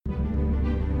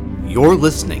You're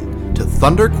listening to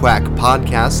Thunderquack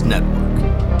Podcast Network.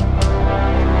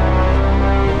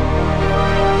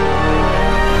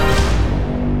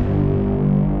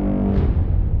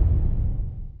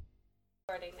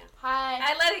 Hi.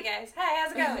 I love you guys. Hi,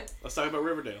 how's it going? Let's talk about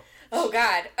Riverdale. Oh,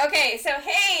 God. Okay, so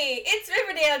hey, it's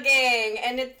Riverdale Gang,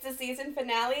 and it's the season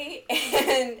finale,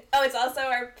 and it's also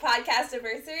our podcast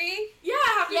anniversary. Yeah,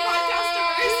 happy podcast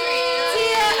anniversary.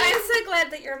 Tia, I'm so glad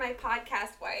that you're my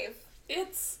podcast wife.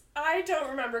 I don't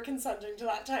remember consenting to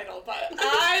that title, but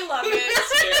I love it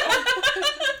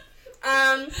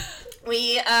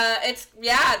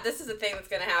too. This is a thing that's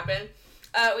gonna happen.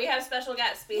 We have special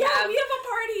guests. We have a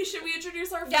party. Should we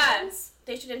introduce our friends? Yeah,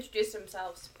 they should introduce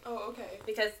themselves. Oh, okay.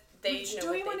 Because they know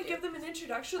do we want to give them an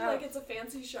introduction like it's a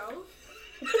fancy show?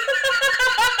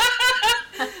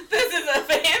 This is a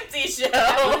fancy show.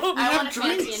 I want a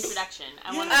fancy introduction.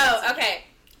 Okay.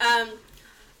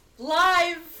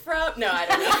 Live from... No, I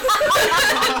don't know.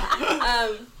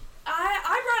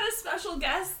 I brought a special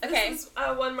guest. Okay. This is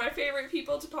one of my favorite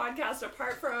people to podcast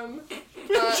apart from...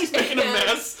 She's making a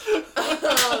mess.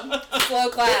 Slow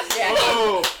clap, yeah.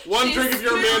 Oh, one drink of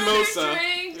your mimosa.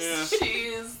 Yeah.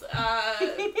 She's,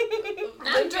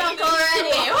 I'm drunk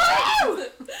already. Woo!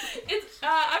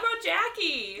 I brought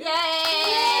Jackie.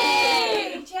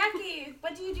 Yay! Jackie,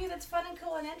 what do you do that's fun and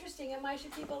cool and interesting, and why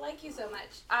should people like you so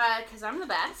much? Because I'm the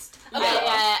best. Okay.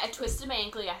 I twisted my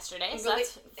ankle yesterday, so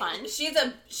that's fun. She is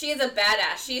a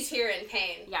badass. She's here in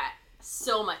pain. Yeah,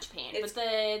 so much pain. But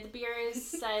the beer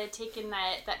is taking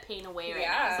that pain away right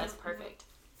now, so that's perfect.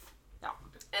 No.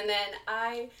 And then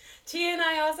Tia and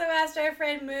I also asked our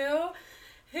friend Moo,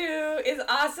 who is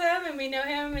awesome, and we know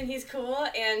him, and he's cool,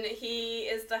 and he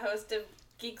is the host of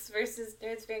Geeks vs.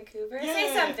 Nerds Vancouver. Yeah,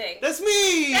 say something. That's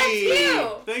me! That's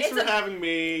you! Thanks for having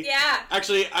me. Yeah.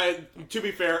 Actually, to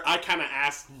be fair, I kind of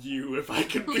asked you if I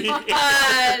could be here.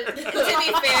 To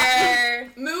be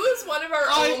fair... Moo is one of our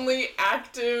only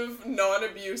active,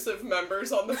 non-abusive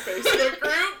members on the Facebook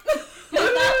group.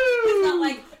 It's not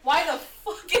like, why the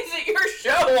fuck is it your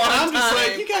show on I'm just time?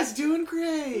 like, you guys doing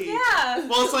great. Yeah.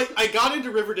 Well, it's like, I got into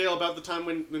Riverdale about the time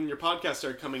when your podcast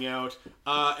started coming out,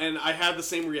 and I had the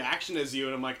same reaction as you,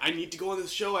 and I'm like, I need to go on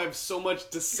this show, I have so much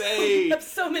to say. I have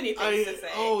so many things to say.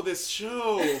 Oh, this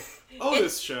show.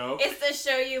 This show. It's the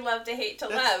show you love to hate to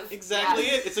love. Exactly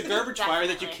it. It's a garbage fire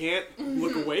that you can't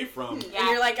look away from. Yeah. And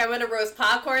you're like, I'm going to roast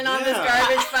popcorn on this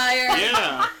garbage fire.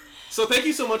 Yeah. So thank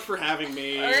you so much for having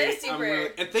me.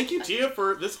 And thank you, Tia,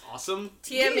 for this awesome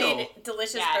Tia meal. made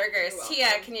delicious burgers.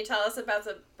 Tia, can you tell us about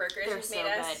the burgers you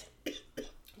made us? Good.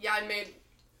 Yeah, I made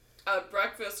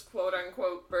breakfast,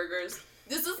 quote-unquote, burgers.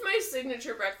 This is my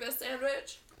signature breakfast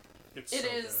sandwich. It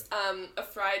is a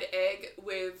fried egg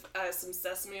with some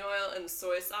sesame oil and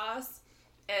soy sauce.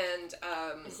 And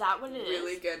is that what it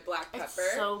really good black pepper.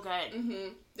 It's so good.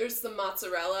 Mm-hmm. There's some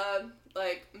mozzarella,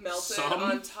 melted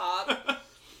on top.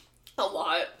 A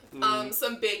lot.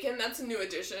 Some bacon, that's a new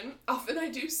addition. Often I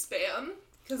do Spam,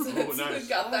 because it's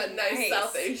got that nice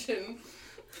South Asian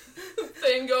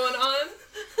thing going on.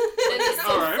 And it's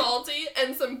so salty,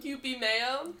 and some Kewpie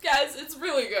mayo. Guys, it's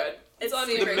really good. It's on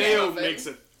the mayo makes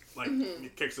it,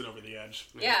 it kicks it over the edge.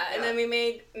 Yeah, and then we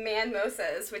made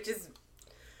man-mosas, which is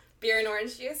beer and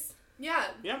orange juice.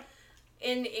 Yeah. Yeah.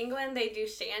 In England, they do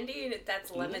shandy, and that's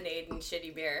lemonade and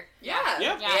shitty beer. Yeah.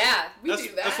 We do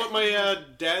that. That's what my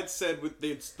dad said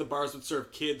the bars would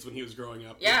serve kids when he was growing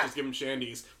up. Yeah. Just give them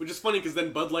shandies. Which is funny, because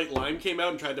then Bud Light Lime came out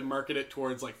and tried to market it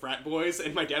towards, frat boys,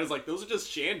 and my dad was like, those are just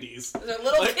shandies. Those are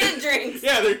little kid drinks.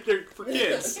 Yeah, they're for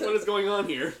kids. What is going on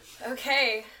here?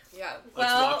 Okay. Yeah.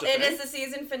 Well, it is the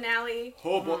season finale.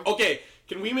 Oh, boy. Okay,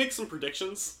 can we make some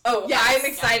predictions? Oh, yeah, I'm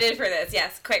excited for this.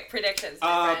 Yes, quick predictions,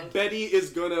 my friend. Betty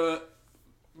is gonna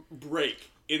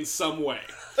break in some way.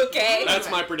 Okay. That's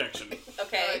my prediction.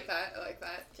 Okay. I like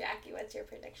that. Jackie, what's your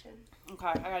prediction? Okay,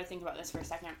 I gotta think about this for a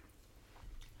second.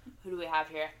 Who do we have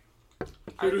here?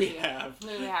 Who do we have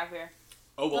here?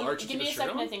 Oh, well, Archie give me a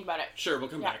second to think about it. Sure, we'll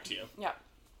come back to you. Yeah.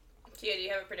 Tia, do you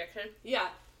have a prediction? Yeah.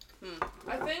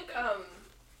 I think,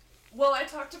 I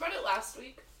talked about it last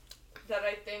week, that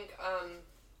I think,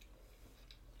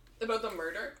 about the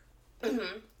murder.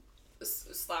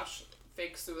 Slash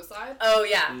fake suicide. Oh,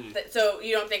 yeah. So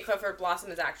you don't think Clifford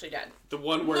Blossom is actually dead? The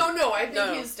one where... No, I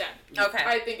think he's dead. Okay.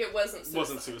 I think it wasn't suicide.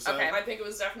 Wasn't suicide. Okay. I think it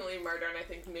was definitely murder, and I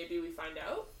think maybe we find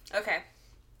out. Okay.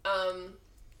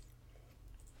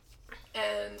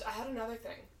 And I had another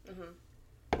thing.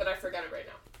 But I forget it right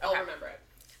now. I'll remember it.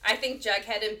 I think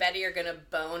Jughead and Betty are gonna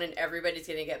bone, and everybody's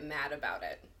gonna get mad about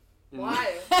it.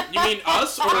 Why? You mean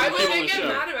us or Why the would people on they the get show?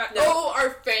 mad about it? Oh,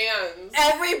 our fans.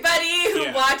 Everybody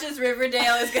who watches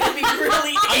Riverdale is going to be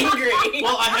really angry.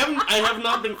 Well, I I have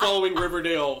not been following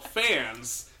Riverdale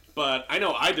fans, but I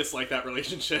know I dislike that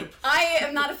relationship. I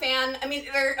am not a fan. I mean,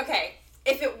 okay.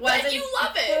 If it wasn't, but you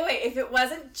love it. Wait, if it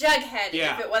wasn't Jughead,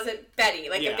 if it wasn't Betty,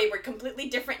 like if they were completely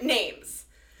different names.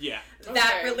 Yeah.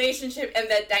 That relationship and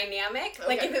that dynamic,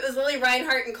 like if it was Lily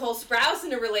Reinhart and Cole Sprouse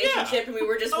in a relationship and we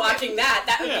were just watching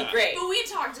that would be great. But we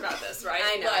talked about this, right?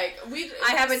 I know. Like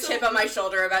I have a chip on my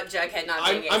shoulder about Jughead not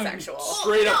being asexual. I'm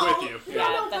straight up with you.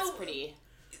 Yeah, that's pretty.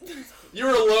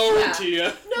 You're alone,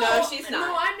 Tia. No, she's not.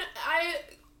 No,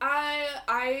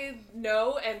 I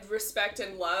know and respect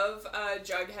and love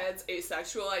Jughead's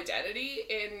asexual identity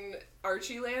in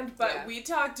Archieland, but we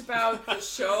talked about the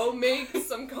show makes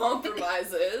some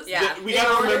compromises we gotta in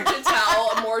order to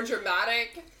tell a more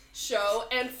dramatic show,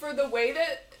 and for the way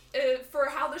that for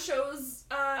how the show's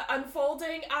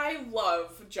unfolding, I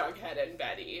love Jughead and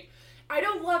Betty. I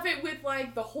don't love it with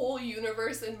like the whole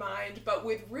universe in mind, but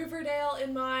with Riverdale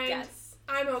in mind,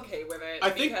 I'm okay with it.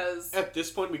 I think at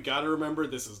this point we gotta remember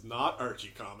this is not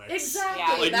Archie comics.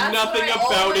 Exactly. Like nothing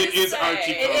about it is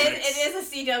Archie comics. It is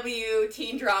a CW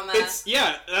teen drama.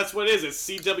 That's what it is. It's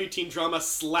CW teen drama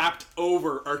slapped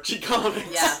over Archie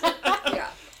comics. Yeah.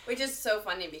 Which is so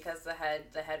funny because the head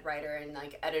writer and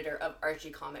like editor of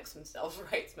Archie comics himself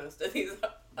writes most of these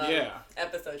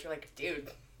episodes. You're like, dude.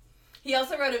 He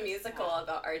also wrote a musical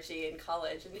about Archie in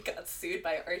college, and he got sued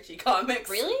by Archie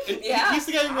Comics. Really? Yeah. He's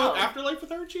the guy who wrote Afterlife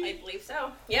with Archie? I believe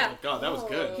so. Yeah. Oh, God, that was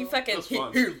good. He fucking... That was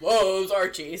fun. He loves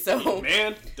Archie, so...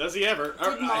 Man, does he ever.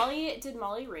 Did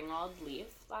Molly Ringwald leave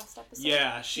last episode?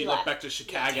 Yeah, she left back to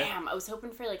Chicago. Damn, I was hoping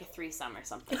for like a threesome or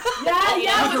something. With Hermione?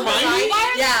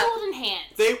 Why are they holding hands?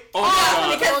 Because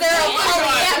they're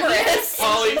polyamorous.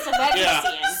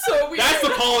 So weird. That's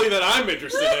the poly that I'm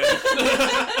interested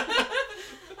in.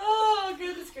 Oh,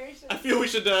 goodness gracious. I feel we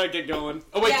should get going.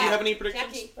 Oh, wait, do you have any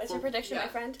predictions? Jackie, what's your prediction, my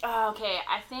friend? Okay,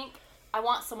 I think I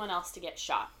want someone else to get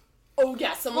shot. Oh,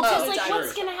 yeah, someone else to die.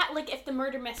 What's gonna happen? Like, if the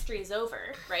murder mystery is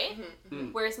over, right?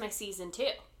 Where's my season 2?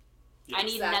 Yeah, I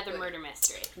need another murder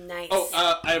mystery. Nice. Oh,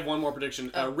 I have one more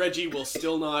prediction. Reggie will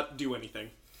still not do anything.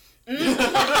 Yeah,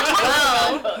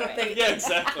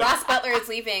 exactly. Ross Butler is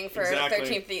leaving for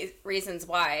 13 Reasons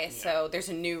Why, so there's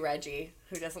a new Reggie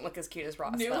who doesn't look as cute as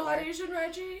Ross Butler. New hot Asian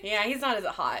Reggie? Yeah, he's not as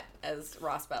hot as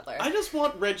Ross Butler. I just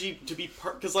want Reggie to be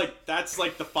part, because like that's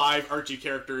like the 5 Archie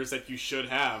characters that you should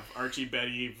have: Archie,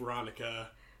 Betty, Veronica,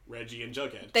 Reggie, and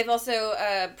Jughead. They've also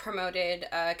promoted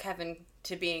Kevin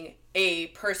to being a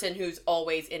person who's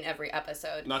always in every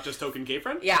episode. Not just token gay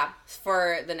friend? Yeah,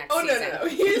 for the next season. No.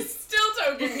 He's still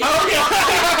token gay friend.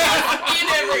 In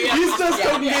every episode. He's just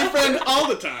token gay friend all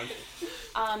the time.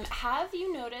 Have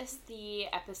you noticed the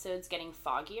episodes getting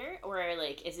foggier, or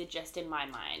like is it just in my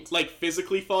mind? Like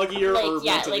physically foggier or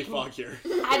mentally foggier?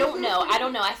 I don't know.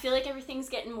 I feel like everything's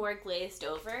getting more glazed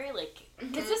over, like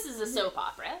because this is a soap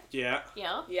opera. Yeah. You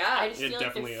know? Yeah. I just feel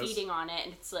like they're feeding on it,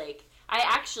 and it's like I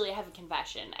actually have a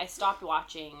confession. I stopped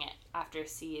watching after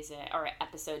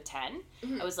episode 10.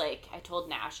 I was like, I told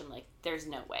Nash, I'm like, there's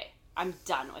no way. I'm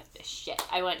done with this shit.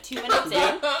 I went 2 minutes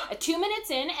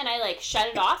in, and I like shut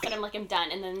it off, and I'm like, I'm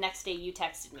done. And then the next day you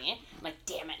texted me. I'm like,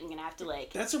 damn it, I'm gonna have to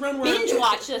like That's around where binge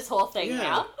watch this whole thing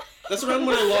now. That's around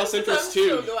when I lost interest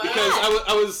too, because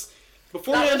I was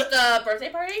beforehand. That was the birthday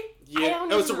party? Yeah,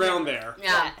 that was around there.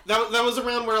 Yeah. That was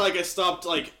around where like I stopped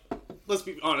like. Let's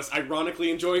be honest, ironically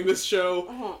enjoying this show,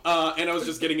 and I was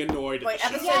just getting annoyed at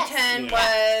the show. Episode 10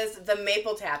 was the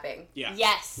maple tapping. Yeah.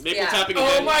 Yes. Maple tapping.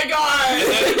 Oh my god!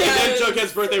 And then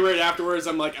Jughead's birthday right afterwards,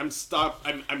 I'm like, I'm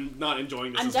not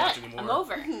enjoing this much anymore. I'm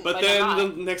over. But then the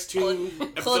next 2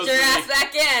 episodes... Pulled your ass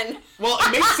back in. Well,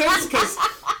 it makes sense, because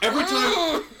every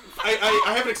time...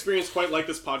 I have an experience quite like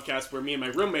this podcast where me and my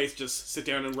roommates just sit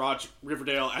down and watch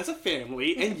Riverdale as a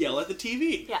family and yell at the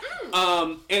TV. Yeah.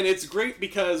 And it's great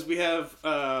because we have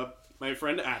my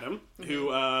friend Adam,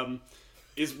 who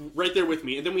is right there with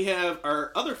me. And then we have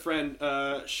our other friend,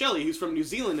 Shelly, who's from New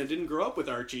Zealand and didn't grow up with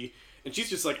Archie. And she's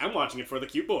just like, I'm watching it for the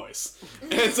cute boys.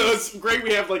 And so it's great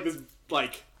we have like this,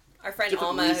 like... Our friend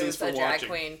Alma, who's a drag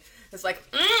queen, is like,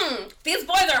 these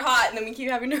boys are hot, and then we keep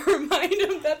having to remind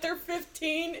him that they're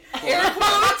 15, air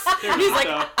quotes. And he's like,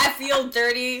 I feel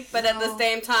dirty, but at the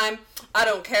same time, I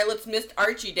don't care, let's mist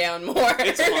Archie down more.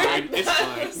 It's fine.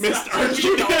 Mist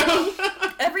Archie down.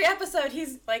 Every episode,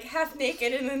 he's like half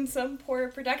naked, and then some poor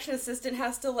production assistant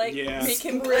has to like make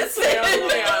him glisten.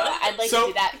 I'd like to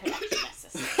be that production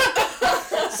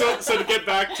assistant. So to get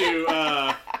back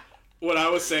to what I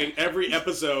was saying, every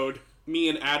episode, me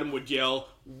and Adam would yell,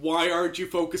 why aren't you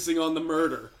focusing on the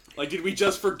murder? Like, did we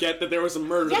just forget that there was a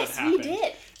murder that happened?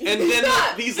 Yes, we did. And then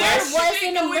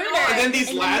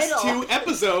these last 2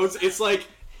 episodes, it's like,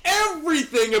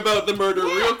 everything about the murder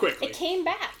real quickly. It came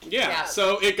back. Yeah,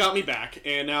 so it got me back,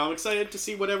 and now I'm excited to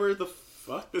see whatever the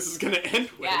fuck this is gonna end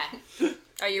with. Yeah.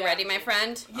 Are you ready, my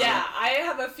friend? Yeah, I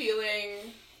have a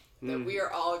feeling that we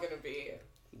are all gonna be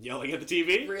yelling at the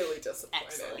TV? really disappointed.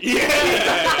 Excellent. Yeah!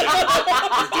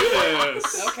 Let's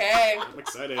do this! Okay. I'm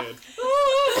excited.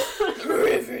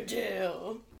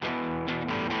 Riverdale.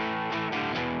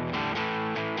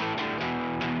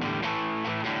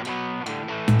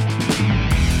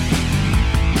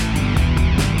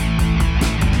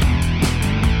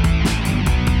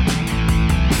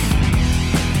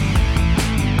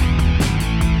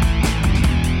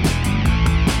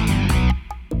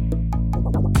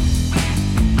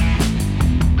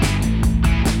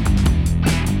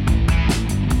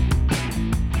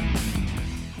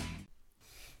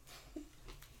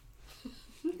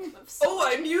 Oh,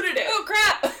 I muted it! Oh,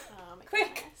 crap! My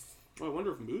Quick. goodness. Oh, I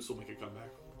wonder if Moose will make a comeback.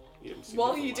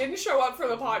 Well, he didn't show up for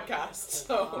the podcast,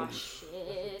 so... Oh,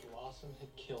 shit. Blossom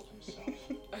had killed himself.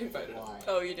 I invited him. Why?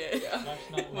 Oh, you did? Yeah.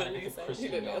 That's not What an did he act of say? He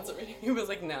didn't Christian answer me. He was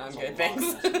like, nah, I'm It's good, a thanks.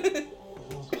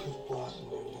 Cliff Blossom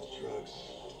doing his drugs.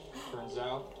 Turns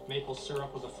out, maple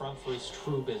syrup was a front for his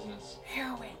true business.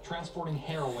 Heroin. Transporting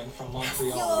heroin from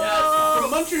Montreal. Yes.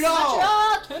 From Montreal!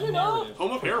 Ah, turn The it off. narrative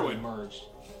Home of heroin. emerged.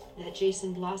 That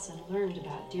Jason Blossom learned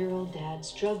about dear old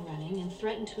Dad's drug running and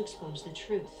threatened to expose the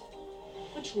truth,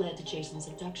 which led to Jason's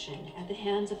abduction at the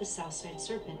hands of a Southside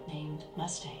serpent named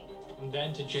Mustang. And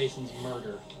then to Jason's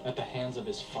murder at the hands of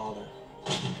his father.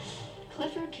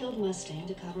 Clifford killed Mustang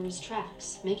to cover his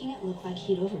tracks, making it look like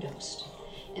he'd overdosed,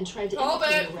 and tried to Called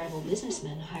implicate it. a rival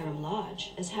businessman, Hiram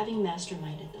Lodge, as having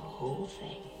masterminded the whole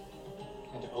thing.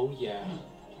 And oh yeah,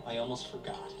 I almost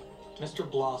forgot. Mr.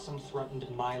 Blossom threatened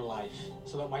my life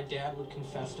so that my dad would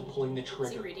confess to pulling the Is he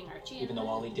trigger, reading Archie? even though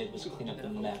all he did was clean up the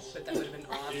mess. But that would have been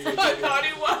awesome. I thought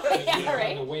he was! And he could have Yeah, right.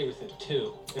 gotten away with it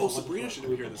too. if it Oh, wasn't Sabrina for a should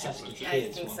group hear of this pesky episode. I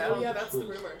kids think who so. wanted Oh yeah, that's the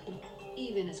truth. rumor.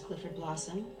 Even as Clifford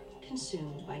Blossom,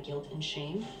 consumed by guilt and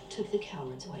shame, took the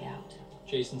coward's way out.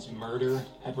 Jason's murder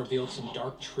had revealed some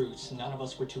dark truths none of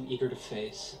us were too eager to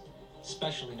face.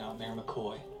 Especially not Mayor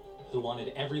McCoy, who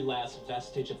wanted every last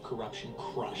vestige of corruption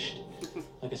crushed,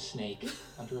 like a snake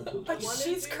under a boot. But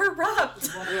she's corrupt.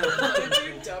 What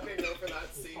did you dubbing over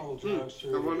that scene? All drugs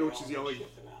through I wonder the what she's mail and yelling.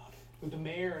 ship them out. What the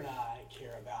mayor and I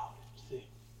care about is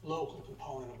the local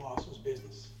component of Blossom's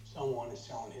business. Someone is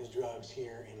selling his drugs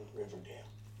here in Riverdale.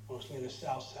 Mostly in the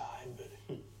south side,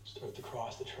 but started to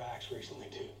cross the tracks recently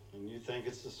too. And you think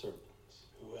it's the serpents?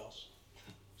 Who else?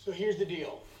 So here's the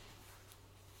deal.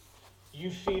 You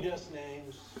feed us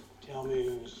names, tell me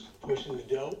who's pushing the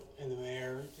dope, and the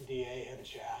mayor, the DA had a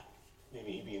chat.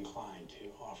 Maybe he'd be inclined to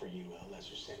offer you a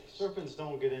lesser sentence. Serpents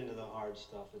don't get into the hard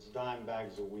stuff. It's dime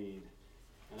bags of weed.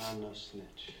 And I'm no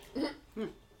snitch.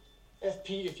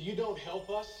 FP, if you don't help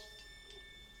us,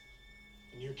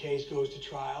 and your case goes to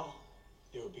trial,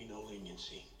 there will be no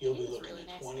leniency. You'll be He was looking really at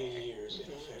nice 20 there. years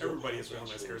in a federal Everybody has real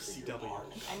nice hair, penitentiary for your CW. part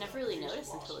in I never really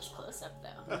noticed until this close up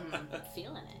though. I'm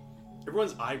feeling it.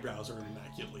 Everyone's eyebrows are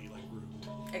immaculately, like, ruined.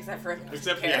 Except for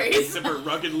Except Carrie's. for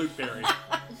rugged Luke Perry.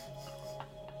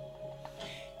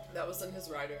 That was in his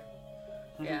rider.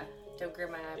 Yeah. Don't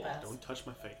grab my eyebrows. Don't touch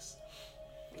my face.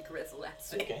 Grizzle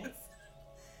ass Okay. face.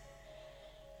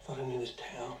 Thought I knew this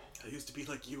town I used to be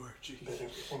like you, Archie. bet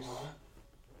everything on it.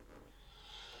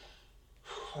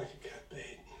 Like a cut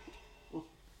bait.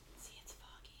 See, it's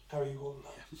foggy. How are you holding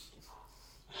up?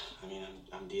 I mean,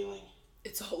 I'm dealing.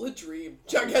 It's all a dream.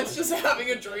 Jughead's just having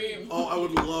a dream. Oh, I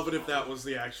would love it if that was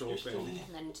the actual You're still in thing. it.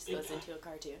 And then it just goes into a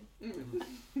cartoon.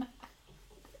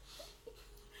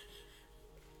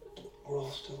 We're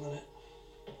all still in it.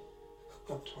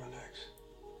 Up to our necks.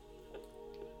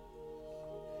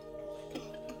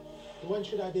 When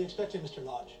should I be expecting Mr.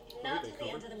 Lodge? Not they to the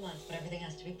end covered? of the month, but everything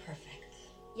has to be perfect.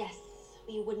 Yes,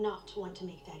 we would not want to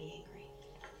make Daddy angry.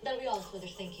 That'll be all,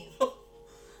 Slithers, thank you.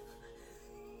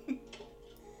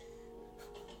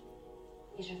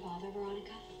 He's your father,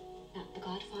 Veronica? Not the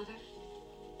Godfather?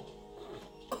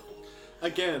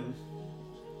 Again.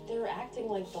 They're acting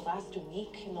like the last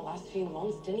week and the last few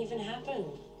months didn't even happen.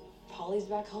 Polly's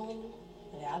back home,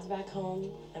 my dad's back home,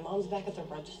 my mom's back at the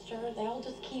register. They all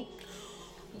just keep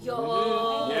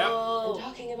Yo. and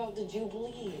talking about the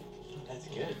Jubilee. That's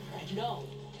good, right?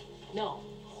 No,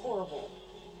 horrible.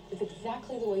 It's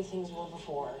exactly the way things were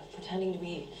before, pretending to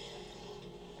be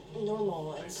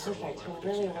normal and perfect when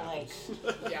really we're like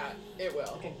Yeah, it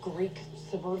will. a Greek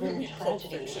suburban Pulp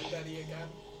tragedy. Fiction Betty again.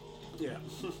 Yeah.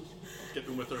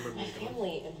 Getting with Urban My League.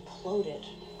 family imploded,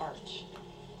 Arch,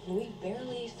 and we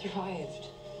barely survived.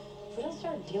 If we don't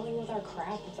start dealing with our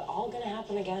crap, it's all gonna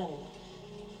happen again.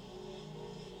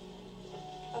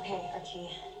 Okay, Archie.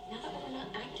 Now that we're not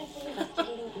actively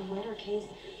investigating a murder case,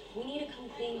 we need to come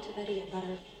clean to Betty about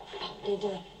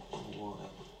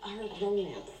our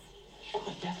romance. Sure,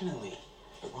 definitely.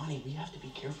 But Ronnie, we have to be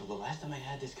careful. The last time I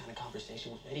had this kind of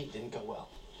conversation with Betty, it didn't go well.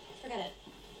 Forget it.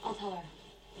 I'll tell her.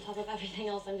 On top of everything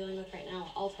else I'm dealing with right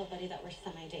now, I'll tell Betty that we're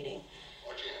semi-dating.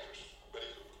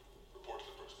 Betty, report to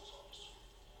the principal's office.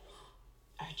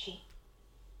 Archie,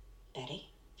 Betty,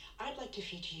 I'd like to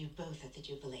feature you both at the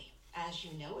Jubilee. As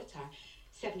you know, it's our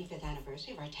 75th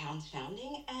anniversary of our town's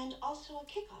founding and also a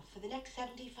kickoff for the next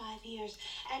 75 years.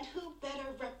 And who better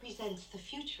represents the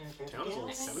future of Riverdale? Town is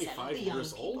only 75 the young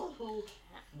years old? people who,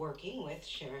 working with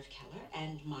Sheriff Keller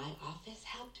and my office,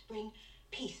 helped bring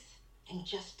peace and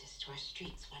justice to our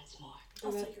streets once more.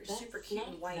 Also, you're super cute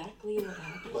and white. Exactly what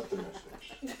happened. Let them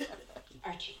finish.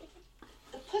 Archie,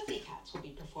 the Pussycats will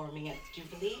be performing at the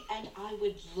Jubilee, and I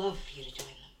would love for you to join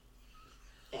them.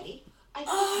 Betty?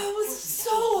 I was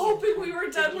so hoping we were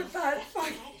done with that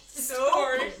fucking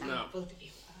story. No. Both of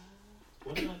you.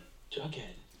 What about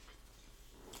Jughead?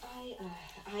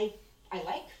 I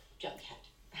like Jughead.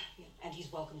 And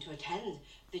he's welcome to attend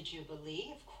the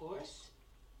Jubilee, of course.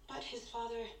 But his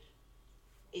father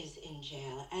is in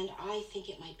jail, and I think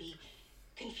it might be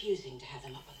confusing to have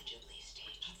him up on the Jubilee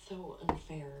stage. That's so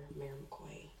unfair, Mayor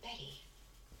McCoy. Betty,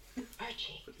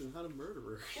 Archie. But he's not a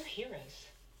murderer. You're heroes.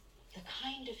 The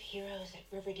kind of heroes that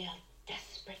Riverdale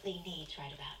desperately needs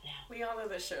right about now. We all know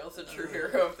that Cheryl's the true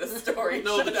hero of this story.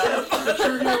 No, the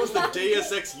true hero was the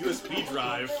Deus Ex USB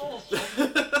drive.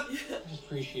 I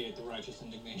appreciate the righteous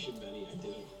indignation, Betty. I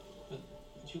do. But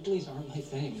Jubilees aren't my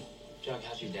thing. Jug,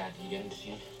 how's your dad? Did you get him to see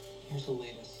him? Here's the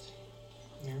latest.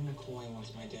 Mayor McCoy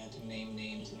wants my dad to name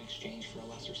names in exchange for a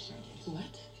lesser sentence.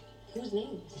 What? Whose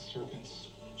names? The Serpents.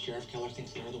 Sheriff Keller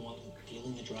thinks they're the ones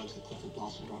dealing the drugs that Clifford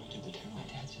Blossom brought into the town. My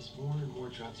dad says more and more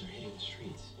drugs are hitting the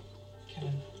streets.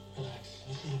 Kevin, relax.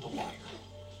 This isn't The Wire.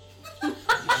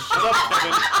 Shut up,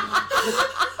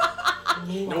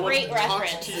 Kevin. No Great one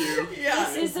talks reference. to you.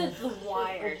 This isn't The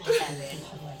Wire, Kevin.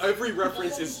 Every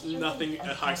reference is nothing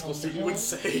a high school student would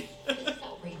say. It's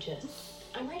outrageous.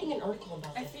 I'm writing an article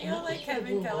about I this. feel like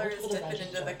Kevin Keller is dipping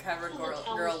into the cover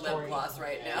girl lip gloss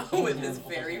right now with his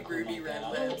very ruby red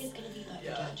lips. It's gonna be about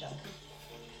your dad, Jug.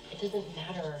 It doesn't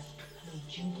matter how many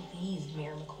Jubilees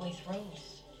Mayor McCoy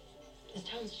throws. This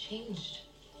town's changed.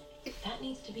 That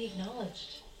needs to be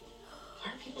acknowledged.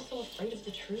 Why are people so afraid of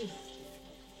the truth?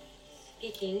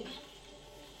 Speaking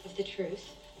of the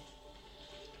truth,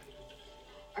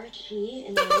 Archie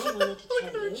and I wanted to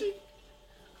tell you.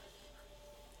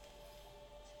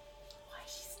 Why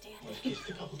is she standing? We've kissed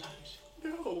a couple times.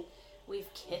 No.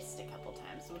 We've kissed a couple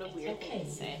times. What a weird thing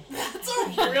to say. That's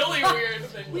a really weird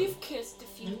thing. We've kissed a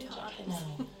few times.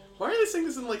 Why are they saying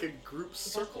this in like a group We're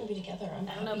circle? gonna be together.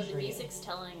 I don't know, but the music's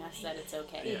telling us that it's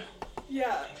okay. Yeah.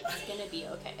 Yeah. It's gonna be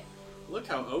okay. Look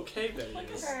how okay Betty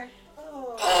is. Her.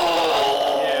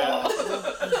 Yeah. This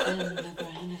has been the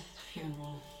grandest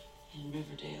funeral in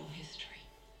Riverdale history.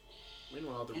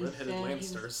 Meanwhile, the Instead, red-headed he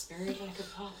was Lannisters. buried like a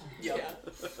pauper. Yeah.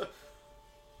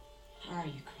 Why are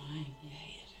you crying? You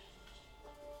hate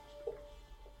it.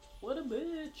 What a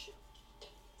bitch.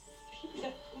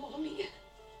 Yeah, Mommy.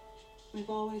 We've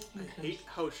always been I hate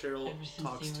how Cheryl ever since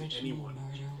talks the to original anyone.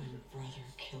 murder when brother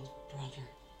killed brother.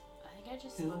 I think I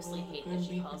just Who mostly will hate the that she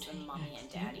grim calls them reaper mommy take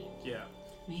and next? daddy. Yeah.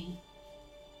 Me.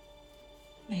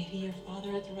 Maybe your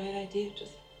father had the right idea.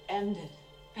 Just end it.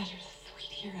 Better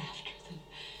sweet hereafter than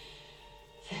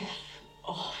this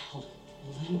awful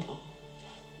limbo.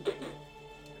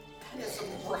 That is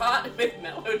wrought with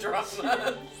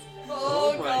melodrama.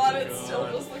 Oh my god, it's God. still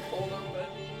just the cold open.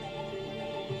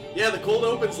 Yeah, the cold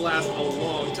opens last a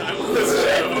long time on this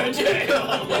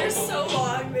show. They're so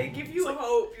long, they give you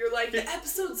hope. You're like, the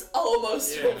episode's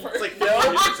almost Yeah, over. it's like 5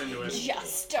 minutes into it.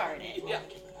 Just started. Yeah.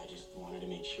 I just wanted to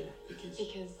make sure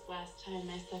because last time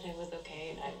I said I was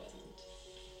okay and I wasn't.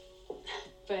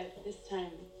 But this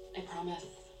time, I promise,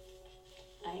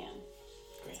 I am.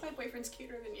 My boyfriend's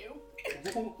cuter than you.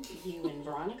 You and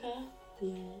Veronica?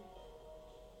 Yeah.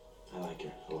 I like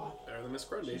her a lot. Better than Miss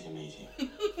Grundy. She's amazing.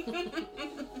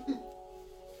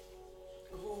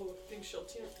 Oh, think she'll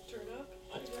turn up?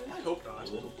 But I hope a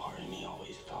not. little part of me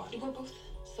always thought. We're both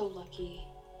so lucky.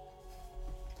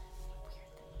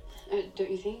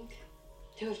 Don't you think?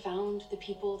 To have found the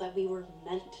people that we were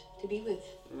meant to be with.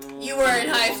 You were in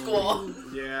high school.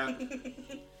 Yeah.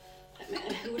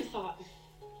 Who would have thought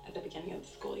at the beginning of the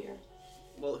school year?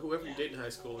 Well, whoever you date in high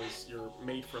school is you're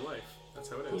made for life. That's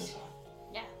how it is.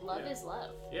 Yeah, love Yeah. is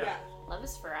love. Yeah. Love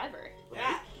is forever.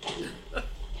 Yeah.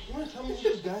 You want to tell me who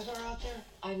those guys are out there?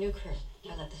 Our new crew.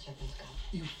 I let the serpents go.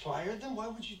 You fired them? Why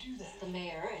would you do that? The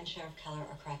mayor and Sheriff Keller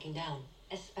are cracking down.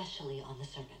 especially on the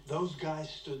serpent. Those guys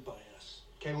stood by us,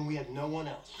 okay, when we had no one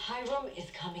else. Hiram is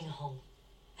coming home.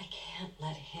 I can't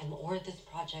let him or this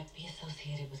project be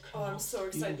associated with criminals. Oh, I'm so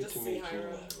excited to see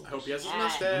Hiram. I hope he has his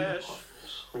mustache.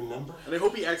 Remember? And I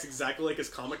hope he acts exactly like his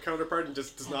comic counterpart and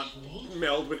just does not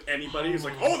meld with anybody who's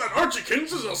like, oh, that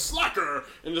Archiekins is a slacker!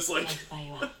 And just like...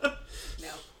 No,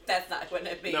 that's not going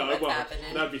to be what's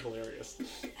happening. That'd be hilarious.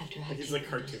 After like he's like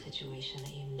cartoon. A situation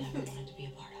that you never wanted to be a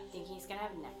part of. Think he's gonna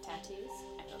have neck tattoos?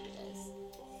 I hope he does.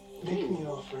 Making the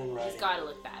offer in writing. He's gotta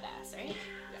look badass, right?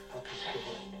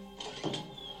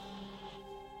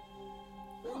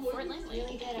 Oh, Fort Langley.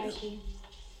 Really good, Archie.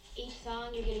 Each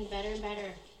song, you're getting better and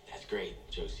better. That's great,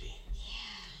 Josie.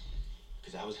 Yeah.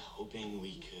 Because I was hoping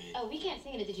we could... Oh, we can't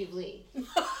sing it at the Jubilee.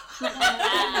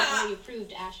 No, you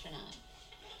proved astronaut.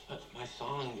 But my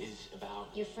song is about...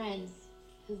 Your friends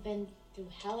who've been through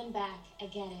hell and back. I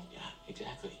get it. Yeah,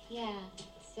 exactly. Yeah,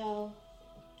 so...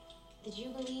 The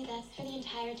Jubilee, that's for the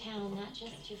entire town, not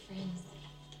just your friends.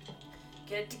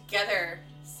 Get together,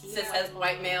 cis-hes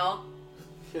white male.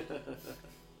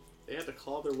 They had to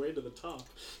claw their way to the top.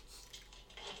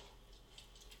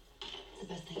 The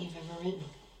best thing you've ever written.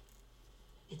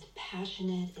 It's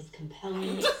passionate, it's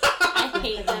compelling. I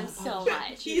hate them so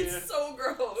much. He's so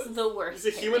gross. It's the worst.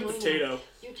 He's a human potato.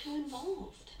 You're too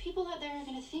involved. People out there are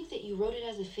going to think that you wrote it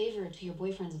as a favor to your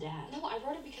boyfriend's dad. No, I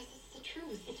wrote it because it's the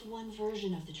truth. It's one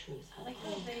version of the truth. I like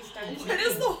how they started. Why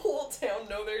does the whole town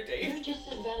know their date? You're just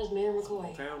as bad as Mayor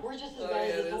McCoy. We're just as bad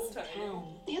as the whole town.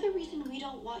 The other reason we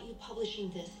don't want you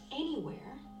publishing this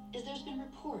anywhere is there's been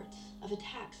reports of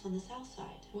attacks on the South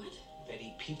Side. What?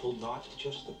 Betty, people, not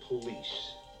just the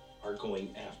police, are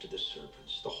going after the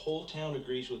serpents. The whole town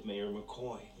agrees with Mayor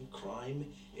McCoy, and crime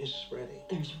is spreading.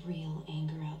 There's real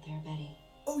anger out there, Betty.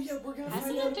 Oh yeah, we're gonna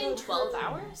Hasn't find out it been about 12 her.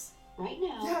 hours? Right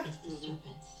now, it's the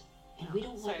serpents. And we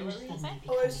don't want your son to be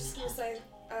Oh, I was just gonna say,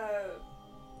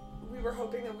 we were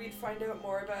hoping that we'd find out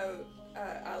more about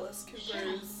Alice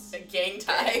Cooper's gang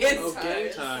ties. Oh,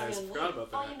 gang ties. Forgot about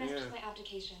All that. you missed Yeah. was my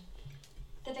application.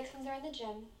 The Dixons are in the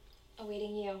gym,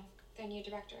 awaiting you, their new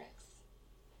directorates.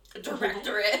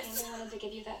 Directorates? And I wanted to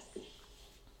give you this.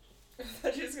 I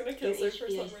thought she was gonna kiss her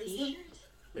for some reason.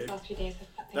 Maybe. Last few days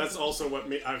have put That's also what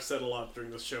I've said a lot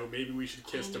during this show. Maybe we should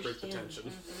kiss to break the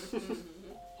tension. But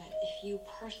if you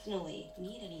personally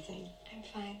need anything, I'm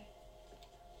fine.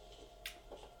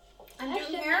 I'm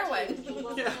doing heroin.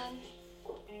 Yeah.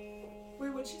 Wait,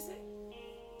 what'd she say?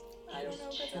 I don't know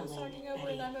because I was talking over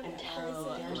Betty, them. I'm telling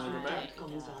you, there's magic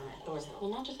goes on at Thornhill.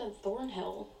 Well, not just at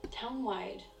Thornhill,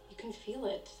 townwide. You can feel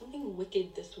it. Something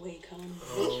wicked this way comes.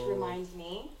 Which reminds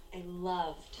me, I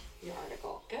loved your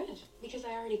article. Good, because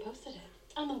I already posted it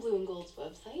on the Blue and Gold's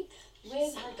website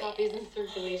with hard copies in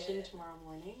circulation tomorrow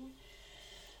morning.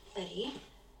 Betty,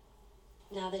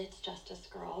 now that it's just us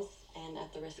girls, and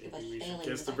at the risk of us Maybe we should failing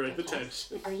kiss to break the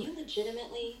tension. are you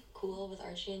legitimately cool with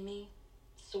Archie and me?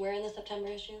 Swear in the September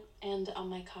issue? And on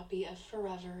my copy of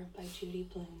Forever by Judy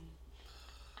Blume.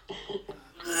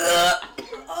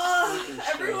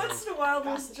 Every once in a while,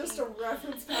 there's just a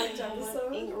reference-packed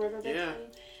episode. Riverdale. Yeah.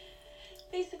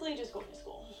 Basically, just going to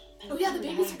school. Oh yeah, the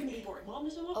babies are gonna be born. Mom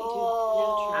doesn't want me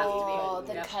Oh,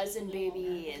 to. the cousin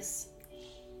babies.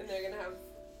 And they're gonna have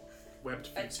Webbed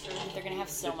feet. They're gonna have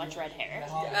so much red hair.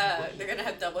 They're gonna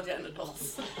have double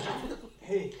genitals.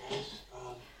 Hey guys,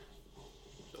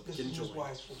 this is Enjoy. Ms.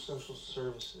 Wise from Social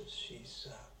Services. She's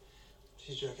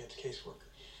Jughead's caseworker.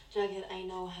 Jughead, I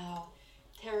know how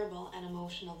terrible and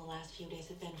emotional the last few days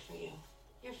have been for you.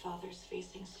 Your father's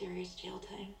facing serious jail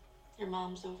time. Your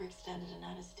mom's overextended and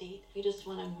out of state. We just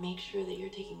want to make sure that you're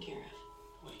taken care of.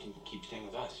 Well, you can keep staying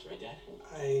with us, right, Dad?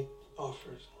 I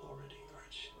offered already,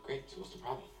 Arch. Great, so what's the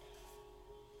problem?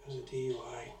 It was a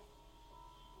DUI.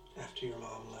 After your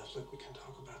mom left, look, we can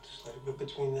talk about this later, but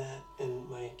between that and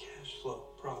my cash flow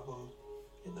problem,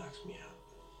 it knocks me out.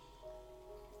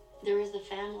 There is a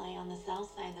family on the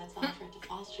south side that's offered to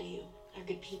foster you. They're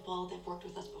good people. They've worked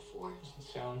with us before.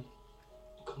 Doesn't sound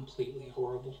completely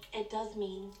horrible. It does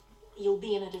mean you'll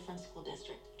be in a different school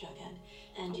district, Jughead,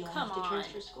 and you'll have to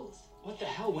transfer schools. What the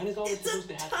hell? When is all this supposed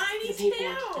to happen? The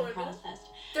paperwork's been processed.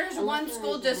 There's Unless one there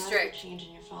school is a radical district change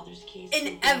in your father's case, in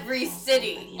you'll be every responsible by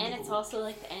city. the end And of it's the week. also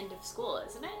like the end of school,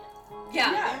 isn't it?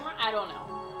 Yeah. I don't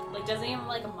know. Like, doesn't even have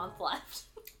like a month left.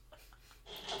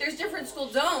 There's different school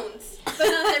zones, but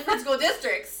not different school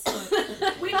districts.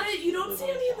 Wait, you don't see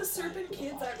any of the serpent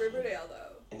kids at Riverdale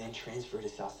though. And then transfer to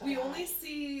Southside. We only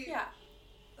see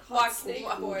Walk- Snake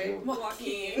walk- Boy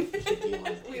walking.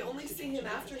 We only see him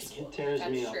after school. It tears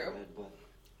me up, true. but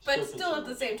But serpents still are- at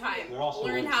the same time, they're also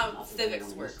learn innocent, how not that civics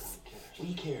anyone works.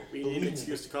 We care. We need an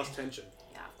excuse to cause tension.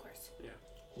 Yeah, of course. Yeah.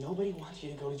 Nobody wants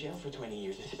you to go to jail for 20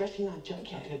 years, especially not Jughead.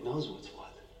 Jughead knows what's what.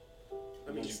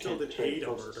 I mean, you still can't did trade hate a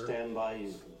folks murder. to stand by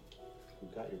you.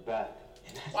 We've got your back.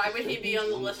 Why would he be on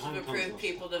the list of approved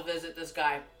people to visit this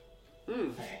guy?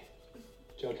 Hey,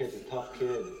 Jughead's a tough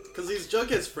kid. Because he's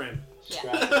Jughead's friend.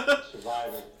 Scrappy,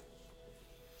 survivor.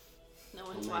 No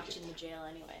one's watching the jail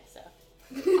anyway, so.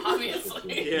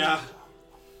 Obviously. Yeah.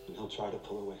 And he'll try to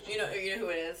pull away from You know who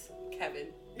it is? Kevin.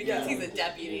 Because he's a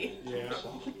deputy. Yeah.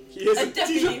 He is A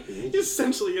deputy. He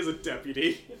essentially is a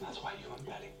deputy. That's why you and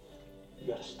Betty, you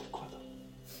gotta stick with him.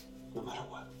 No matter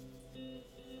what.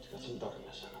 He's got some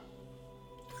darkness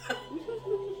in him.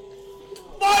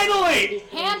 Finally!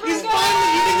 Hamburger! He's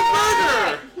finally eating a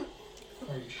burger!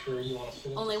 Are you sure you want to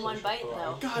fit Only one bite,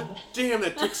 though. God damn,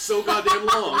 that took so goddamn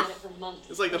long.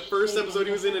 It's like the first episode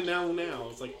he was in and now.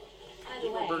 It's like, By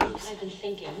the way, burgers. I've been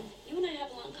thinking, you and I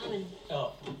have a lot in common.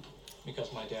 Oh,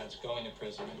 because my dad's going to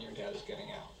prison and your dad is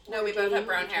getting out. No, we both have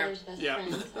brown hair. Best Yeah.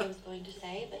 friends, I was going to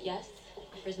say, but yes,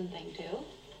 prison thing too.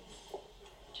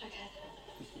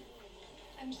 Jughead,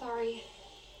 I'm sorry.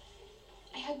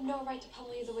 I had no right to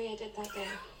pummel you the way I did that day.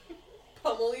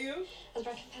 Pummel you? As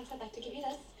recompense, I'd like to give you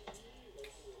this.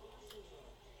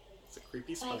 it's a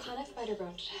creepy My spider. iconic spider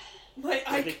brooch. My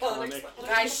Iconic. iconic.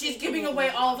 Guys, she's giving away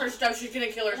all of her stuff. She's gonna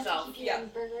kill I'd like herself. to keep you in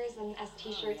burgers and as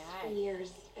t-shirts for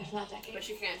years, if not decades. But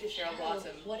she can't do Cheryl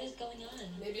Blossom. What is going on?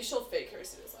 Maybe she'll fake her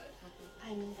suicide.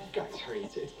 Guys, hurry,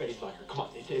 it's Betty's locker. Come on,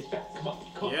 it's back. Come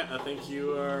on. Yeah, I think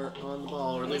you are on the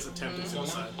ball, or at least attempting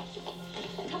suicide.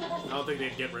 I don't think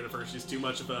they'd get rid of her. She's too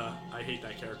much of a I hate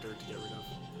that character to get rid of.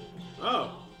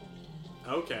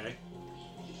 Oh. Okay.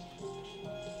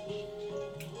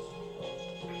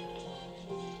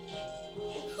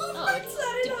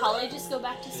 Oh, did Polly just go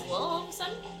back to school all of a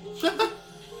sudden?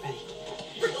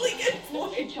 Really good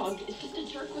point. Jug is just a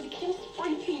jerk with a can of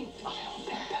spray paint. I don't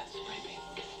think that's spray paint.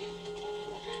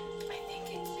 I think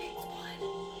it's pig blood.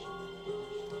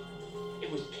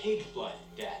 It was pig blood,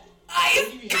 Dad.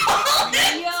 I called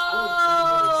it!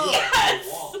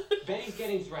 Yes! Betty's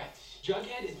getting threats.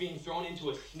 Jughead is being thrown into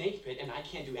a snake pit, and I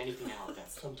can't do anything to help them.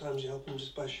 Sometimes you help him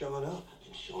just by showing up. I've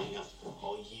been showing up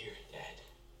all year, Dad.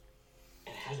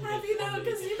 And it hasn't Have been you fun know? to be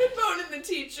Because you've been boning the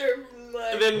teacher.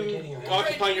 Like, And then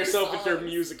occupying yourself with your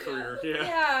music career. Yeah.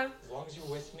 Yeah. As long as you're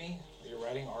with me, you're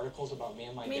writing articles about me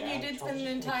and my I mean, dad. you did Charles spend an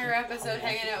is entire gonna keep episode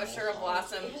coming hanging out with after Cheryl you.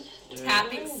 Blossom,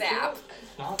 tapping sap.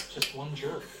 It's not just one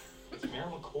jerk. It's Mayor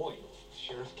McCoy,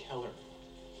 Sheriff Keller.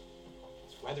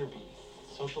 It's Weatherby,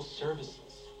 social services.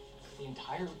 It's the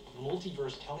entire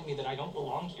multiverse telling me that I don't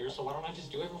belong here, so why don't I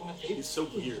just do everyone a favor? He's so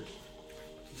weird.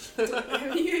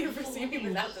 Have you ever seen me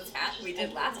without this hat? We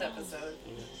did last episode.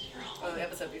 Oh, the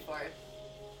episode before.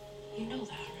 You know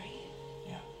that, right?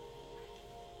 Yeah.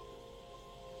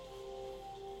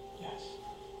 Yes.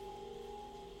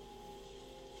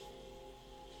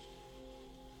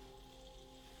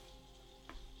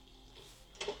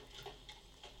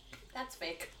 That's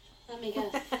fake. Let me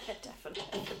guess.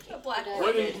 Definitely. The black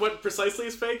What, orchid. what precisely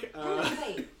is fake?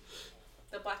 Wait,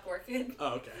 The black orchid.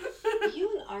 Oh, okay. you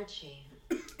and Archie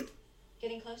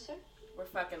getting closer? We're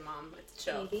fucking mom. It's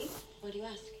chill. Maybe. What do you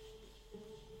ask?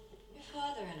 Your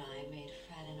father and I made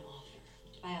Fred an offer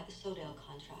to buy out the Sodale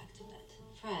contract,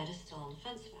 but Fred is still on the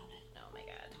fence about it. Oh my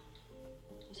god.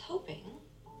 I was hoping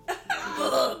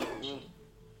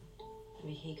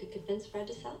maybe he could convince Fred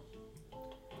to sell.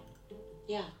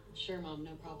 Yeah, sure, Mom,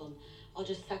 no problem. I'll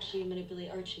just sexually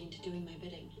manipulate Archie into doing my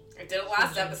bidding. I did it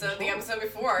last episode, the episode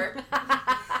before.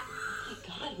 Oh my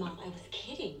God, Mom, I was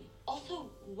kidding. Also,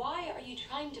 why are you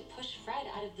trying to push Fred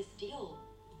out of this deal?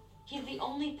 He's the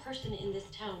only person in this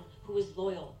town who is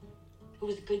loyal, who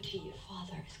is good to you.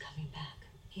 Father is coming back.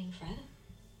 He and Fred,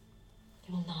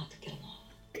 they will not get along.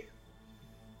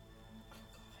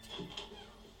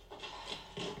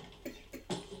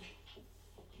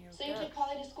 So you took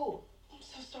Polly to school. I'm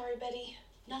so sorry, Betty.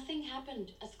 Nothing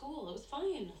happened at school. It was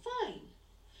fine. Fine.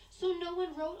 So no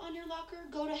one wrote on your locker,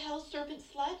 "Go to hell, serpent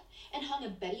slut," and hung a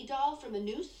Betty doll from a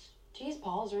noose? Geez,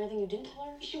 Paul, is there anything you didn't tell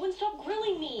her? She wouldn't stop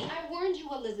grilling me. I warned you,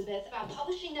 Elizabeth, about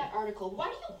publishing that article. Why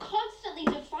do you constantly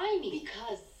defy me?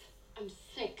 Because I'm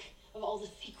sick of all the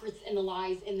secrets and the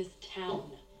lies in this town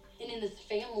and in this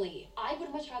family. I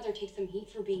would much rather take some heat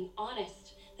for being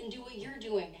honest than do what you're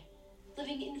doing,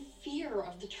 living in fear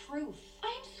of the truth. I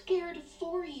am scared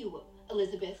for you,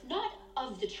 Elizabeth, not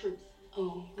of the truth.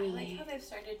 Oh, I really? like how they've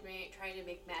started trying to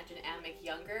make Madge and Amick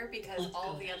younger because Let's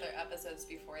all go the there. other episodes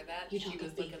before that, You she talk a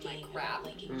was big looking like game crap. about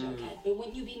liking Jughead, but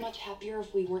wouldn't you be much happier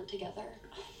if we weren't together?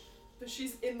 But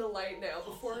she's in the light now.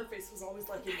 Before her face was always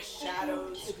like in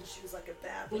shadows, and she was like a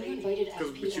bad When you lady. invited Because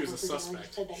FP she was over a for dinner, suspect.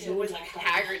 you said that She you was and like Jack got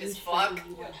haggard a as huge fight fuck. when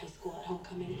you were in high school at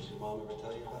homecoming. Did your mom ever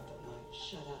tell you about that night?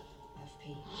 Shut up,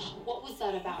 FP. What was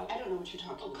that about? I don't know what you're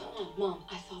talking about. Come on, Mom.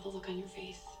 I saw the look on your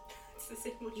face. It's the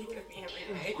same look you give me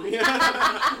every day.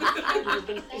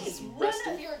 It's none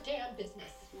of your damn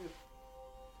business.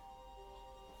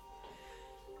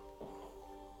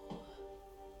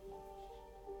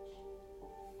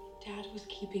 Dad was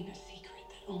keeping a secret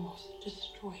that almost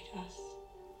destroyed us.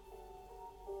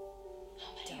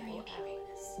 How many are you keeping?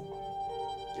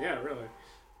 Yeah, really.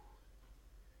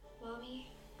 Mommy,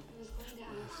 I was going to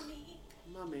ask.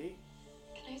 Mommy.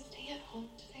 Can I stay at home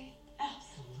today?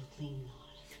 Absolutely not.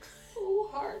 So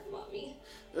hard, Mommy.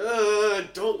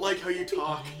 Don't like how you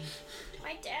talk.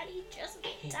 My daddy just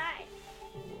died.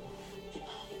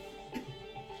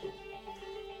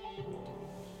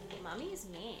 Mommy's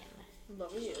mean.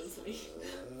 Mommy is me.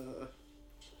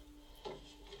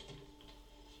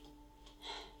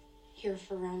 Here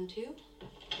for round 2? Why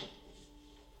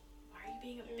are you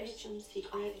being a There's bitch? some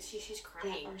secrets She's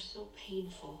crying. that are so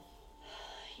painful.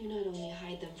 You not only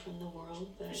hide them from the world,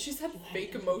 but She's had you hide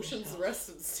fake them from emotions the yourself. rest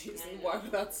of the season. Why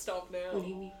would that stop now? What do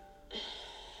you mean?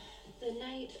 The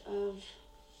night of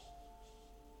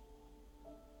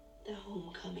the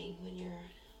homecoming, when your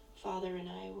father and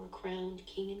I were crowned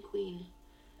king and queen,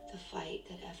 the fight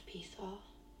that FP saw.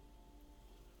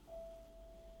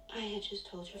 I had just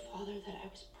told your father that I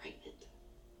was pregnant.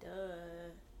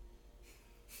 Duh.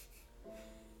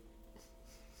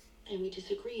 And we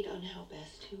disagreed on how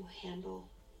best to handle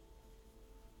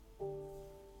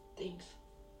things.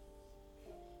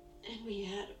 And we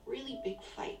had a really big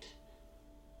fight.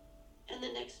 And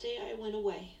the next day I went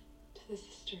away to the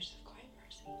Sisters of Quiet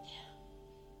Mercy. Yeah.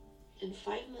 And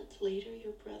 5 months later,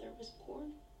 your brother was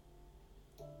born.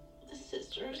 The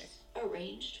sisters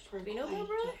arranged for a Do you know quiet about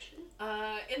brother? adoption.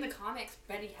 In the comics,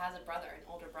 Betty has a brother, an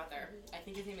older brother. I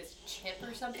think his name is Chip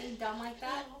or something dumb like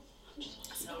that.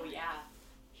 So yeah.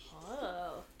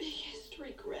 Oh. Biggest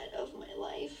regret of my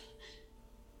life.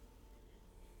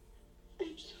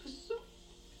 I'm so sorry.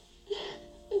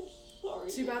 I'm sorry.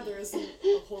 Too bad there isn't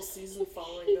a whole season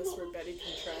following this where Betty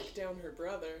can track down her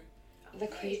brother. The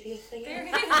craziest thing There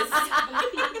is, it is. I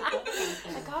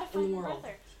gotta find my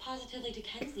brother. Positively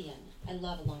Dickensian. I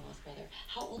love a long lost brother.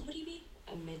 How old would he be?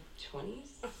 a mid-20s.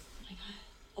 Oh my god.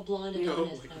 A blonde No,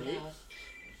 Adonis, like no me. doubt.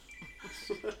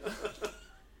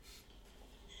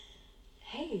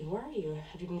 Hey, where are you?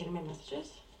 Have you been getting my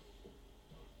messages?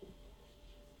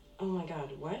 Oh my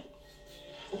god, what?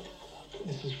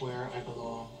 This is where I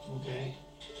belong, okay?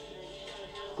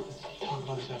 Let's talk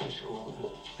about this after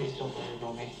school. Please don't worry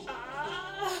about me.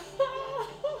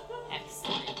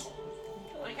 Excellent.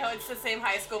 Like how it's the same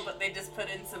high school, but they just put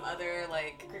in some other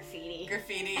like Graffiti.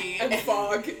 And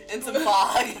fog. and some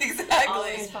fog. Exactly.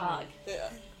 Always fog. Yeah.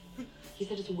 He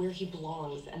said it's where he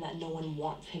belongs and that no one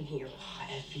wants him here.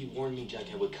 FP warned me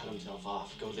Jughead would cut himself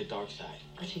off, go to the dark side.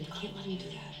 Archie, we can't let him do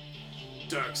that.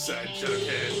 Dark side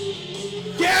Jughead.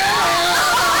 Run!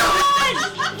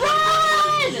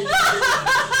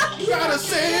 Gotta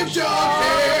save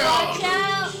Jughead! Watch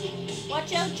out!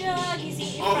 Watch out, Jug. He's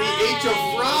eating Oh, fries. he ate your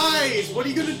fries! What are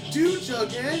you gonna do,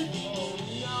 Jughead?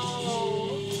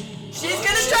 She's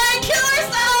gonna try and kill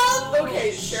herself!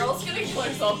 Okay, Cheryl's gonna kill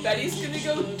herself. Betty's gonna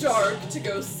go dark to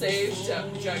go save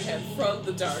Jughead from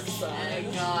the dark side.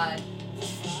 Oh god.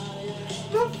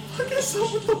 The fuck is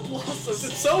up with the blossoms?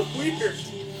 It's so weird.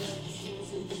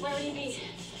 Where would he be?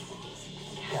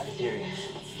 Cafeteria.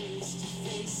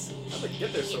 How'd they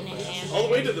get there so fast? All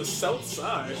the way to the south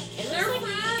side.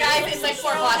 Guys, it's like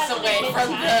 4 blocks away from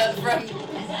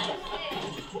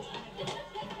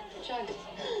Jug.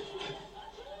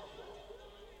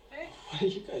 What are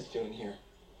you guys doing here?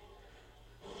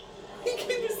 He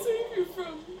came to save you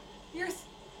from...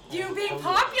 you being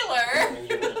popular. I knew you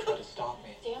were gonna try to stop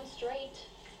me. Damn straight.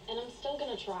 And I'm still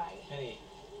gonna try. Hey,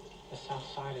 the south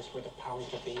side is where the powers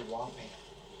that be want me.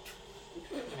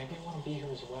 Maybe I want to be here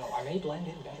as well. I may blend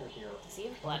in better here. Does he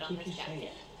have blood on Keep his you jacket?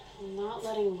 safe. I'm not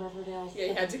letting Riverdale. Yeah,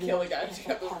 he had to kill a guy to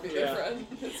have him be their Yeah. friend.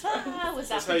 His friend. Ah, was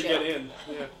that That's for how you joke? get in.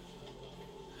 Yeah.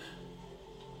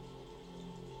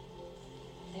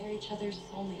 They're each other's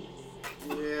soulmates.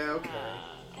 Yeah, okay.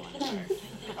 Good for them.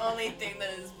 Only thing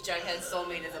that is Jughead's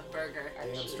soulmate is a burger.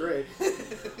 Damn straight. What is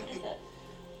it?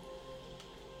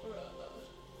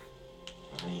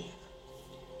 Honey,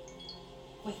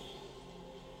 Wait.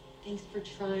 Thanks for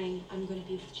trying. I'm gonna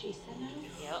be with Jason now.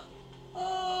 Yep.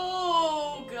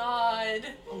 Oh god.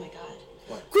 Oh my god.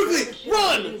 Quickly,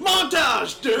 run!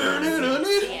 Montage!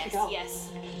 Yes, yes.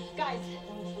 Guys,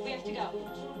 we have to go.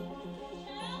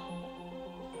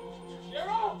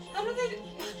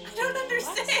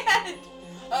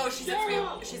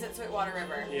 she's at Sweetwater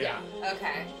River. Yeah.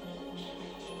 Okay.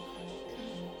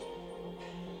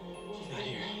 She's not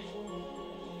here.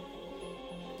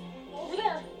 Over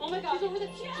there! Oh my god, she's over there!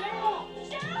 Cheryl!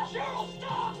 Cheryl,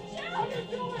 stop! Cheryl, what are you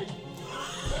doing?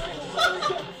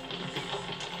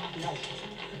 Yes.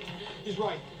 He's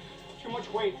right. Too much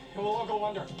weight, and we'll all go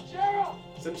under. Cheryl!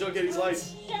 Send Joe get his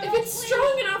lights. If it's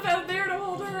strong enough out there to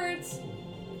hold her, it's...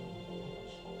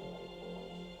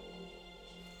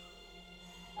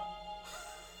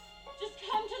 Just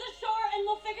come to the shore and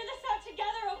we'll figure this out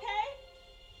together, okay?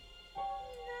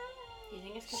 You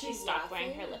think it's because she She's stopped wearing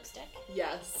laughing? her lipstick?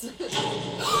 Yes.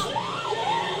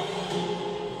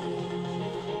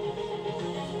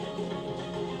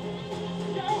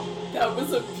 That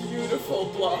was a beautiful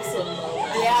blossom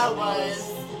moment. Yeah, it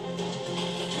was.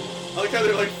 I like how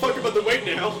they're like, fuck about the weight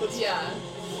now. Yeah.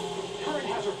 Current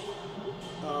hazard.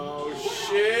 Oh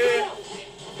shit.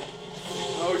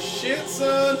 Oh shit,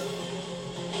 son.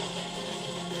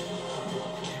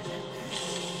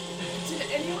 Did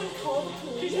anyone call the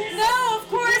police? No, of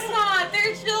course not.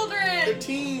 They're children. They're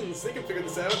teens. They can figure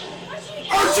this out.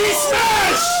 Archie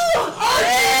smash! Archie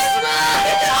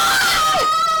smash!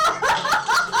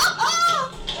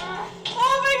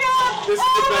 Oh my god! This is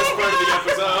the best part of the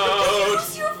episode.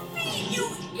 Use your feet, you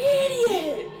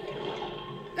idiot!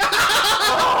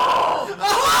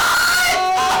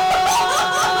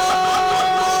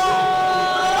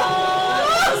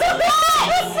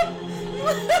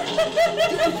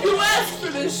 You asked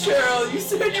for this, Cheryl. You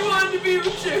said you wanted to be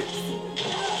with Jason.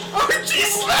 Archie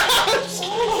smash!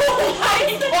 Oh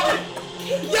my god!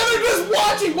 Yeah, they're just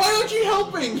watching. Why aren't you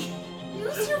helping?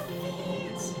 Use your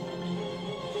feet.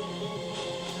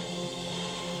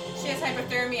 She has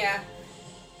hypothermia.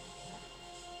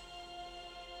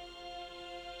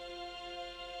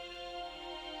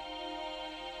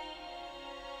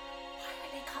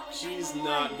 She's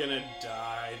not gonna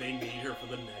die. They need her for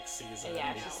the next season.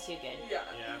 Yeah, she's too good. Yeah.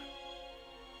 Yeah.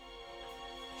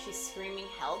 She's screaming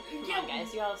help. Come on,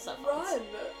 guys, you all have cell phones. Run.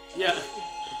 Yeah.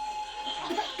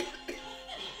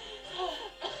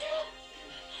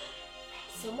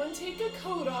 Someone take a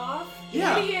coat off.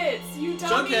 Yeah. Idiots, you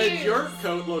dummies. Jughead, your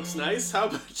coat looks nice. How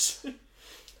about you?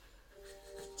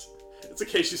 It's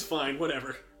okay, she's fine.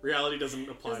 Whatever. Reality doesn't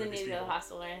apply Doesn't to need these to go to people. the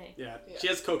hospital or anything. Yeah. She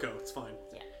has cocoa. It's fine.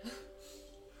 Yeah.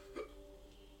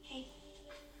 Hey.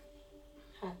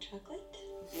 Hot chocolate?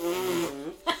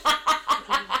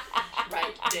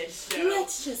 Right, this show.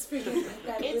 Let's just forget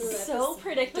that. It's so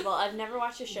predictable. I've never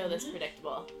watched a show this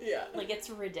predictable. Yeah. Like, it's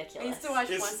ridiculous. I used to watch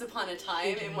Once Upon a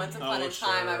Time, and Once Upon Oh, a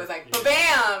Time I sure. was like, Yeah.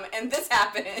 bam! And this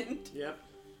happened. Yep.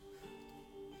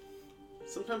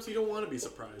 Sometimes you don't want to be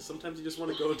surprised. Sometimes you just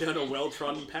want to go down a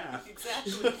well-trodden path.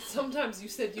 Exactly. Sometimes you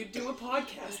said you'd do a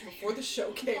podcast before the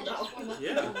show came out.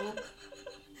 Yeah.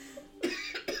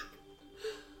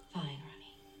 Fine,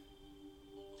 Ronnie.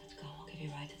 Let's go. I'll give you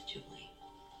a ride to the Jubilee.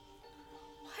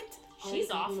 She's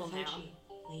awful now.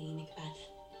 Lady Macbeth.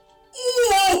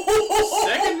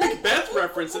 Second Macbeth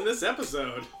reference in this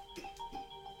episode.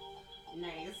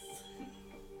 Nice.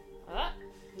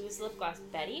 Who's lip gloss?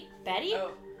 Betty? Betty?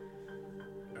 Oh.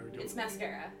 It's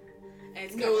mascara. And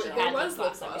it's No, covered there up. was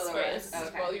lip Oh, gloss there was. first.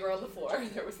 Okay. While you were on the floor,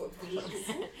 there was lip gloss.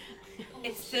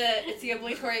 It's the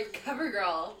obligatory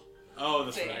CoverGirl. Oh,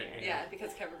 that's thing. right. Yeah,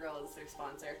 because CoverGirl is their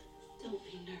sponsor. Don't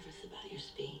be nervous about your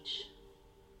speech.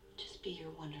 Just be your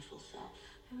wonderful self.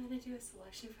 I'm gonna do a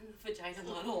selection from the vagina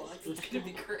monologues. It's gonna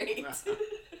be great.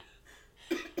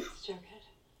 It's Jughead.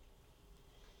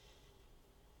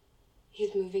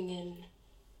 He's moving in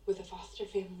with a foster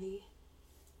family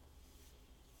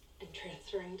and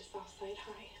transferring to Southside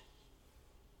High.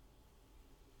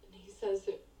 And he says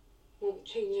it won't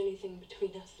change anything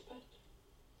between us, but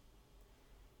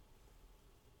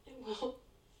it will.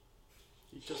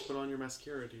 You just put on your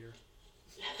mascara, dear.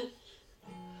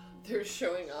 They're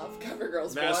showing off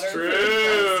CoverGirl's That's water.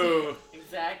 true.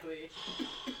 Exactly.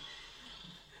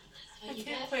 I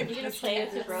can't play. You're gonna play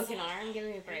with a broken arm? Give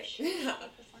me a break. Yeah.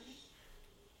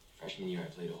 Freshman year, I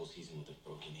played a whole season with a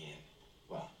broken hand.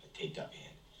 Well, a taped up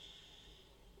hand.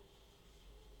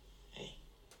 Hey,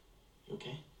 you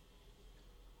okay?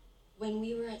 When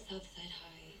we were at Southside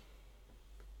High,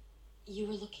 you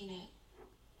were looking at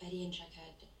Betty and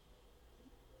Jughead,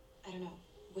 I don't know,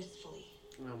 wistfully,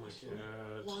 Oh my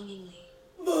god. longingly.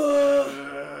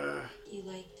 You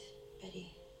liked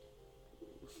Betty.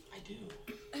 I do.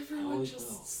 Everyone always just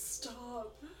will.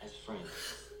 stop. As friends.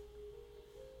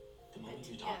 The moment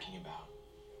you're talking about.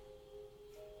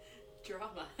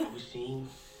 Drama. I was seeing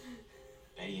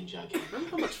Betty and Jughead. Remember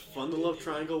how much fun the love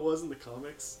triangle was in the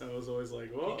comics? I was always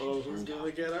like, whoa, who's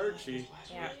gonna get Archie?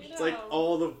 Yeah. It's like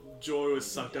all the joy was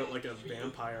sucked out like a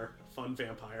vampire. Fun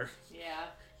vampire. Yeah.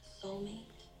 Soulmate.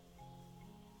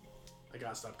 I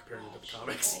gotta stop comparing it to the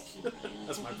comics.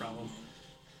 That's my problem.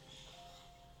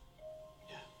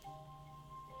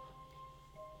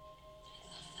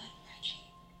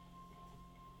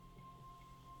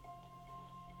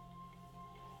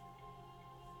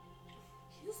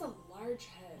 He has a large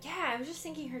head. Yeah, I was just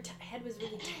thinking her head was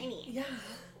really tiny. Yeah.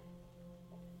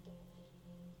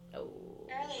 Oh.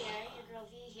 Earlier, your girl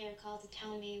V here called to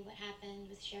tell me what happened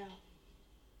with Cheryl.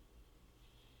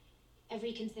 I've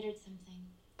reconsidered something.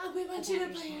 Oh, we want you to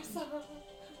play your song.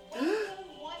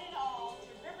 One and all to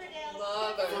Riverdale.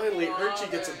 Love it. Finally, Archie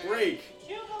gets a break.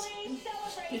 Jubilee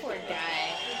celebration. Poor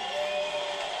guy.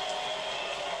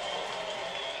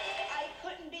 I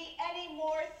couldn't be any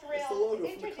more It's the thrilled logo to from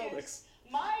the introduce comics.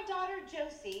 my daughter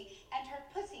Josie and her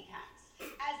Pussycats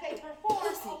as they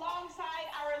perform alongside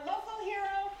our local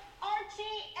hero,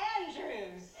 Archie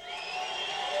Andrews.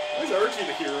 Why is Archie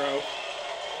the hero?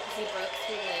 He broke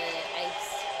through the ice.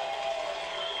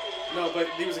 No, but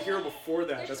he was a hero before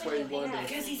that. That's why he wanted to.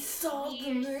 Because he solved the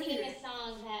You're murder. singing a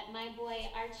song that my boy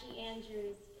Archie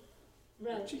Andrews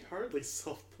wrote. Archie hardly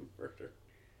solved the murder. It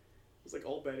was like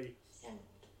all Betty. So,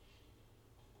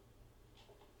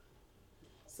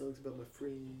 Songs about my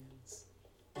friends.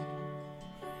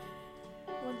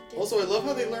 Also, I love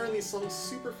how they learn these songs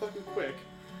super fucking quick.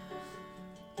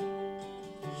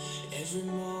 Every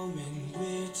moment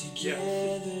we're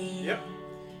together. Yep.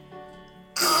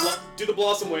 Do the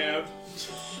blossom way out.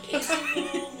 Was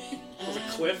it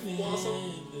Cliff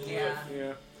Blossom? Yeah.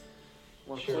 Yeah.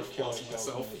 One Sheriff Cliff Kelly's Blossom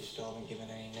myself. hoping that you still haven't given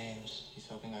any names. He's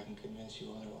hoping I can convince you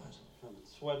otherwise. I've been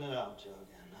sweating it out, Jug,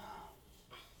 and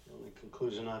the only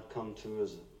conclusion I've come to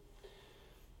is that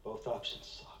both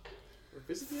options suck. Are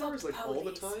visiting hours like all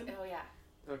the time? Oh yeah.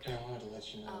 Okay. I wanted to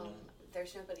let you know that.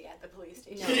 There's nobody at the police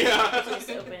station. No, Yeah. it's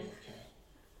open. Okay.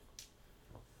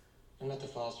 I met the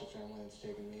foster family that's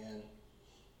taken me in.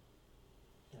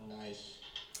 They're nice.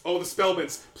 Oh, the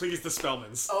Spellmans. Please, the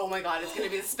Spellmans. Oh my god, it's gonna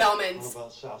be the What Spellmans.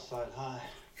 about Southside High?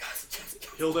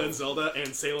 Hilda and Zelda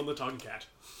and Salem the Talking Cat.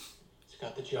 It's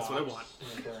got the jobs, That's what I want.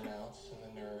 and the burnouts, and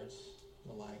the nerds,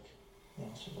 the like. They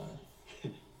all survive.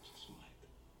 Just might.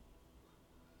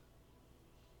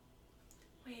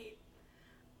 Wait,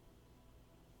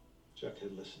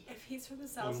 Jughead, listen. if he's from the I'm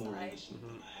South more Side, innocent than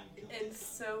I am guilty. and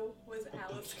so was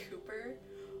Alice Cooper,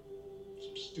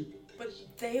 Some stupid things. but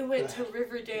they went to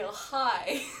Riverdale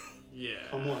High. Yeah.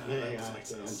 Come what may, that I doesn't make have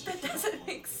to sense. answer. That doesn't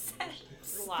make sense.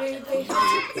 They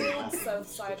had to build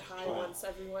Southside High once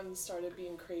everyone started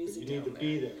being crazy. You need to down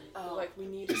be there. there. Oh, Like, we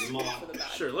need to speak for the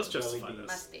bad. Sure, let's justify this.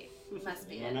 must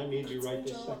be it. And I need you right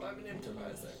this Job, second. I'm an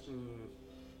improviser.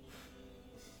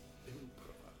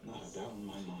 Not a doubt in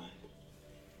my mind.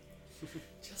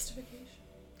 Justification.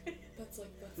 That's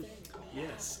like the thing.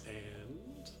 Yes,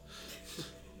 and...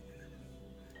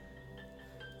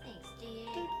 thanks,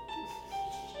 dear.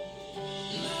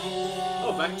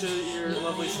 Oh, back to your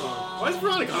lovely song. Why is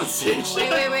Veronica on stage? Wait.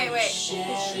 Because she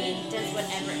does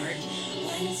whatever Archie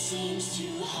When it seems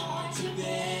too hard to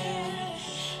bear,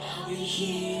 I'll be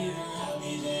here, I'll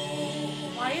be there.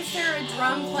 Why is there a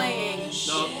drum playing?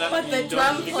 No, that, But the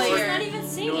drum ignore player. She's not even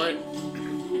Ignore singing.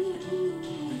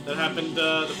 it. That happened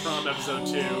the prom episode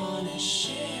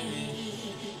too.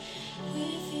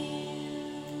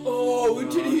 Oh,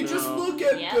 did he no. just look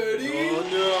at Yep. Betty? Oh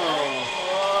no!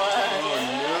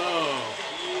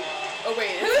 Oh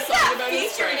wait, Who's it's a song that about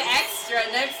his featured friends. extra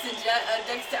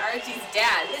next to Archie's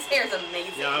dad? His hair is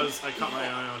amazing. Yeah, I caught my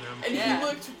eye on him. And Yeah. he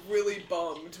looked really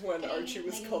bummed when Archie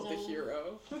was called the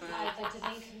hero. I'd like to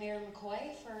thank Mayor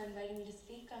McCoy for inviting me to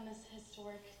speak on this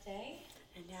historic day.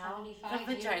 And now 75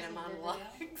 the vagina years of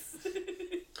monologues.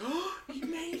 You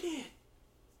made it!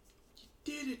 You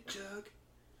did it, Jug.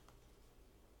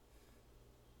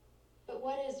 But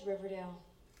what is Riverdale?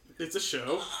 It's a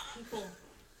show. People,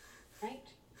 right?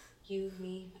 You,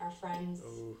 me, our friends,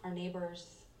 Oh. our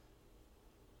neighbors.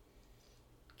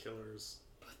 Killers.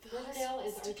 Riverdale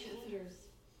is Archie Andrews.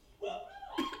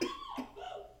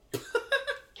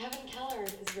 Kevin Keller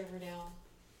is Riverdale.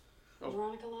 Oh.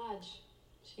 Veronica Lodge,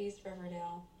 she's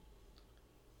Riverdale.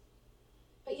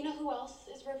 But you know who else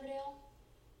is Riverdale?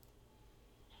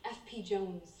 F.P.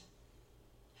 Jones,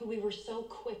 who we were so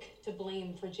quick to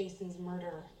blame for Jason's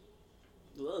murder.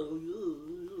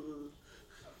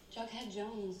 Jughead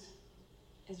Jones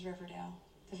is Riverdale,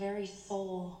 the very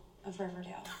soul of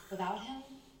Riverdale. Without him,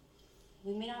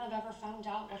 we may not have ever found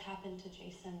out what happened to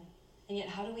Jason. And yet,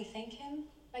 how do we thank him?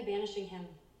 By banishing him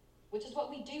which is what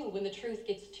we do when the truth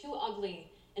gets too ugly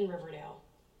in Riverdale.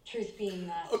 Truth being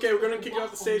that... Okay, we're gonna kick you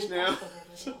off the stage now.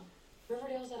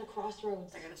 Riverdale's at a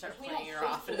crossroads. They're gonna start playing her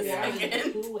off in a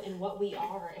second. Who and what we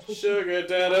are. If we Sugar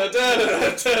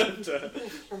da-da-da-da-da-da.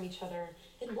 from each other,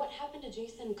 then what happened to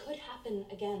Jason could happen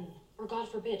again. Or God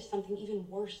forbid, something even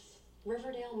worse.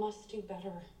 Riverdale must do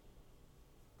better.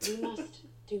 We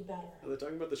must do better. Are they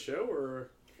talking about the show, or...?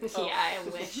 Yeah, I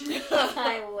wish.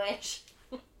 I wish.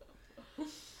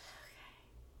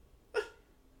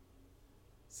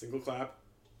 Single clap.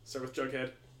 Start with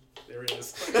Jughead. There he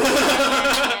is.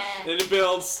 And it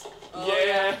builds. Oh,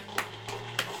 yeah.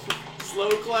 Slow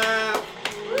clap.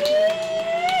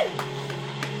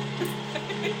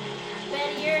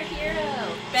 Betty, you're a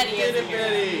hero. Betty Did it,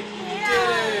 Betty.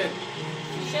 Yeah. Did it.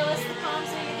 Show us the palms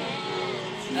of your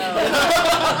hands.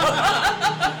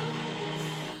 Oh.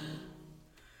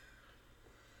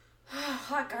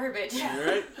 Hot garbage. All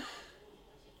right.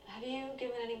 Have you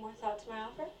given any more thought to my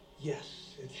offer?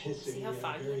 Yes, it is See how a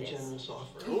foggy very it is. generous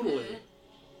offer. Totally.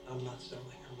 I'm not selling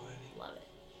her body. Love it.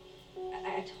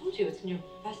 I told you it's in your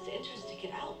best interest to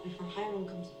get out before Hiram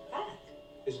comes back.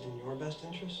 Is it in your best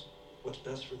interest? What's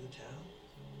best for the town?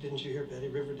 Didn't you hear Betty?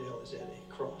 Riverdale is at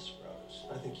a crossroads.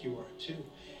 I think you are too.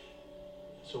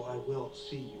 So I will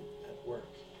see you at work,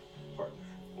 partner.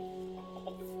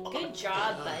 Good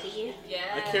job, buddy.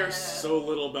 Yeah. I care so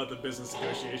little about the business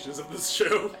negotiations of this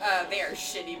show. They are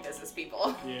shitty business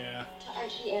people. Yeah. To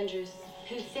Archie Andrews,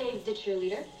 who saved the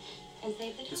cheerleader and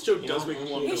saved the This show does make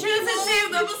me want to You go. should have said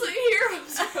saved them as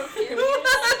heroes.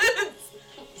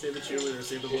 Save the cheerleader,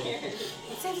 save the world.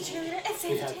 Save the cheerleader and We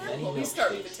save the had town. many Well, we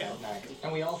start with milkshakes the town. that night,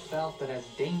 and we all felt that as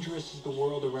dangerous as the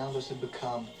world around us had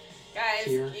become, Guys,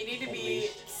 here, you need to at be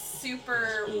least,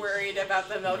 super worried about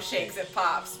the milkshakes at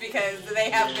Pops because they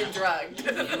have been drugged.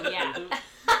 Yeah.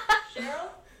 Cheryl?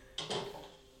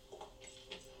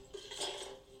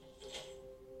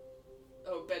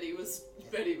 Oh, Betty was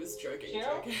drugging.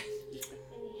 Cheryl?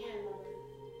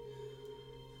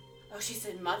 Oh, she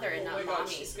said mother and Oh not my God,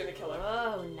 mommy. she's gonna kill her.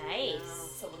 Oh, nice.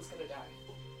 Someone's gonna die.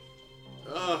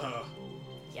 Uh-huh.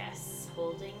 Yes.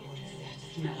 Holding.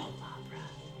 Smell.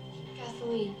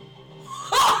 Gasoline.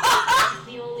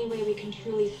 The only way we can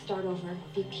truly start over,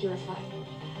 be purified.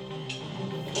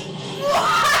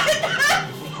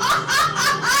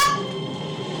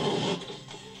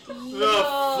 The fuck?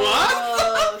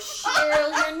 Oh,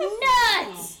 Cheryl, you're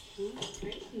nuts!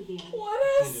 What a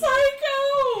psycho!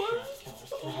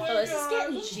 Oh, this is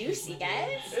getting juicy,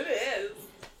 guys. It is.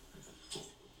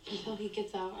 Until he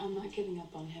gets out, I'm not giving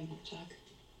up on him, Chuck.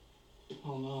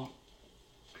 oh no.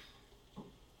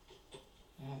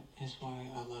 That is why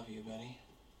I love you, Betty.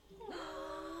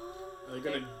 Are they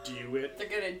gonna do it? They're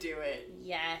gonna do it.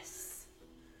 Yes.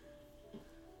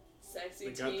 Sexy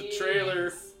They got the teens.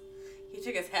 trailer. He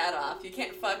took his hat off. You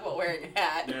can't fuck while wearing a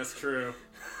hat. That's true.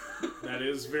 That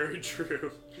is very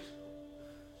true.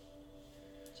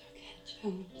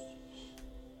 Jones.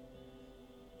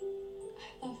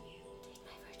 I love you.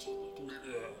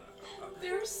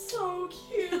 They're so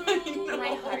cute.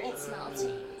 My heart's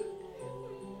melting.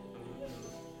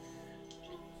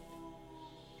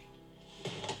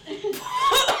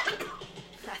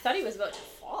 I thought he was about to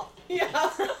fall. Yeah.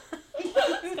 I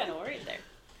was kind of worried there.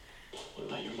 What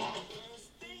about your mom?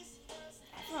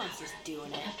 Everyone's just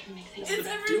doing it. It's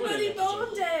everybody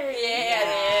bone day.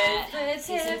 Yeah, it is.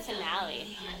 Season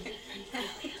finale.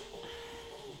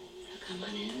 Come on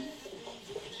in.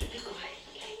 Keep it quiet,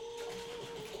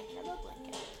 okay?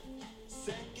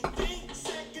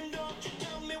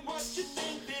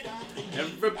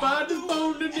 Everybody's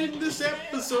boning in this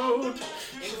episode.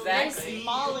 Exactly. Nice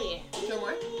Molly. No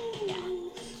more? Yeah.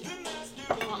 You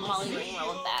want Molly ring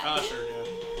roll with that? Sure,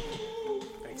 yeah.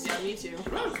 Thanks. Yeah, me too.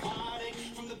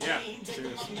 Yeah,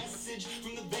 seriously.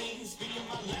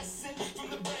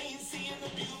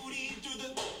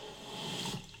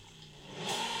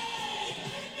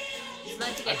 It's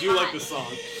meant to I get do like hot. this song.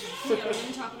 Yeah, we're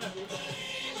gonna talk about this.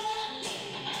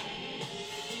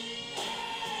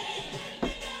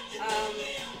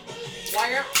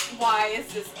 Why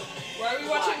is this? Why are we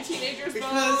watching teenagers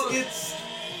Because bone? it's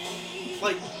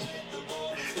like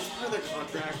it's part of their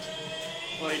contract.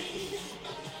 Like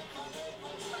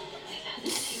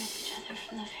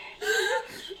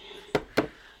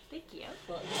Thank you.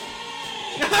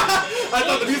 I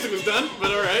thought the music was done,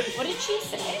 but alright. What did she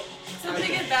say?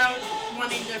 Something about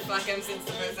wanting to fuck him since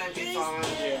the first time we saw him.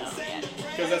 Yeah.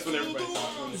 Because that's what everybody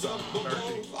thought when they saw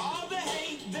Archie.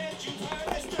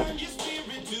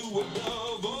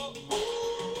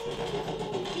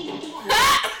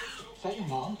 Is that your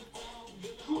mom?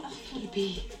 Who else would it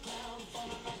be?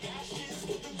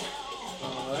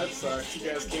 Oh, that's sucks. You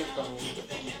guys can't phone.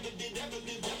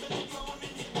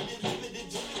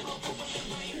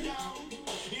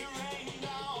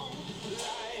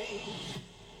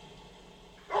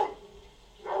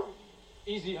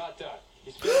 Easy, hot dog.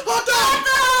 Hot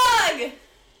dog!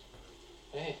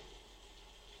 Hey.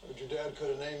 Heard your dad could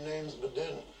have named names, but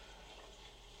didn't.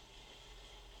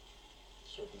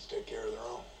 Serpents take care of their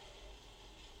own.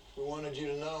 We wanted you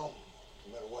to know,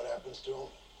 no matter what happens to him,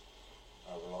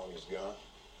 however long he's gone,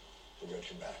 we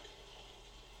got your back.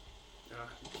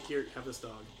 Here, have this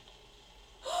dog.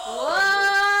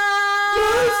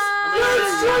 Yes!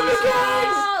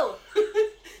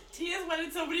 Tia's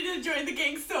wanted somebody to join the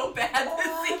gang so bad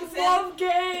this season. I love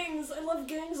gangs. I love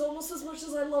gangs almost as much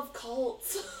as I love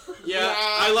cults. Yeah, yes.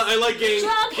 I like gangs.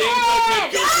 Gangs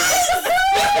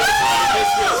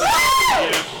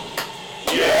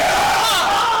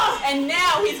Yeah. And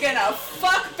now he's gonna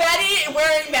fuck Betty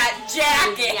wearing that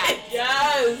jacket.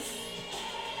 Yes.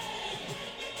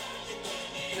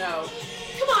 No.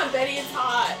 Come on, Betty, it's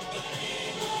hot.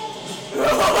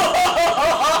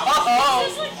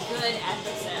 This is a good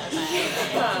episode.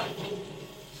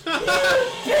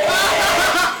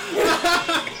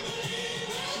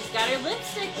 She's got her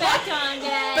lipstick back on,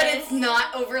 guys. But it's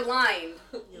not overlined.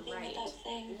 You're right.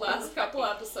 Last couple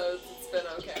episodes, it's been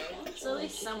okay. So at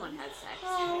least someone had sex.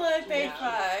 Oh, look, they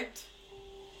fucked.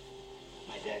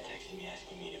 My dad texted me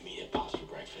asking me to meet at Pops for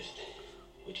breakfast,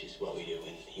 which is what we do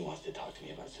when he wants to talk to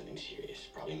me about something serious.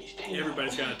 Probably means 10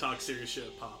 Everybody's gotta talk serious shit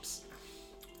at Pops.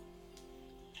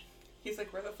 He's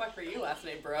like, where the fuck were you last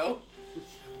night, bro?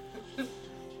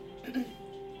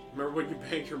 Remember when you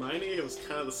banged Hermione? It was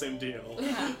kind of the same deal.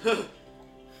 Yeah.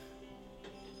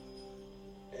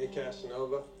 Hey,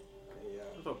 Casanova.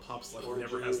 I thought Pops like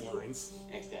never has lines.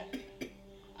 Thanks, Dad.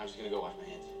 I'm just gonna go wash my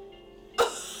hands.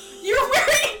 You're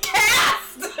wearing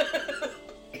cast!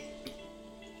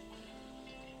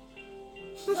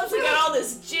 Plus, I got all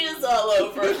this jizz all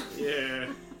over.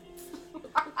 Yeah.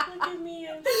 Look at me,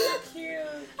 I'm so cute.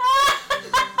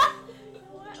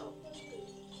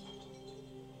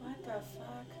 What the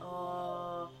fuck?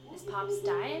 Oh, is Pops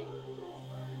dying?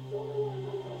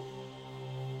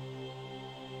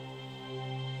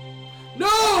 No!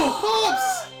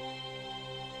 Pops!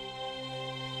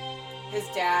 His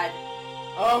dad.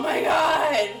 Oh my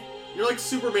god! You're like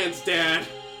Superman's dad.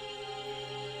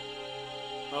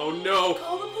 Oh no.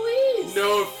 Call the police.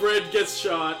 No, Fred gets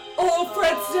shot. Oh,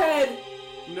 Fred's dead.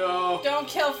 No. Don't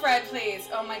kill Fred, please.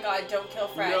 Oh my god, don't kill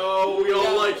Fred. No, we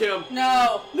all like him.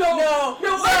 No. No. No.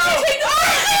 No. No.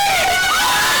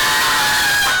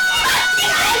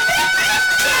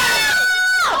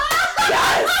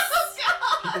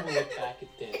 People will look back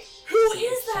at this. Who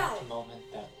is that? The moment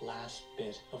that last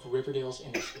bit of Riverdale's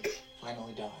innocence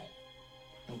finally died,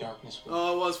 and darkness was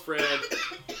Oh, it was Fred.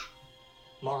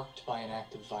 marked by an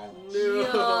act of violence.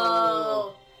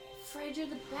 Yo. Fred, you're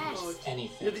the best.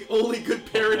 Anything. You're the only good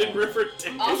parent in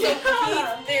Riverdale. Also,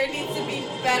 there needs to be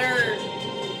better...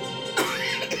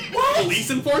 Police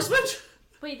enforcement?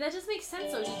 Wait, that doesn't make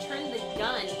sense though. He turned the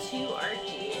gun to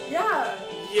Archie. Yeah.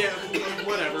 Yeah,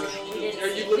 whatever. Are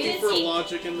you looking for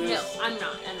logic in this? No, I'm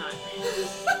not.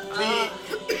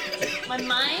 My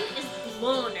mind is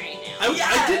blown right now.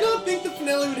 I did not think the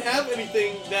finale would have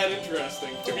anything that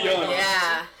interesting, to be honest.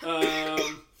 Yeah.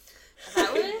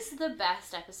 That was the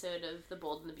best episode of The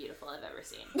Bold and the Beautiful I've ever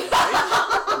seen.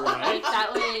 Right. Like,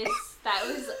 that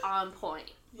was on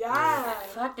point. Yeah.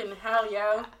 Fucking hell,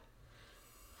 yo.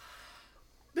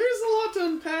 There's a lot to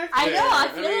unpack I there. know, I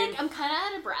feel like I'm kind of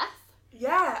out of breath.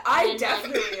 Yeah, I And,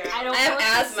 definitely am. I have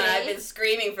asthma. I've been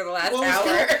screaming for the last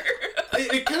hour.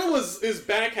 It kind of was his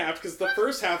back half, because the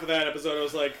first half of that episode I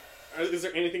was like, is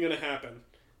there anything going to happen?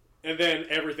 And then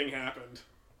everything happened.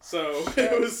 So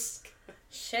it was...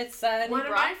 Shit, son. One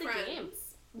of my the friends. game.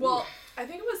 Well, I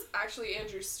think it was actually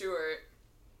Andrew Stewart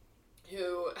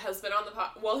who has been on the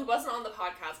well, he wasn't on the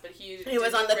podcast, but he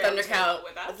was on the Thundercow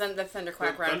with us. The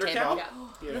Thunderquack The round Thundercow? table.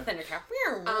 Yeah. The Thundercow.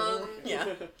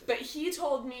 Yeah. But he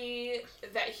told me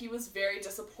that he was very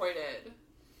disappointed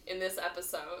in this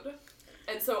episode.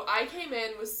 And so I came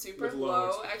in with super With low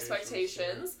low expectations,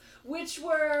 expectations, which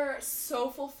were so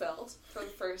fulfilled for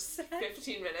the first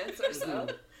 15 minutes or so.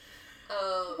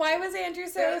 Why was Andrew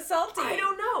so salty? I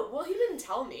don't know. Well, he didn't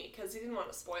tell me because he didn't want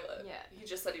to spoil it. Yeah. He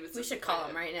just said he was We should call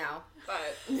him right now.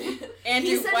 But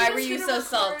Andrew, he said why he were was you gonna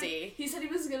so salty? He said he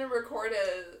was going to record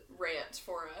a rant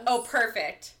for us. Oh,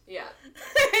 perfect. Yeah.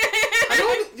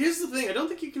 Here's the thing, I don't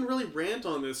think you can really rant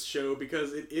on this show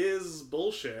because it is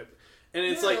bullshit. And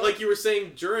it's Yeah. like you were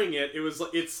saying during it, it was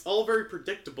like, it's all very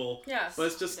predictable. Yes. But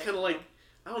it's just kind of like,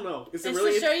 I don't know. Is it's it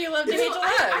really the show you love to hate to love.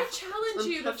 I challenge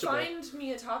you to untouchable. find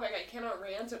me a topic I cannot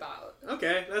rant about.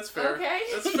 Okay, that's fair. Okay,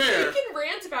 That's fair. You can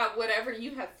rant about whatever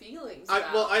you have feelings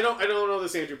about. I don't know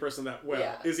this Andrew person that well.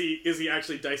 Yeah. Is he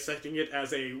actually dissecting it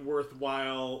as a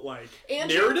worthwhile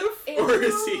Andrew, narrative, or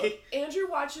is he? Andrew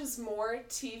watches more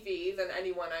TV than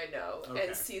anyone I know,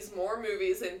 and sees more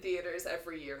movies in theaters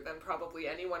every year than probably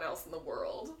anyone else in the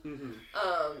world. Mm-hmm.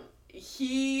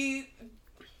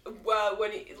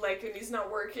 When he's not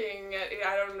working,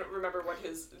 I don't remember what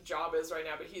his job is right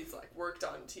now, but he's worked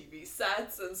on TV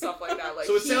sets and stuff like that.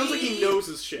 So it sounds like he knows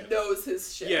his shit. Knows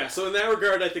his shit. Yeah. So in that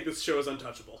regard, I think this show is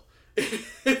untouchable.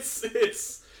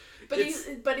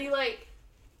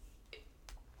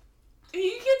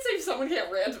 You can't say someone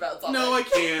can't rant about something. No, I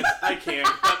can't. But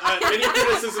any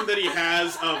criticism that he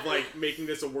has of making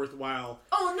this a worthwhile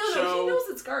show, he knows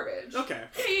it's garbage. Okay.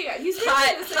 Yeah. He's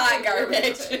hot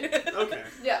garbage. Okay.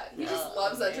 Yeah, he just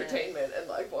loves entertainment and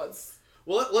wants.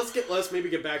 Well, let's maybe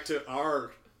get back to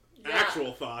our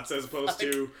actual thoughts as opposed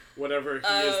to whatever he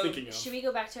is thinking of. Should we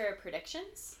go back to our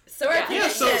predictions? So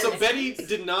so Betty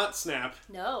did not snap.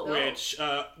 No. Which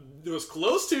was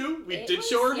close to. We did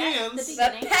show her hands.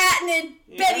 The patented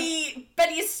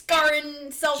Betty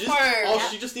scarring self-harm.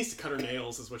 She just needs to cut her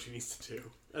nails is what she needs to do.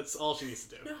 That's all she needs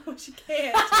to do. No, she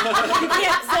can't. You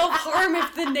can't self-harm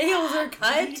if the nails are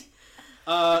cut.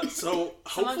 So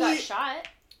hopefully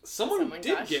someone got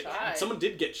shot. Someone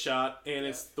did get shot, and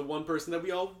it's the one person that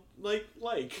we all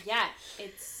like. Yeah,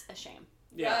 it's a shame.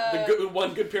 Yeah, the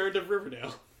one good parent of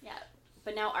Riverdale. Yeah,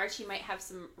 but now Archie might have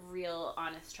some real,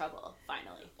 honest trouble.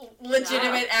 Finally,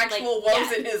 legitimate, actual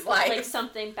woes in his life. Like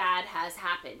something bad has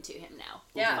happened to him now.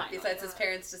 Yeah, finally. besides his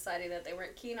parents deciding that they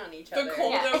weren't keen on each other. The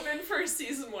cold open for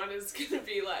season 1 is gonna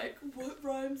be what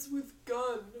rhymes with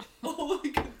gun? All I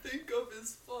can think of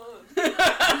is fun. He's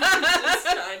just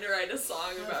trying to write a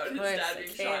song about his dad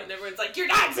being shot, and everyone's like, "Your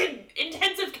dad's in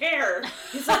intensive care."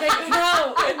 He's like,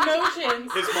 "No,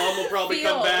 emotions." His mom will probably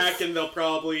come back, and they'll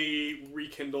probably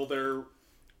rekindle their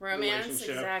romance.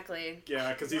 Exactly.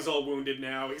 Yeah, because he's all wounded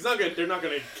now. They're not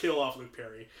gonna kill off Luke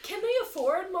Perry. Can they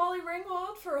afford Molly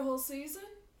Ringwald for a whole season?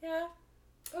 Yeah.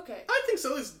 Okay. I think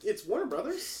so. It's Warner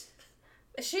Brothers.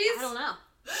 I don't know.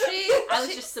 I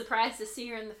was just surprised to see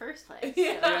her in the first place.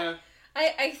 Yeah.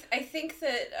 I think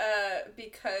that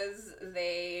because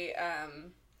they are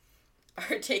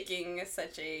taking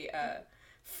such a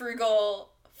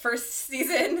frugal first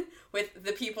season with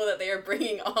the people that they are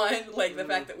bringing on, the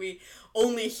fact that we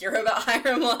only hear about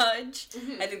Hiram Lodge.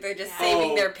 I think they're just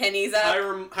saving their pennies up.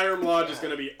 Hiram Lodge is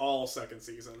going to be all second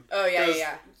season. Oh,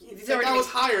 yeah. I was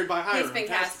hired by Hiram. He's been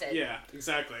casted. Yeah,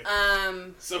 exactly.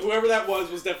 So whoever that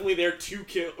was definitely there to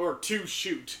kill, or to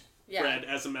shoot Fred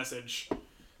as a message.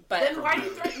 But then why do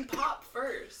you threaten Pop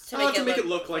first? To make it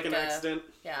look like an accident.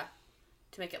 Yeah.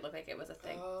 To make it look like it was a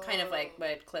thing. Kind of like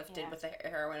what Cliff did with the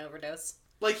heroin overdose.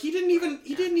 He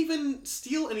didn't even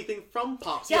steal anything from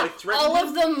Pops. Yeah, he threatened all him.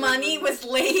 Of the money was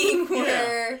laying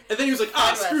where... And then he was like,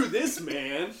 screw this,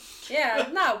 man. Yeah,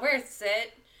 not worth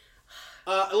it.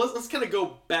 Let's kind of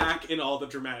go back in all the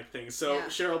dramatic things. So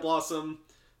Cheryl Blossom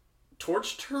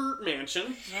torched her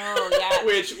mansion. Oh, yeah.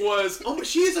 Which was...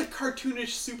 she is a cartoonish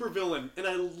supervillain, and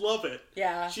I love it.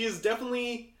 Yeah. She is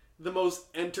definitely the most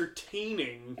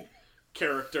entertaining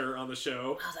character on the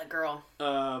show. Oh, that girl.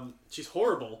 She's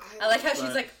horrible. I like how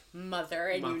she's like, mother,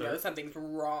 and you know something's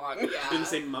wrong. Yeah. Didn't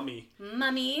say mummy.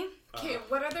 Mummy. Okay,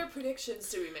 what other predictions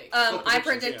do we make? I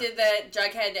predicted that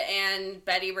Jughead and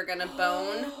Betty were gonna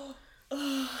bone.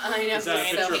 I know, he's so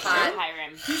hot.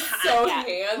 Hiram. He's so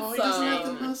handsome. Oh, he doesn't have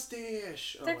the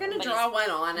mustache. They're gonna draw one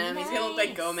on him. Nice. He's gonna look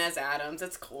like Gomez Adams.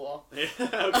 It's cool.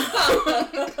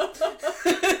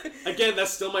 Again,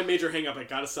 that's still my major hang-up. I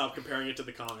gotta stop comparing it to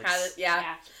the comics.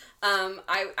 Yeah.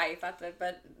 I thought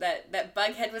that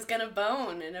Bughead was gonna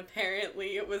bone, and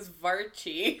apparently it was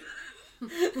Varchi.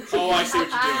 Oh, I see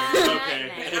what you're doing.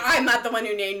 Okay. I'm not the one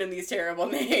who named him these terrible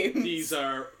names. These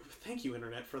are... Thank you,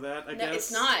 Internet, for that, I guess. No,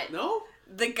 it's not. No?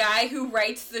 The guy who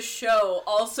writes the show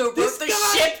also wrote the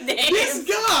ship names. This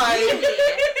guy!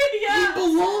 He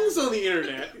belongs on the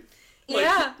Internet.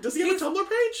 Does he have a Tumblr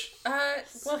page?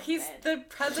 Well, he's the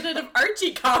president of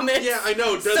Archie Comics. Yeah, I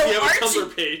know. Does he have a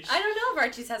Tumblr page? I don't know if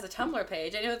Archie's has a Tumblr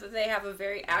page. I know that they have a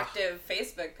very active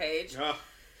Facebook page.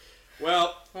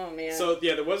 Well, oh man. So,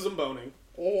 there was some boning.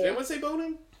 Did anyone say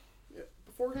boning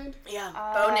beforehand? Yeah,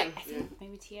 boning. I think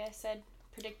maybe Tia said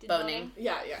predicted boning.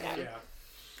 Yeah.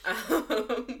 But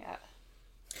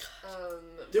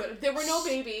there were no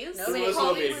babies.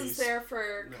 Polly was there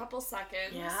for a couple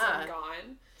seconds and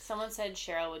gone. Someone said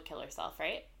Cheryl would kill herself,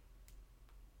 right?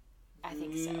 I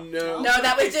think so. No,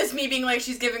 that was just me being like,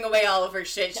 she's giving away all of her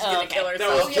shit. She's gonna kill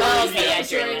herself. That was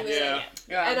during the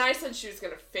And I said she was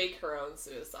gonna fake her own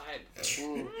suicide.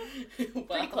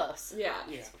 Pretty close. Yeah.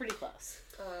 It's pretty close.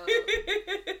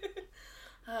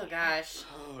 Oh gosh.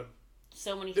 Oh.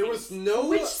 So many there things. was no...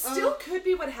 Which still could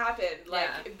be what happened.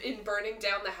 Like, in burning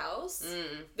down the house,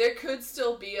 there could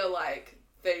still be a, like,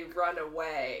 they run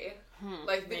away.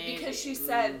 Like, because she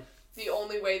said the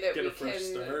only way that we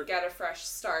can get a fresh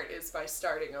start is by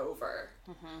starting over.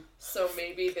 So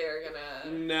maybe they're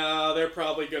gonna... No, they're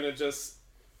probably gonna just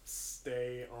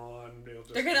stay on.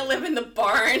 They're gonna live in the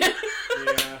barn.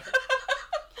 Yeah.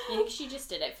 You think she just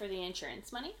did it for the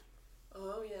insurance money?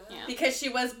 Oh, yeah. Because she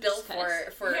was built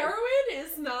for... Heroin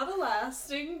is not a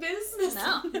lasting business.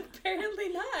 No. Apparently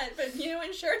not. But,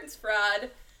 insurance fraud.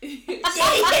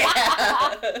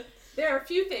 There are a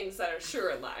few things that are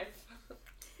sure in life.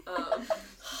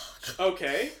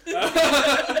 Okay.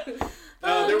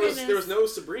 There was no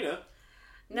Sabrina.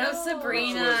 No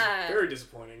Sabrina. Which was very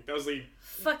disappointing. That was the...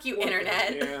 Fuck you,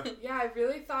 internet. Yeah. Yeah, I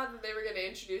really thought that they were going to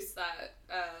introduce that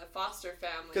foster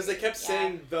family. Because they kept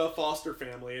saying the foster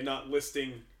family and not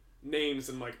listing names,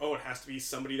 and like, oh, it has to be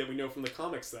somebody that we know from the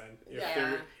comics then.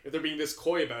 If they're being this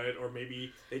coy about it, or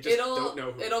maybe they just don't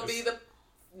know who it'll be the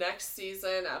next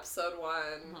season, episode 1.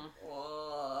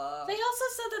 They also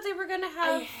said that they were going to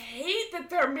have... I hate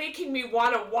that they're making me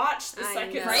want to watch the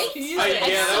second season.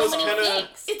 That was kind of...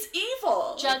 It's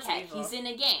evil. Jughead, he's in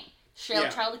a game.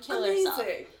 Cheryl tried to kill herself.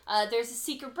 There's a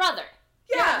secret brother.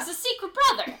 Yeah. There's a secret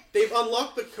brother. They've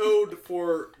unlocked the code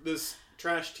for this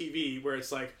trash TV where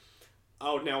it's like,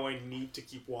 oh, now I need to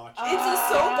keep watching. It's a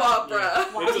soap opera.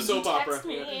 Yeah. It's a soap opera.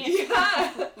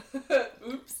 Yeah.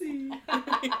 Oopsie.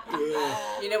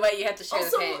 You know what? You have to share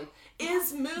the pain.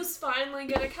 Is Moose finally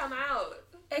gonna come out?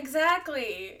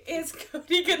 Exactly. Is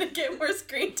Cody gonna get more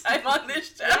screen time on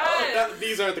this show?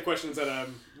 These aren't the questions that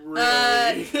I'm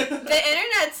really... The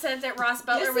internet said that Ross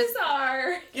Butler This is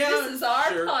our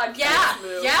podcast.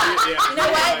 Yeah. You know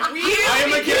what? I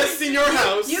am a guest in your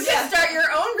house. You can start your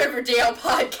own Riverdale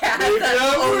podcast.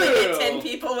 That's only get 10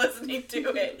 people listening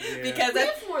to it. Yeah. Because we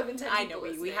have more than 10 people. I know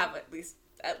we have at least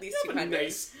 200.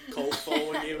 Nice cult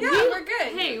following you. Yeah, we're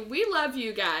good. Hey, we love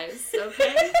you guys,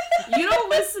 okay? You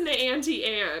don't listen to Auntie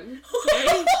Anne,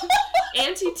 okay?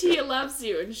 Auntie Tia loves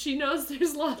you, and she knows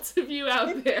there's lots of you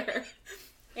out there.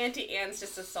 Auntie Anne's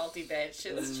just a salty bitch.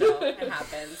 It's chill. It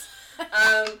happens.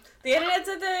 The internet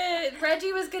said that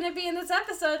Reggie was going to be in this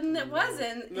episode, and it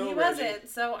wasn't. No he Reggie. wasn't.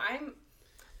 So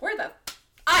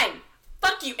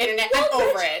fuck you, internet. I'm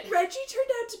over it. Reggie turned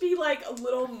out to be like a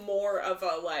little more of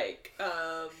a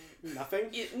Nothing?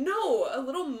 A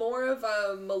little more of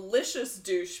a malicious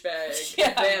douchebag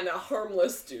than a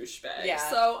harmless douchebag. Yeah.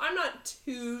 So I'm not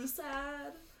too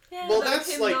sad. Yeah. Well, about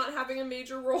that's him like... not having a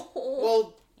major role.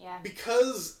 Well,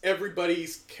 because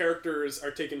everybody's characters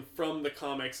are taken from the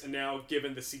comics and now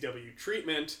given the CW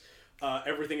treatment,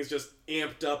 everything is just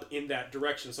amped up in that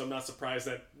direction. So I'm not surprised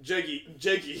that Reggie,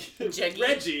 who is a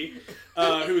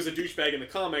douchebag in the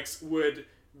comics, would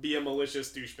be a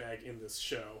malicious douchebag in this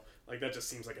show. Like, that just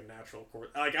seems like a natural course.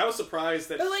 Like, I was surprised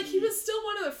that But, he was still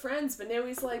one of the friends, but now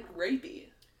he's,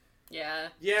 rapey. Yeah.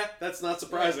 Yeah, that's not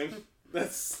surprising.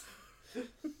 That's...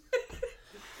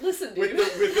 Listen, dude.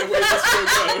 With the way this show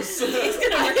goes. He's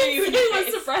gonna murder you in It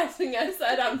was surprising. I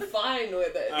said I'm fine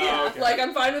with it. Okay.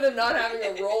 I'm fine with him not having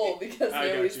a role because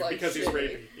now he's because he's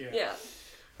rapey. Yeah.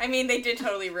 I mean, they did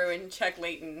totally ruin Chuck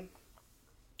Layton.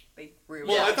 They ruined.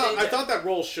 Well, I thought that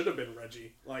role should have been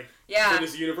Reggie. For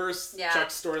this universe,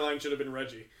 Chuck's storyline should have been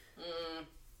Reggie.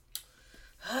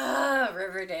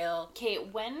 Riverdale. Okay,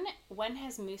 when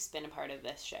has Moose been a part of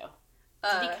this show?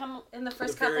 Did he come in the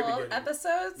first couple of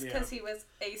episodes? Because he was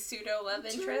a pseudo love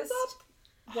interest.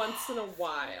 Once in a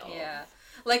while. Yeah.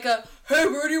 Like hey,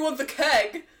 where do you want the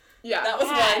keg? Yeah, that was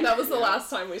one. That was the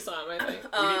last time we saw him, I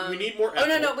think. We need more. Oh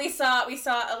no, we saw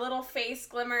a little face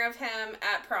glimmer of him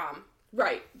at prom.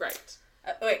 Right.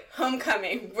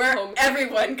 Homecoming, where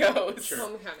everyone goes. Sure.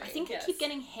 Homecoming. I think I keep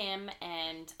getting him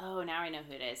and now I know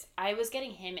who it is. I was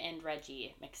getting him and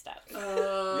Reggie mixed up.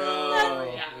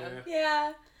 No.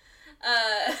 Yeah.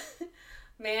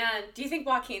 Man, do you think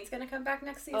Joaquin's gonna come back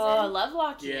next season? Oh, I love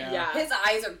Joaquin. Yeah. His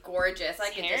eyes are gorgeous.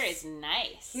 His hair is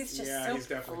nice. He's just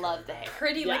so love the hair.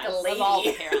 Pretty like a lady. Love all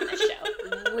the hair on this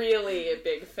show. Really a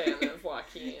big fan of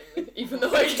Joaquin, even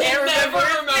though I can't never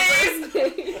remember his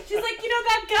name. She's like,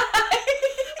 that guy.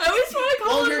 I always want to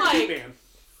call him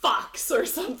Fox or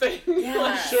something.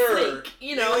 Yeah, sure. Slick,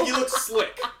 he looks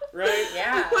slick, right?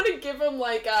 Yeah. I want to give him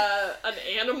an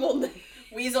animal name.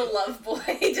 Weasel Love Boy,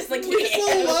 just like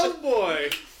Weasel Love Boy.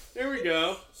 There we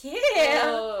go.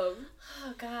 Yeah.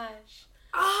 Oh, gosh.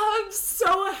 I'm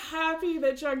so happy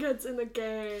that Jughead's in the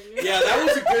gang. Yeah, that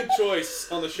was a good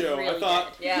choice on the show. Really I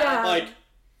thought, good. Yeah. like,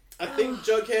 I think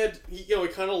Jughead, he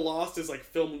kind of lost his, like,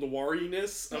 film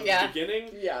noiriness of the beginning.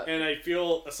 Yeah. And I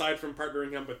feel, aside from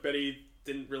partnering him with Betty,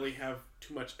 didn't really have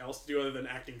too much else to do other than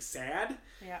acting sad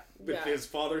with his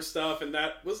father stuff, and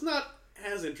that was not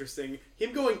as interesting.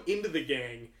 Him going into the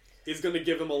gang is going to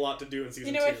give him a lot to do in season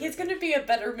 2. You know what? He's going to be a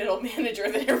better middle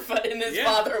manager than his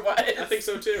father was. I think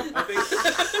so too. I think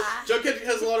Jughead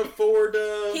has a lot of forward.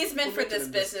 He's meant for this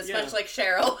business, much like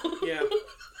Cheryl. Yeah.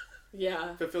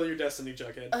 Yeah. Fulfill your destiny,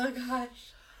 Jughead. Oh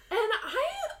gosh. And I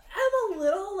am a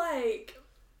little like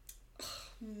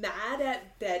mad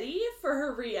at Betty for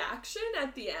her reaction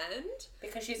at the end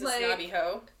because she's a snobby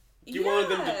hoe. You wanted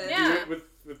them to do it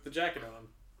with the jacket on.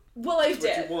 Well, I That's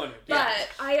did. what you wanted. But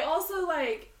I also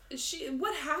like.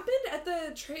 What happened at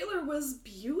the trailer was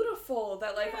beautiful.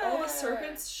 That like all the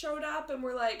serpents showed up and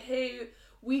were like, "Hey,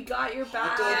 we got your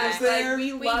back. Like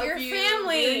we love your you.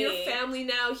 family. We're your family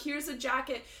now. Here's a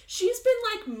jacket." She's been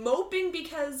like moping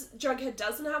because Jughead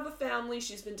doesn't have a family.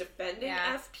 She's been defending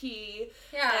FP.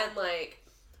 Yeah. And like.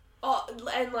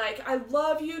 I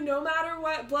love you no matter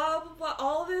what, blah, blah, blah,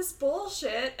 all this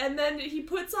bullshit. And then he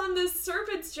puts on this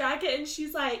serpent's jacket and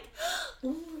she's like,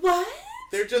 what?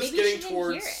 They're just getting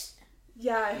towards...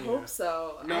 Yeah, I hope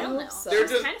so. No, I don't know. So. They're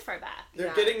just kind of far back.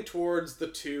 They're getting towards the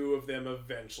two of them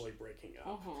eventually breaking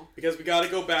up. Because we got to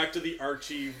go back to the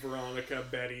Archie, Veronica,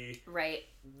 Betty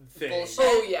thing. Bullshit.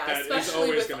 Oh, yeah, that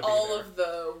especially with all there. of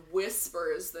the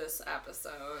whispers this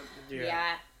episode.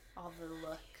 Yeah, all the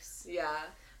looks. Yeah.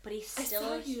 But he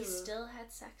still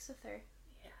had sex with her.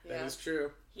 Yeah. That is true.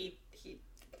 He.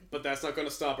 But that's not going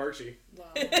to stop Archie.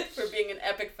 Wow. For being an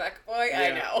epic fuckboy, yeah. I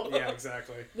know. Yeah,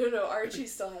 exactly. No, Archie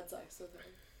still had sex with her.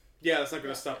 Yeah, that's not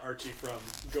going to stop Archie from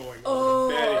going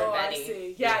over to Betty. I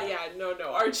see. Yeah, no,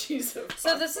 Archie's a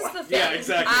So this is the thing. Yeah,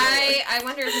 exactly. I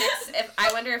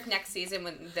wonder if next season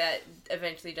when that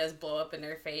eventually does blow up in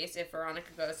their face, if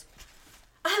Veronica goes,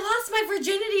 I lost my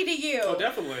virginity to you. Oh,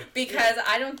 definitely. Because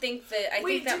I don't think that.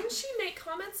 Didn't she make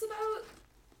comments about?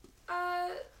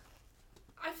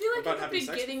 I feel like about at the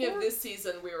beginning of this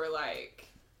season we were like,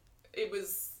 it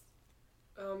was.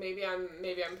 Oh, maybe I'm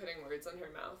putting words in her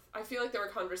mouth. I feel like there were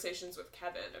conversations with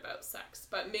Kevin about sex,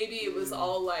 but maybe it was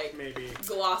all like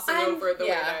glossing over the way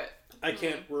that. I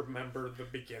can't remember the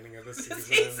beginning of the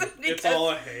season. It's all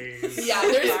a haze. Yeah,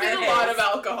 there's been a lot of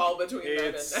alcohol between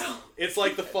them and now. It's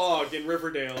like the fog in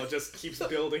Riverdale. It just keeps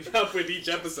building up with each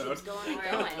episode. Keeps going.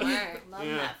 Love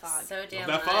that fog. So damn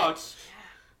that much. fog.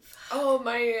 Oh,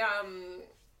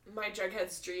 my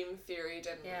Jughead's dream theory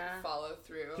didn't follow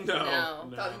through.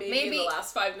 No. Thought maybe in the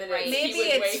last 5 minutes maybe he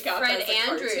would it's wake up Fred as a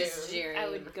Andrews' cartoon. dream. I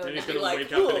would go and he's to gonna like,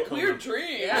 wake up in a cool, coma. weird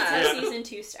dream. Yeah. Season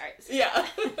 2 starts. Yeah.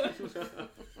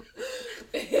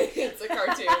 It's a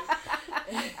cartoon.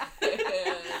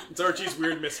 It's Archie's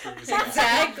Weird Mysteries.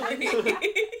 Exactly.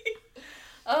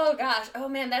 Oh gosh! Oh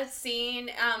man, that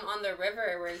scene on the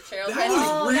river where Cheryl. That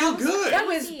was real good. That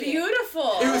was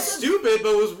beautiful. It was stupid, but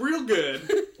it was real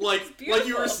good. Like you were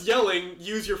beautiful. yelling,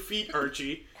 "Use your feet,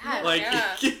 Archie!"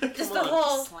 Just the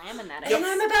whole slamming that. And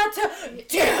I'm about to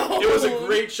down. It was a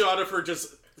great shot of her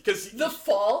just because the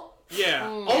fall. Yeah,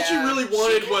 all she really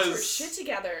wanted she was her shit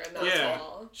together in that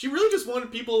fall. She really just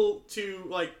wanted people to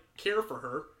like care for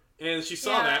her, and she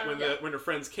saw that when her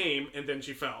friends came, and then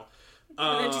she fell.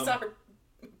 And then she saw her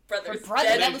brother.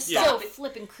 That was so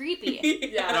flippin' creepy.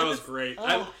 Yeah, that was great.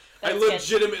 Oh, I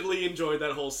legitimately enjoyed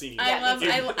that whole scene.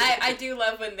 I do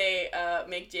love when they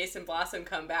make Jason Blossom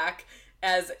come back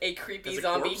as a creepy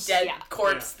zombie corpse? dead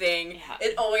corpse thing. Yeah.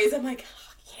 It always I'm like,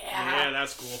 oh, yeah,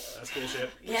 that's cool. That's cool shit.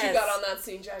 What you got on that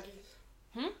scene, Jackie?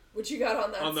 What you got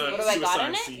on that on the scene? What have I got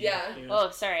on it? Scene. Yeah. Oh,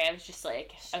 sorry. I was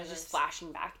just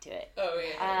flashing back to it. Oh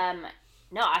yeah.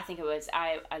 No, I think it was.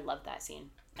 I loved that scene.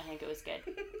 I think it was good.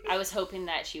 I was hoping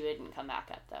that she wouldn't come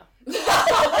back up though.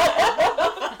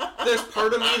 There's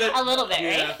part of me that a little bit,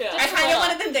 right? Yeah. I kind of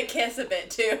wanted them to kiss a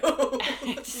bit too.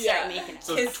 Making out.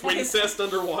 So twincest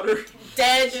underwater.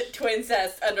 Dead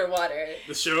twincest underwater.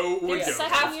 The show would go.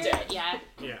 Have to. Yeah.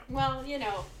 Yeah. Well, you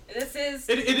know, this is.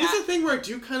 It is a thing where I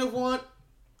do kind of want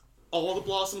all the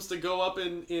Blossoms to go up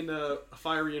in a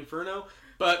fiery inferno.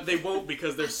 But they won't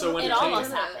because they're so entertaining. It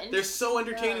almost happened. They're so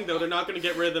entertaining though. They're not going to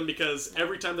get rid of them because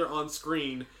every time they're on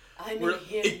screen,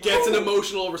 it gets an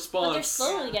emotional response. But they're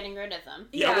slowly getting rid of them.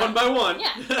 Yeah, one by one. Yeah.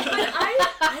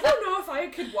 I don't know if I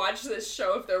could watch this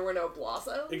show if there were no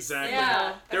Blossoms. Exactly.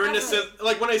 Yeah. They're in a sense,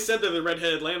 like when I said they're the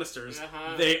redheaded Lannisters,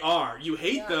 they are. You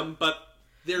hate them, but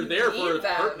they're there for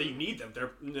them. You need them.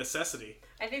 They're a necessity.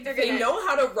 I think they know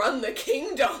how to run the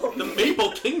kingdom. The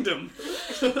Maple Kingdom.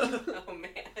 Oh man,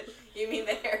 you mean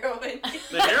the heroin?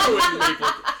 The heroin Maple.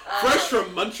 Fresh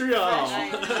from Montreal.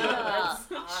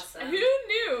 That's awesome. Who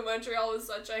knew Montreal was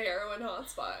such a heroin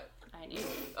hotspot? I knew.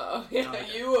 Oh yeah,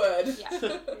 you would.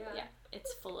 Yeah.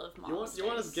 It's full of monsters. You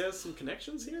want us to get some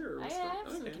connections here? Or I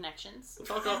have some connections. We'll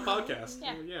talk off podcast.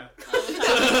 Yeah.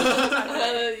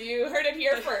 You heard it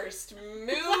here first. Moo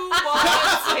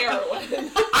wants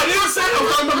heroin. I didn't say I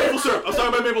was talking about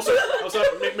maple syrup. I was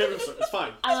talking about maple syrup. It's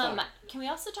fine. Can we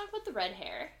also talk about the red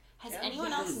hair? Has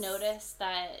anyone else noticed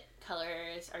that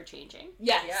colors are changing?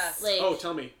 Yes. Like,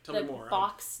 tell me more.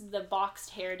 The boxed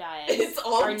hair dyes it's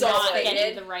all are not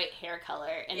getting the right hair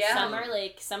color. And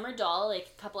some are dull. Like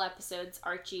a couple episodes,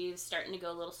 Archie's starting to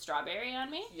go a little strawberry on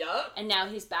me. Yep. And now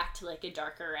he's back to like a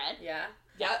darker red. Yeah.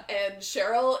 Yeah, and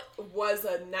Cheryl was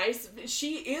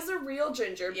she is a real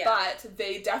ginger, but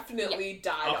they definitely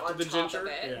dyed on top of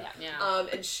it. Yeah.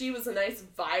 And she was a nice,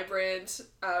 vibrant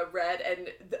red, and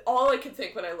all I could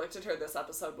think when I looked at her this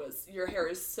episode was, your hair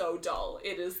is so dull.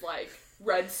 It is like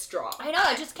red straw. I know,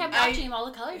 I just kept watching all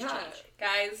the colors change.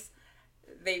 Guys,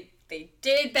 they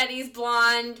did Betty's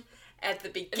blonde at the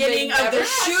beginning of the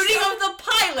shooting of the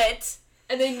pilot.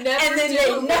 And they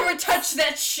never touched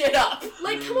that shit up.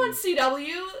 Like, come on,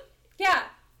 CW. Yeah.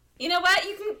 You know what?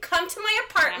 You can come to my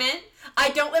apartment. I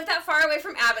don't live that far away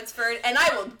from Abbotsford, and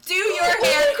I will do your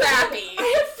hair crappy.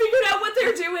 I have figured out what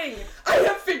they're doing. I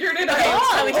have figured it out.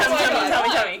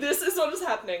 Tell me. This is what is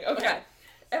happening. Okay.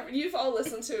 You've all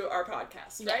listened to our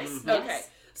podcast, right? Yes. Okay.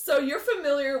 So you're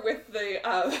familiar with the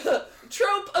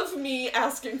trope of me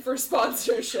asking for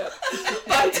sponsorship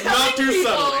by telling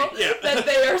people that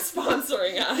they are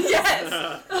sponsoring us. Yes.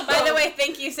 By the way,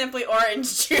 thank you, Simply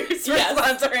Orange Juice, for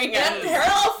sponsoring us. And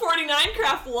Parallel 49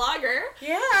 Craft Lager.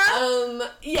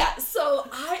 Yeah. So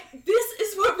this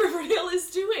is what Riverdale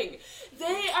is doing.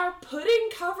 They are putting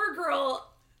CoverGirl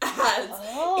ads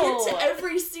into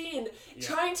every scene,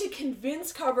 trying to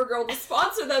convince CoverGirl to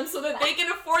sponsor them so that they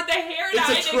can afford the hair dye.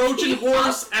 It's a Trojan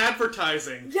horse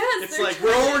advertising. Yes, it's like,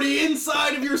 we're already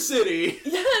inside of your city.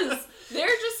 Yes, they're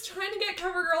just trying to get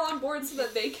CoverGirl on board so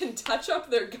that they can touch up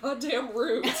their goddamn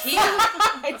roots.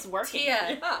 It's working.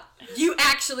 Tia, you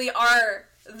actually are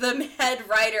the head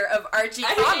writer of Archie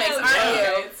Comics, aren't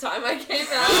you? It's time I came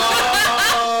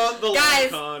out.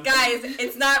 Guys,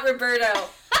 it's not Roberto.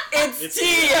 It's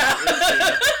Tia.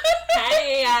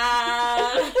 Hey,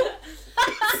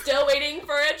 still waiting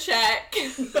for a check.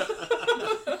 You're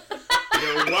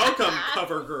welcome,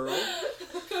 CoverGirl.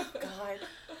 God.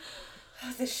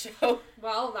 This show.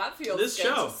 Well, that feels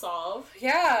good to solve.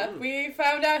 Yeah, we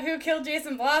found out who killed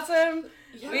Jason Blossom.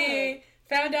 Yeah. We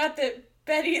found out that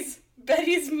Betty's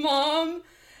mom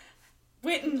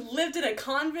went and lived in a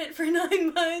convent for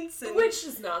 9 months. Which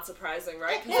is not surprising,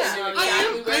 right?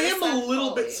 I am a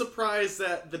little bit surprised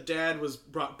that the dad was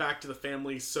brought back to the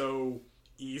family so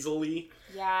easily.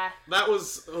 Yeah. That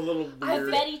was a little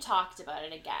weird. Betty talked about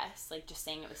it, I guess. Like, just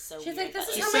saying it was so weird. She's like, this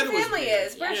is how my family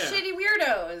is. We're shitty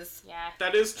weirdos. Yeah.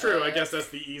 That is true. I guess that's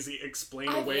the easy explain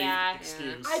away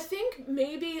excuse. I think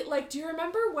maybe, like, do you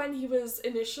remember when he was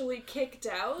initially kicked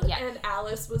out? Yeah. And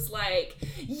Alice was like,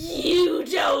 you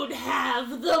don't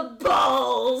have the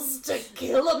balls to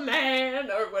kill a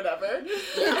man, or whatever.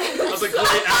 That was a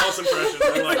great Alice impression.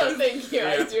 I like it. Thank you.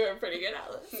 I do a pretty good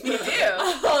Alice. You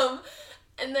do.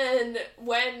 And then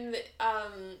when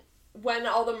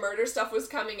all the murder stuff was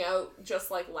coming out, just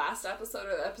like last episode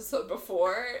or the episode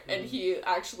before, and he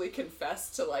actually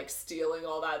confessed to like stealing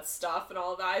all that stuff and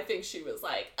all that, I think she was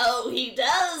like, oh, he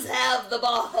does have the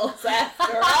balls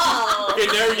after all. Okay,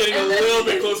 now we're getting a little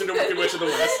bit closer to Wicked Witch of the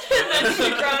West. And then she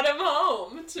brought him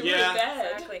home to her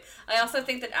bed. Exactly. I also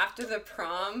think that after the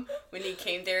prom, when he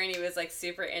came there and he was like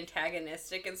super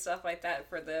antagonistic and stuff like that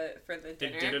for the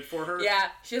dinner. It did it for her? Yeah.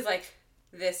 She was like,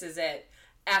 this is it.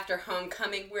 After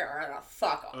homecoming, we're gonna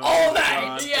fuck all night.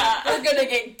 God. Yeah. We're gonna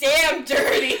get damn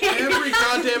dirty. Every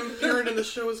goddamn parent in the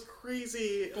show is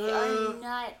crazy. Nuts.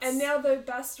 And now the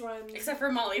best one. Except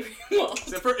for Molly Ringwald.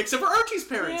 Except for Archie's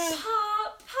parents. Yeah.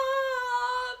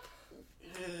 Pop.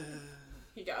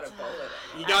 You got a bullet.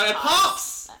 You got it,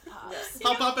 Pops.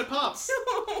 Pop it, Pops. Pop it, Pops.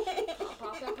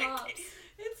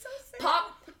 It's so sad.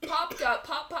 Pop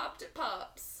popped it,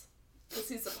 Pops. Because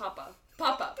he's a papa.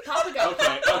 Papa go.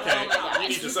 Okay. Oh we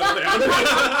need to settle down.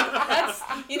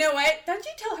 You know what? Don't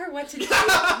you tell her what to do.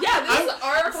 Yeah, this is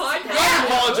our podcast. I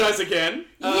apologize again.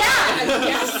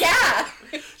 Yeah.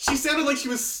 She sounded like she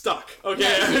was stuck. Okay, No,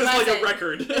 it she was like wasn't. a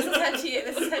record. This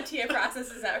is how Tia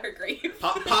processes out her grief.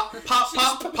 Pop.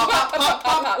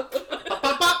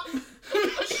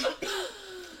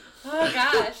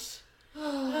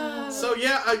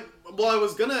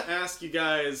 was gonna ask you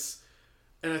guys,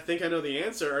 and I think I know the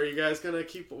answer. Are you guys gonna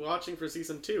keep watching for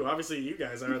season 2? Obviously, you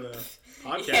guys are the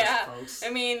podcast folks. I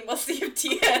mean, we'll see if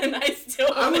Tia and I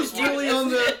still. I was really on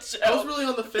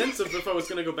the fence of if I was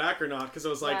gonna go back or not, because I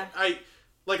was like,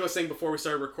 like I was saying before we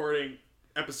started recording,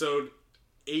 episode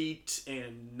 8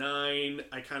 and 9,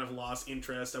 I kind of lost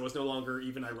interest. I was no longer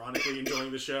even ironically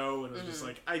enjoying the show, and I was just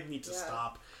like, I need to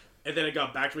stop. And then it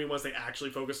got back to me once they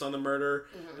actually focused on the murder,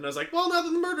 and I was like, well, now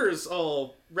that the murder is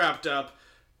all wrapped up,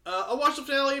 I'll watch the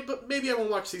finale, but maybe I won't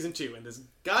watch season 2. And this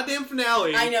goddamn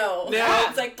finale. I know. Now,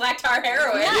 it's like black tar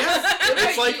heroin. Yes.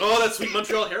 It's like, oh, that's sweet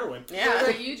Montreal heroin. Yeah. What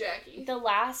about you, Jackie?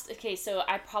 Okay, so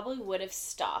I probably would have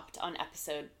stopped on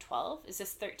episode 12. Is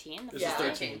this 13? This is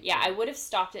 13. Yeah, I would have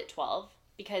stopped at 12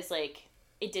 because, like,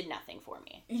 it did nothing for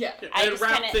me. Yeah. It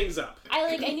wrapped things up.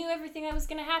 I knew everything that was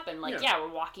going to happen. Like,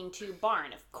 we're walking to a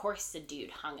barn. Of course the dude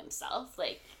hung himself.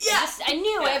 Like, I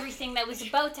knew everything that was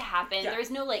about to happen. Yeah. There was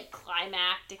no, like,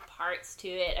 climactic parts to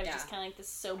it. I was just kind of like, this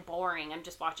is so boring. I'm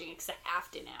just watching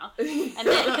Hereafter now. And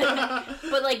then,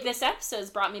 but, like, this episode's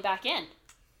brought me back in.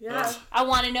 Yeah. I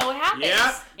want to know what happens.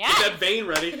 Yeah. Get that vein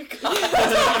ready. I need to know.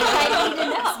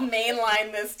 Let's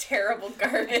mainline this terrible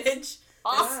garbage.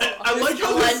 Awesome. I like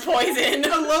how blood poison.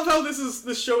 I love how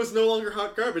this show is no longer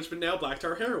hot garbage, but now black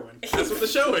tar heroin. That's what the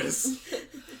show is.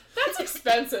 That's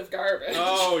expensive garbage.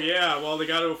 Oh yeah, well they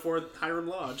got to afford Hiram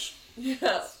Lodge. Yeah,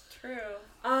 that's true.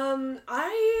 I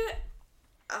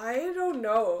don't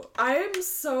know. I'm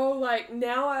so like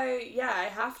now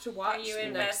I have to watch the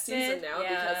next season now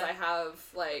because I have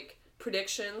like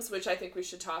predictions, which I think we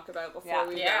should talk about before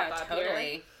we wrap up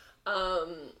here.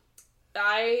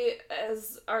 I,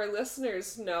 as our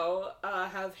listeners know,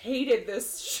 have hated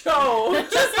this show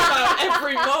just about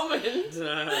every moment.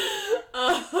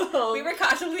 We were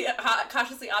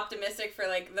cautiously optimistic for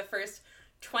like the first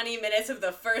 20 minutes of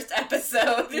the first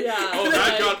episode. Yeah. Oh,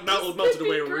 that got melted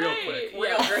away real quick.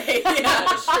 Real great.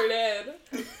 Yeah, it sure did.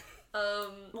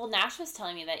 Well, Nash was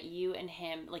telling me that you and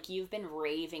him, like, you've been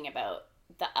raving about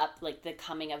the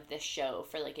coming of this show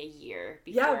for like a year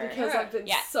before. Yeah, because I've been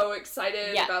so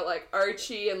excited about like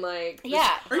Archie and like this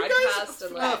Are you guys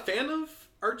and, a fan of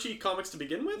Archie comics to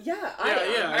begin with? Yeah,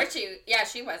 Archie,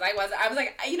 she was. I was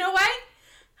like, you know what?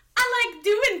 I like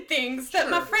doing things that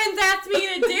my friends asked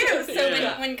me to do.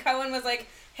 So when Cohen was like,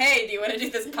 hey, do you want to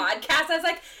do this podcast? I was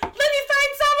like, let me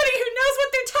find somebody who knows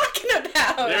what they're talking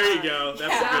about. There you go.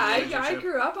 That's a good relationship. I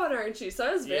grew up on Archie, so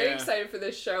I was very excited for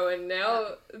this show, and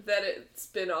now that it's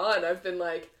been on, I've been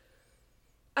like,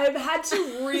 I've had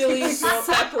to really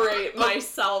separate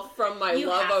myself from my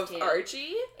love of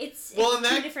Archie. It's two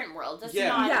different worlds. It's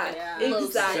not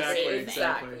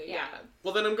exactly. Yeah.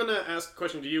 Well, then I'm going to ask a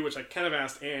question to you, which I kind of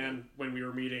asked Anne when we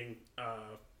were meeting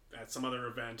at some other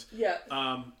event. Yeah.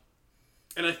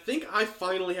 And I think I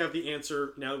finally have the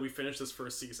answer now that we finished this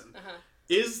first season.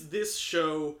 Is this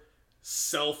show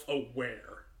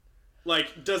self-aware?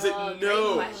 Like, does it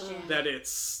know that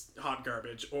it's hot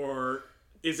garbage? Or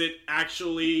is it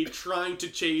actually trying to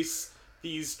chase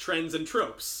these trends and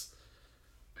tropes?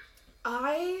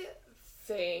 I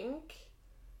think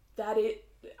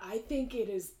it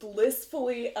is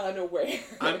blissfully unaware.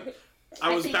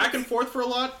 I was back and forth for a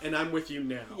lot, and I'm with you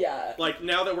now. Yeah. Like,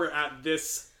 now that we're at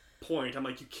this point, I'm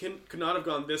like, you could not have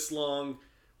gone this long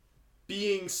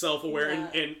being self-aware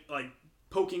and like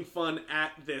poking fun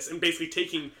at this and basically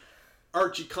taking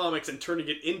Archie comics and turning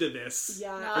it into this for this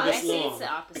long. I think it's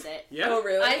the opposite. Yeah. Oh,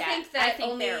 really? I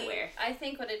think they're aware. I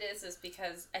think what it is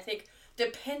because I think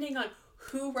depending on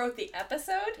who wrote the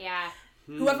episode,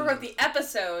 whoever wrote the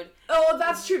episode. Oh,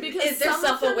 that's true because their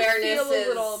self-awareness feel a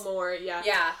little more. Yeah.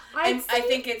 Yeah. I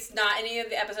think it's not any of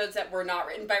the episodes that were not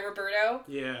written by Roberto.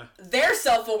 Yeah. They're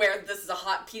self-aware that this is a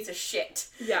hot piece of shit.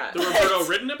 Yeah. The Roberto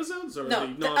written episodes, or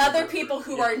no, the other people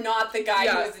who are not the guy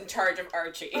who is in charge of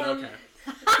Archie. Okay.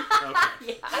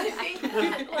 I think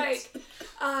that, like,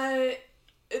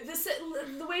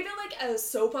 the way that like a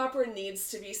soap opera needs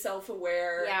to be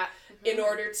self-aware in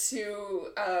order to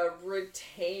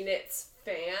retain its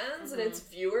fans and its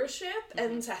viewership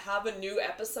and to have a new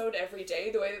episode every day,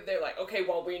 the way that they're like, okay,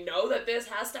 well, we know that this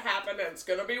has to happen and it's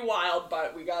gonna be wild,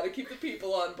 but we gotta keep the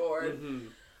people on board.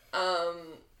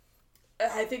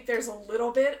 I think there's a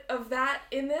little bit of that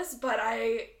in this, but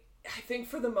I think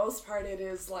for the most part it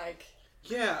is like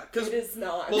because it is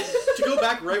not. Well, to go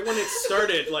back right when it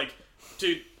started,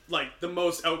 the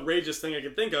most outrageous thing I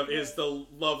could think of is the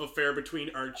love affair between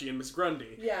Archie and Miss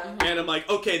Grundy. Yeah. And I'm like,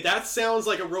 okay, that sounds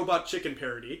like a Robot Chicken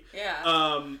parody. Yeah.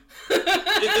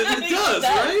 It does,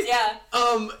 right? Yeah.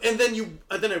 And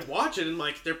then I watch it and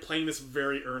like they're playing this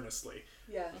very earnestly.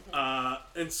 Yeah.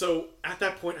 And so at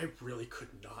that point, I really could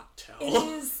not tell. It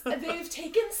is. They've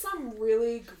taken some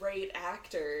really great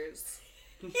actors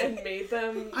and made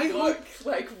them look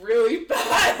like really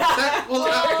bad. That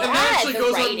actually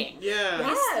goes writing. on. Yeah.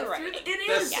 Yeah, the writing. it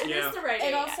is the writing.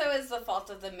 It also is the fault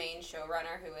of the main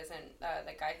showrunner, who isn't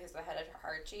the guy who's the head of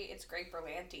Archie. It's Greg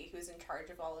Berlanti, who's in charge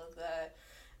of all of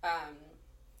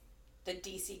the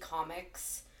DC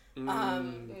Comics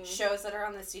shows that are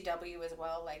on the CW as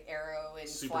well, like Arrow and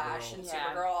Supergirl. Flash and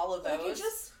Supergirl, all of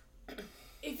those.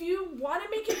 If you want to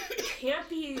make it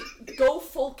campy, go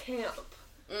full camp.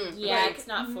 Yeah, it's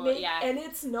not full. And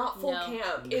it's not full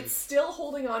camp. It's still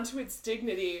holding on to its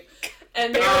dignity.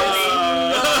 And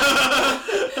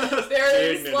There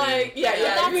is like,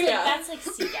 that's like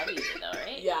CW though,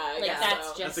 right? Yeah, like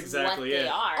that's just exactly what they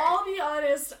are. I'll be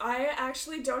honest, I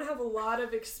actually don't have a lot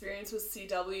of experience with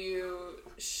CW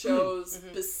shows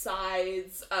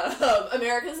besides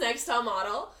America's Next Top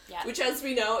Model, which, as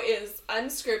we know, is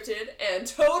unscripted and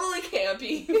totally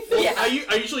campy. Well,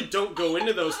 I usually don't go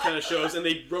into those kind of shows, and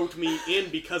they wrote me in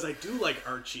because I do like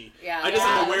Archie. I just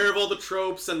am aware of all the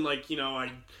tropes, and like, you know,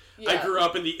 I grew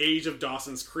up in the age of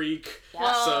Dawson's Creek,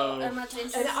 so...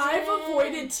 And I've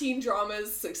avoided teen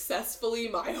dramas successfully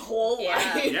my whole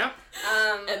life. Yeah.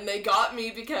 And they got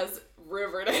me because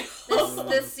Riverdale.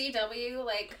 The CW,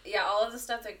 like, all of the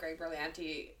stuff that Greg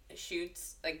Berlanti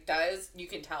shoots, like, does, you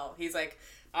can tell. He's like,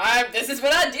 this is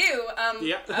what I do.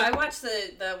 I watched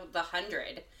the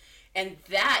 100, and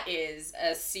that is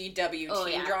a CW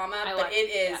teen drama, but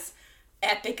it is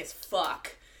epic as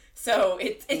fuck. So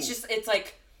it's just, it's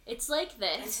like... It's like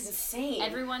this. It's insane.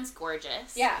 Everyone's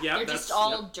gorgeous. Yeah. They're just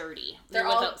all dirty. They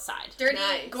live outside. Dirty,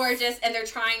 gorgeous, and they're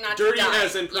trying not dirty to die. Dirty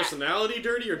as in personality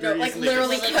dirty, or dirty like as in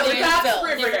literally that's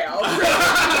Riverdale.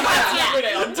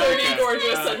 Riverdale. Dirty,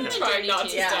 gorgeous, and trying not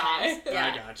to die.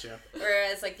 I gotcha.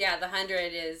 Whereas, like, the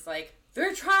 100 is like,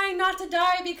 they're trying not to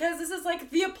die because this is like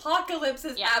the apocalypse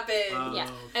has happened.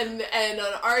 And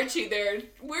on Archie,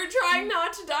 we're trying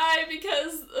not to die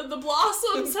because the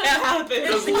blossoms have happened.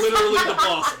 Because literally the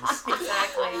blossoms.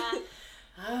 Exactly.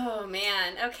 Oh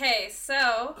man. Okay,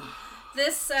 so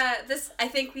this I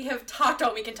think we have talked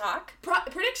all we can talk.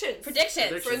 Predictions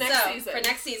for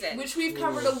next season, which we've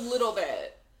covered a little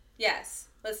bit. Yes.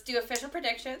 Let's do official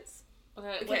predictions.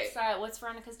 Okay. What's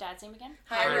Veronica's dad's name again?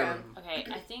 Hiram. Okay,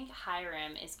 I think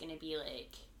Hiram is going to be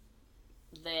like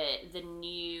the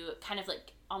new kind of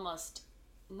like almost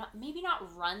maybe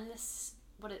not run this.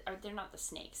 Are they not the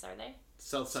snakes? Are they?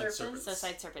 Southside Serpents.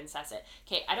 Southside Serpents. That's it.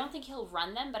 Okay, I don't think he'll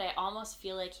run them, but I almost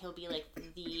feel like he'll be like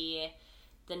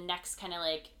the next kind of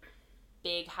like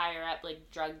big higher up like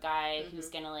drug guy who's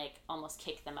gonna like almost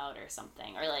kick them out or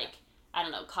something, or like I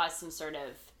don't know, cause some sort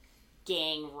of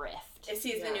gang rift. Is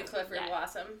he the new Clifford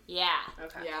Blossom? Yeah.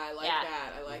 Okay. Yeah, I like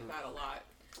that. I like that a lot.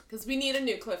 Because we need a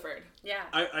new Clifford. Yeah.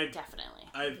 I definitely.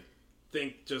 I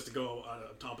think just to go on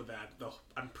top of that,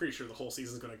 I'm pretty sure the whole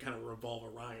season is going to kind of revolve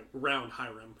around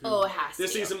Hiram. It has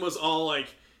This season was all like,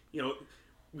 you know,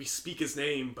 we speak his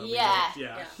name, but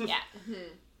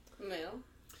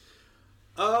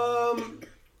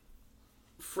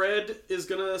Fred is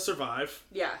going to survive.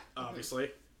 Yeah.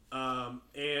 Obviously. And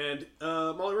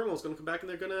Molly Ringwald's going to come back and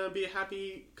they're going to be a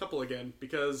happy couple again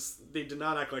because they did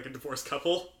not act like a divorced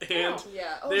couple. And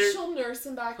she'll nurse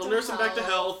him back to health. He'll nurse him back to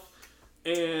health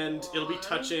and it'll be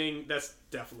touching. That's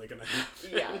definitely going to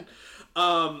happen.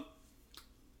 Yeah.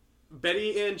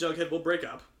 Betty and Jughead will break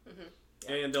up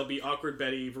and there'll be awkward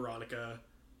Betty, Veronica,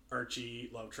 Archie,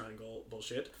 love triangle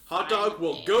bullshit. Hot Dog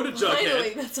will go to Jughead.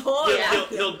 Finally, that's all.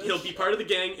 He'll be part of the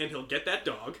gang and he'll get that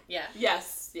dog. Yeah.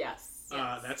 Yes.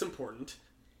 That's important.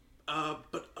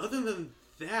 But other than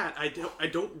that, I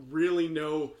don't really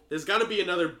know. There's got to be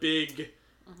another big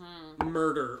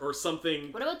murder or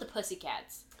something. What about the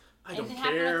Pussycats? I don't Anything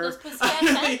care. happen with those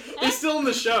Pussycats? They're still in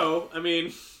the show. I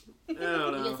mean, I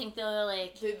don't know. You think they'll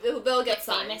like they'll get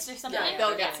signed famous or something? Yeah,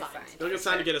 they'll get signed. They'll get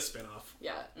signed to get a spinoff.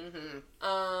 Yeah.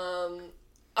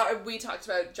 We talked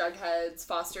about Jughead's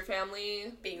foster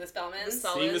family being the Spellmans.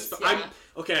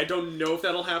 I don't know if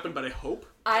that'll happen, but I hope.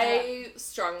 I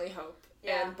strongly hope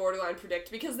and borderline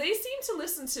predict because they seem to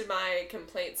listen to my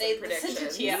complaints and predictions. They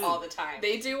listen to Tia all the time.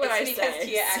 They do what I say. Because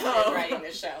Tia actually is writing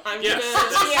the show. I'm Tia,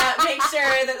 make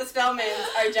sure that the Spellmans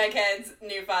are Jughead's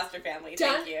new foster family.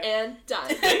 Done Thank you. And done.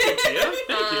 Thank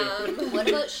you. What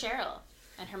about Cheryl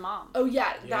and her mom? Oh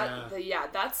yeah,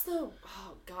 that's the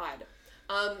God.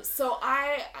 So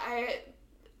I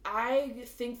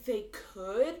think they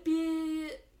could be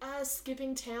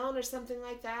skipping town or something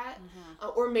like that,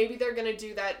 or maybe they're gonna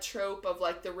do that trope of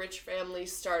like the rich family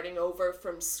starting over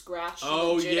from scratch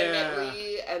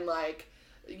legitimately and like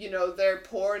they're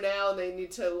poor now and they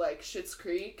need to, like, Schitt's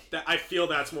Creek. I feel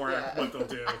that's more what they'll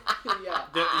do. Yeah.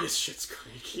 That is Schitt's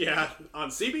Creek. Yeah, on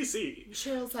CBC.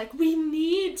 Cheryl's like, we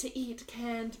need to eat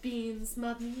canned beans,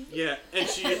 Mummy. Yeah, and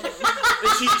she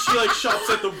like shops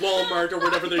at the Walmart or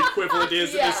whatever the equivalent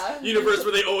is in this universe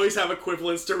where they always have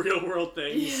equivalents to real world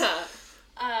things. Yeah.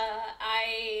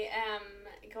 I am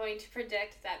going to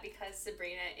predict that because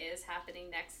Sabrina is happening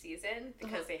next season,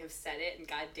 because they have said it, and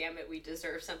god damn it, we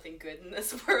deserve something good in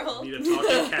this world. Need a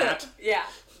talking cat. Yeah.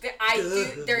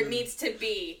 There needs to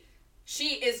be,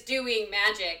 she is doing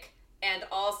magic, and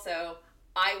also,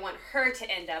 I want her to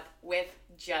end up with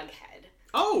Jughead.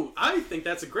 Oh, I think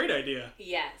that's a great idea.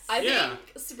 Yes. I think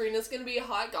Sabrina's gonna be a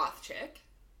hot goth chick.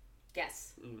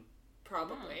 Yes.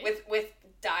 Probably. With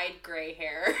dyed gray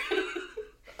hair.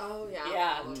 Oh, yeah.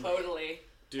 Yeah, totally.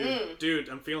 Dude,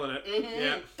 I'm feeling it. Mm-hmm.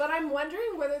 Yeah. But I'm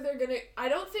wondering whether they're gonna... I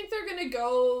don't think they're gonna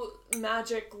go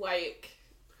magic like...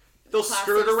 They'll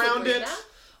skirt around Sabrina. it?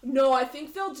 No, I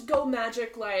think they'll go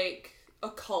magic like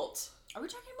occult. Are we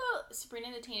talking about Sabrina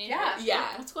the Teenage Yeah. Witch?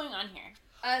 Yeah. What's going on here?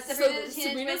 Sabrina the Teenage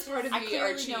Sabrina's Witch part of I the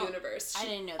clearly Archie don't- universe. I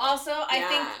didn't know that. Also,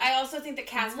 I also think that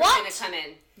Casper's What? gonna come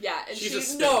in. Yeah, and She's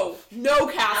she's a no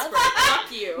Casper.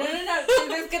 Fuck you. No. This is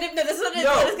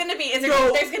what it's gonna be.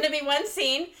 There's gonna be one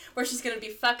scene where she's gonna be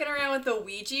fucking around with the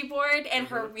Ouija board, and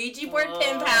her Ouija board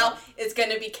pen pal is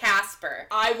gonna be Casper.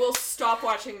 I will stop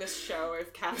watching this show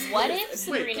if Casper. What if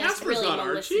Sabrina's Casper's really not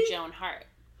Melissa Archie? Joan Hart?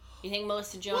 You think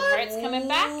Melissa Joan Hart's coming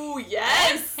back? Ooh,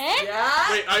 yes. Hey?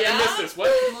 Yeah. Wait, I missed this.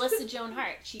 What? Melissa Joan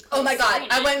Hart. She plays Oh my god,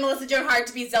 Sabrina. I want Melissa Joan Hart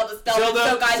to be Zelda. So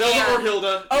Zelda goddamn. or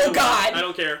Hilda. Oh, Either God. one. I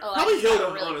don't care. Oh, Probably I felt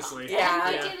Hilda, really honestly. pumped. Yeah.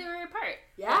 I think they were apart.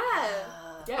 Yeah.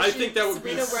 I think that would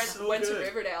be Sabrina so went to good.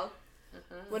 Riverdale.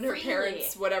 When her Really?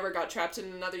 parents, whatever, got trapped in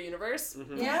another universe.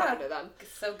 Yeah. Happened to them.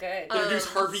 So good. Introduce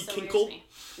Harvey So Kinkle. weird to me.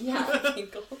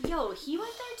 Yeah. Yo, he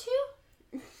went there too?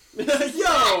 Yo!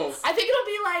 I think it'll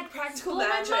be like practical Blow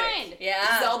my magic. mind.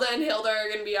 Yeah. Zelda and Hilda are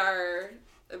gonna be our,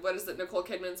 what is it, Nicole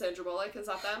Kidman, Sandra Bullock, is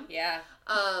that them? Yeah.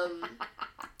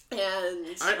 And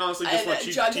I honestly just want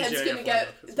Jughead's gonna get,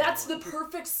 That's that's the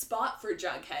perfect spot for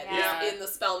Jughead Yeah. in the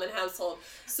Spellman household.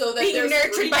 So that Being there's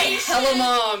nurtured by relation, hella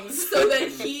moms. so that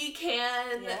he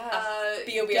can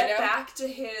Be a get weirdo. back to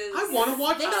his... I want to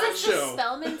watch Things that like show. the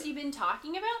Spellmans you've been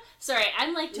talking about? Sorry,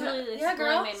 I'm like totally this Yeah, is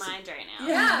blowing girl. my mind right now.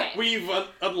 Yeah. Okay. We've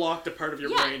unlocked a part of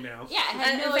your Yeah. brain now. Yeah, I had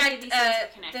And no in idea fact, these things were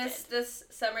connected. this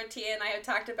summer, Tia and I have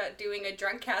talked about doing a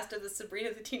drunk cast of the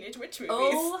Sabrina the Teenage Witch movies.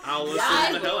 Oh, I'll listen yeah.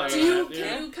 to the hell out of Do that.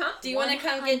 can you come? Do you want to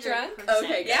come get drunk? 100%.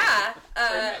 Okay, Yeah.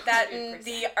 That 100%. and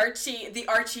the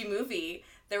Archie movie.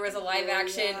 There was a live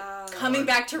action yeah. coming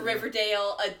back to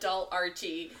Riverdale adult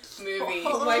Archie movie.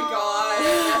 Oh my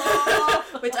god.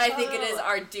 Which I think it is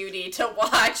our duty to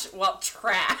watch while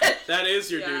trash. That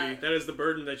is your Yeah. duty. That is the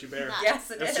burden that you bear.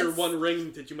 Yes, it That's is. your one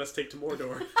ring that you must take to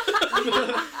Mordor.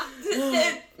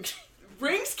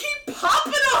 Rings keep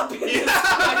popping up in this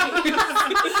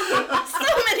So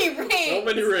many rings. So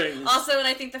many rings. Also, and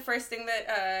I think the first thing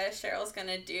that Cheryl's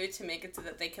gonna do to make it so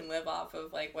that they can live off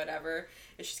of like whatever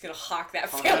is she's gonna hawk that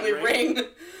Hawk family that ring? ring.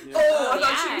 Oh, I thought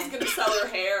Yeah. she was gonna sell her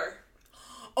hair.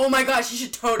 Oh my gosh, she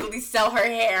should totally sell her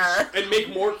hair. And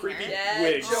make more creepy Yeah,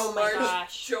 wigs. Joe my March,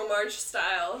 gosh. Joe March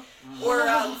style, or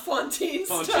Fontaine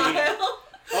Fontaine. style.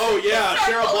 Oh yeah, Start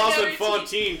Cheryl pulling Blossom and everything.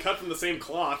 Fontaine cut from the same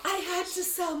cloth. I had to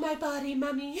sell my body,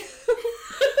 Mummy.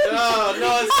 Oh,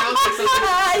 no, it sounds like something.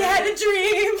 I had a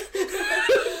dream.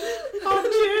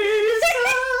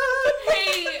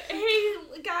 Hey,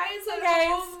 guys at Guys,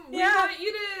 home, we yeah. want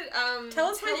you to Tell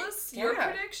us your yeah.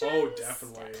 predictions. Oh,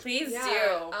 definitely. Please Yeah,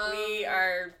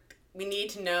 do. We need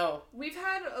to know. We've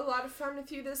had a lot of fun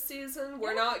with you this season.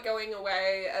 We're not going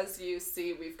away, as you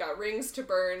see. We've got rings to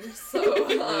burn, so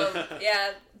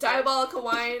Yeah. Diabolical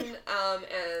Wine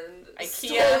and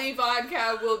IKEA. Stoli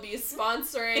Vodka will be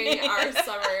sponsoring our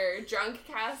summer drunk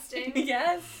casting.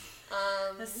 Yes.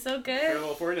 That's so good.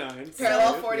 Parallel 49.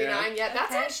 Parallel So, 49, yeah,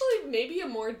 that's Okay. actually maybe a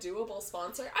more doable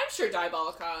sponsor. I'm sure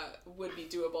Diabolica would be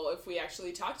doable if we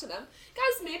actually talk to them.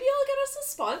 Guys, maybe I'll get us a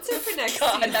sponsor for next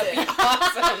God, season. that'd be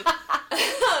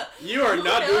awesome. You are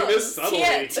not doing this subtly.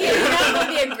 Tia, that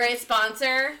would be a great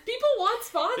sponsor. People want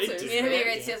sponsors. They do. You know who'd be a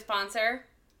great Yeah. sponsor?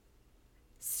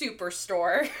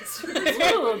 Superstore.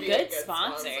 Ooh, Would be a good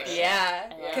sponsor. Yeah,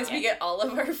 Yeah. because we get all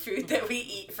of our food that we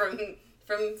eat from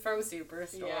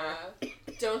Superstore. Yeah.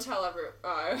 Don't tell everyone.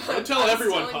 Don't tell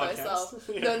everyone podcast.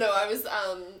 Yeah. No, I was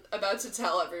about to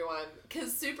tell everyone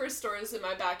because Superstore is in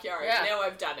my backyard. Yeah. Now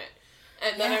I've done it.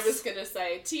 And then Yes. I was gonna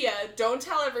say, Tia, don't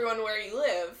tell everyone where you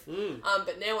live.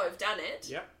 But now I've done it.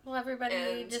 Yep. Well, everybody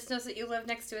And- just knows that you live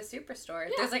next to a Superstore.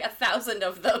 Yeah. There's like 1,000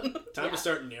 of them. Time to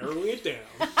start narrowing it down.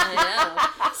 I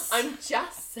know. I'm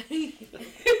just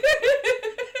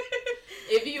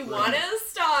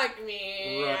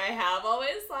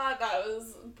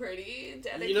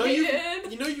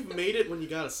dedicated. You know you've made it when you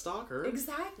got a stalker.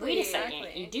 Exactly. Wait a second.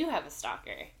 You do have a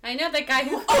stalker. I know that guy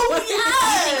who... Oh,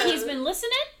 yeah! You think he's been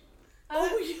listening?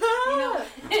 Oh, yeah!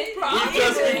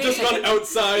 We've just gone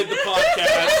outside the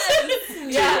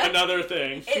podcast to another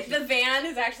thing. The van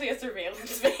is actually a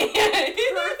surveillance van.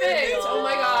 Perfect! Oh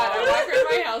my god, I walk around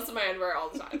my house in my underwear all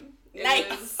the time.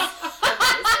 Nice.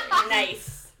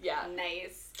 Nice. Yeah.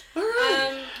 Nice.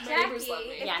 My Jackie, neighbors love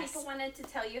me. if people wanted to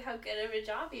tell you how good of a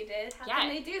job you did, how can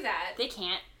they do that? They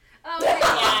can't. Oh, okay.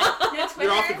 No Twitter?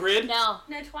 You're off the grid? No.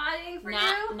 No twatting for you?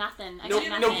 Nothing. I No-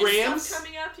 got no nothing. grams? Stuff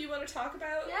coming up you want to talk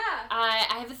about? Yeah. I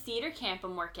have a theater camp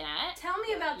I'm working at. Tell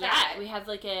me about that. Yeah, we have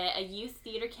like a youth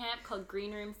theater camp called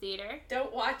Green Room Theater.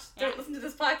 Don't listen to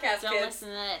this podcast, Don't kids. listen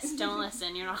to this. Don't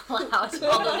listen. You're not allowed.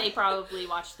 Although they probably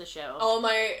watch the show. Not all 100%.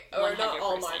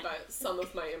 my, but some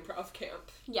of my improv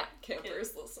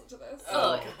campers listen to this.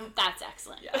 Oh, that's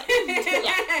excellent. Yeah.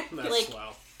 Yeah. That's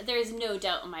swell. There's no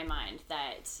doubt in my mind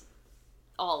that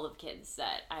all of kids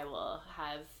that I will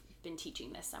have been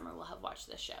teaching this summer will have watched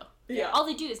this show. Yeah. All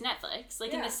they do is Netflix.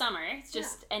 Like in Yeah. the summer, it's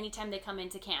just anytime they come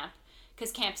into camp,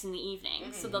 because camp's in the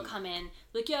evening, so they'll come in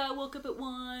like, yeah, I woke up at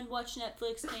 1, watched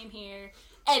Netflix, came here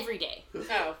every day.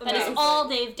 Oh, that is all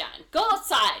they've done. Go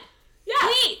outside. Yeah.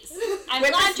 Please. I'm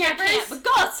With glad the you're at strippers? camp, but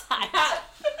go outside.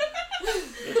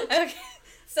 Okay,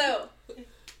 so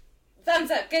thumbs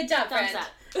up. Good job, Thumbs friend.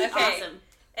 up. Okay. Awesome.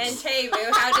 And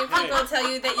Moo, how do people tell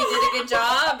you that you did a good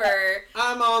job, or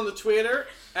I'm on the Twitter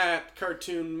at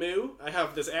Cartoon Moo. I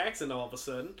have this accent all of a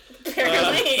sudden.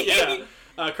 Apparently.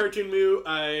 Cartoon Moo.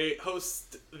 I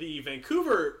host the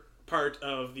Vancouver part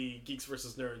of the Geeks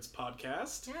vs. Nerds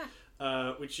podcast. Yeah.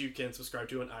 Which you can subscribe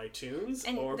to on iTunes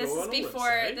And or this go is on our before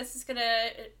website. this is gonna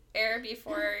air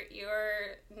before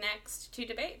your next 2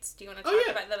 debates. Do you want to talk Oh,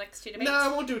 yeah. about the next 2 debates? No, I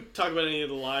won't talk about any of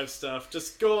the live stuff.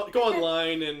 Just go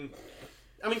online and...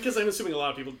 I mean, because I'm assuming a lot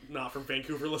of people not from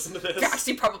Vancouver listen to this.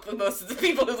 Actually, probably most of the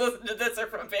people who listen to this are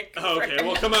from Vancouver. Oh, okay,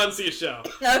 well, come out and see a show.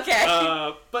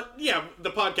 Okay. But yeah, the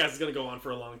podcast is going to go on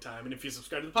for a long time. And if you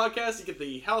subscribe to the podcast, you get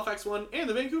the Halifax one and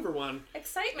the Vancouver one.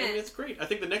 Excitement. And it's great. I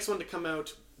think the next one to come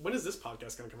out... When is this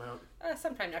podcast going to come out?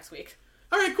 Sometime next week.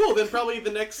 All right, cool. Then probably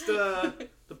the next the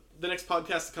next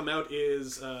podcast to come out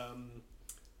is... I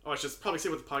should probably say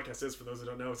what the podcast is for those who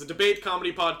don't know. It's a debate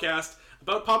comedy podcast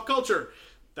about pop culture.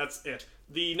 That's it.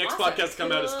 The next podcast to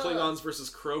come out is Klingons versus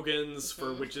Krogans,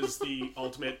 for which is the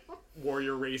ultimate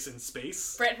warrior race in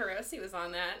space. Brent Hiroshi was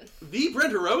on that. The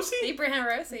Brent Hiroshi? The Brent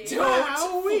Hiroshi.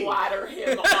 Don't flatter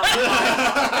him.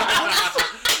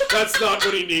 That's not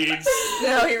what he needs.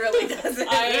 No, he really doesn't.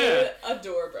 I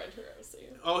adore Brent Hiroshi.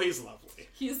 Oh, he's lovely.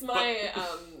 He's my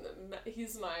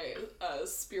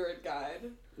spirit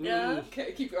guide. Yeah.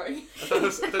 Okay, keep going. I thought you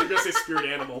were going to say spirit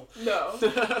animal. No.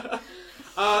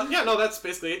 Yeah, no, that's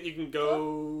basically it. You can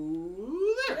go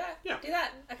there. Yeah. Do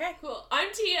that. Okay. Cool. I'm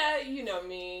Tia. You know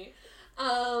me.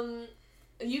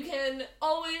 You can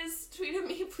always tweet at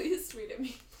me. Please tweet at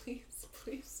me.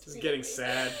 Please. Just getting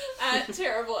sad. At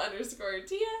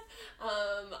terrible_Tia.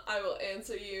 I will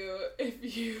answer you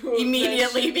if you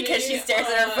immediately mention because me she stares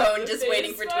at her phone on just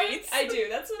waiting for Facebook. tweets. I do.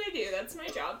 That's what I do. That's my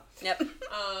job. Yep.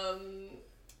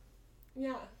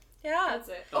 Yeah. Yeah. That's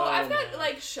it. I've got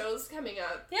like shows coming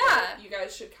up. Yeah. That you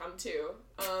guys should come to.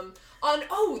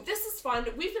 This is fun.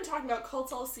 We've been talking about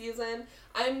cults all season.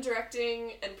 I'm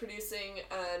directing and producing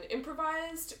an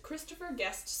improvised Christopher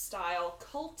Guest style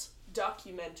cult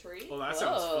documentary. Well, that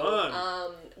sounds fun.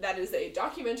 That is a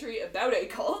documentary about a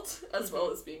cult, as well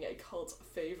as being a cult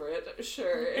favorite,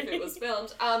 sure, if it was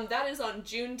filmed. That is on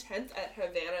June 10th at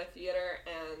Havana Theater,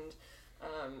 and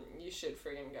you should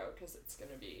friggin' go, because it's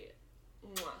gonna be...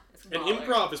 And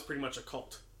improv is pretty much a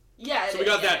cult. Yeah, so we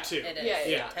got that too. It is.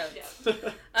 Yeah.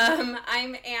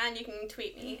 I'm Anne. You can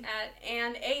tweet me at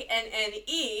Anne,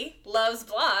 ANNE, loves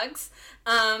blogs.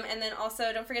 And then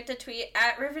also don't forget to tweet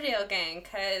at Riverdale Gang,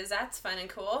 because that's fun and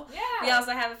cool. Yeah. We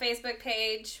also have a Facebook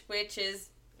page, which is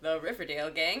the Riverdale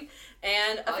Gang,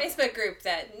 and a Facebook group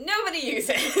that nobody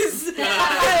uses.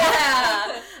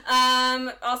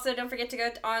 Also, don't forget to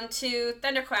go on to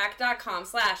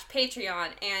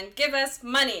thunderquack.com/Patreon and give us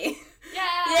money.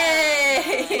 Yeah!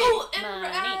 Yay! Oh,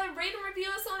 and rate and review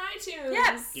us on iTunes.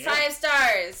 Yes, Yeah. 5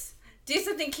 stars. Do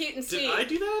something cute and sweet. Did I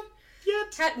do that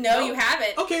yet? No, you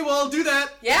haven't. Okay, well, I'll do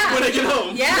that Yeah. when I get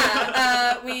home.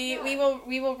 Yeah. We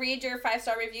will read your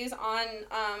 5-star reviews on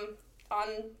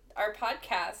our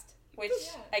podcast, which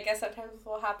I guess sometimes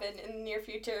will happen in the near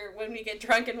future when we get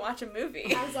drunk and watch a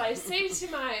movie. As I say to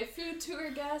my food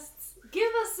tour guests,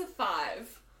 give us a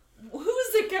 5.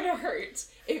 Who's it gonna hurt?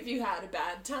 If you had a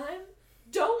bad time,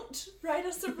 don't write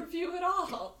us a review at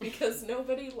all because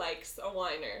nobody likes a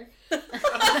whiner. That's how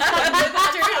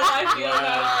I feel about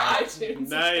our iTunes.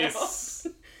 Nice.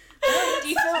 Do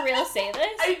you for real say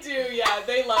this? I do, yeah.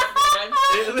 They love me.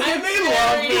 They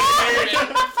love me.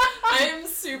 I'm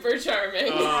super charming.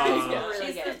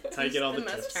 Really good. I get all the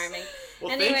most tips. charming.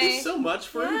 Well, Anyway, thank you so much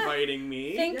for inviting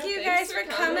me. Thank you guys for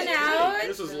coming out.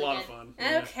 This was a lot of fun.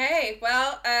 Okay,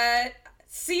 well,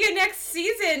 see you next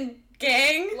season,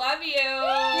 gang. Love you.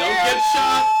 Don't get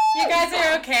shot. You guys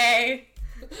are okay.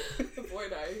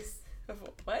 Avoid ice.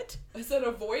 What? I said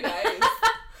avoid ice.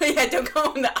 Yeah, don't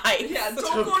go on the ice. Yeah,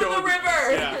 don't go to the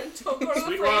river. Yeah. Don't go to the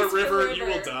Sweetwater River. River, you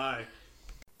will die.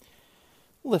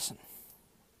 Listen,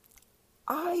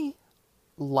 I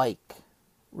like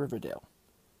Riverdale.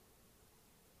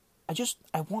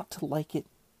 I want to like it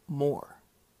more.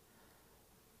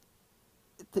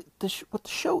 What the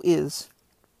show is,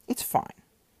 it's fine.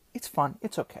 It's fun.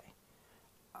 It's okay.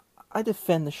 I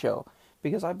defend the show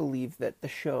because I believe that the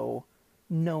show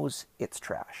knows it's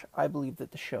trash. I believe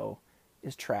that the show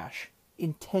is trash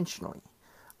intentionally.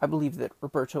 I believe that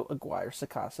Roberto Aguirre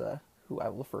Sacasa, who I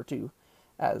will refer to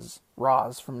as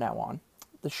Roz from now on,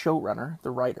 the showrunner,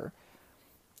 the writer,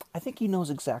 I think he knows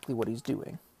exactly what he's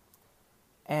doing.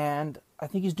 And I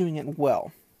think he's doing it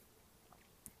well.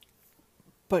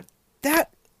 But that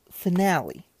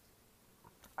finale,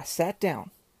 I sat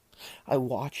down, I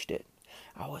watched it,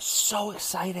 I was so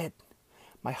excited.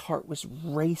 My heart was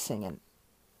racing, and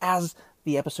as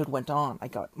the episode went on, I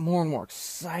got more and more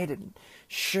excited, and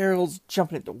Cheryl's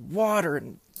jumping into water,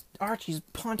 and Archie's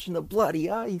punching the bloody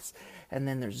ice, and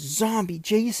then there's zombie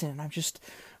Jason, and I'm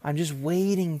just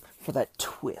waiting for that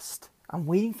twist. I'm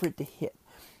waiting for it to hit,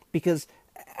 because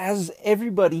as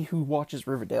everybody who watches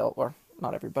Riverdale, or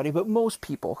not everybody, but most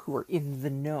people who are in the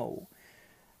know,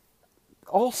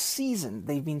 all season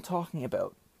they've been talking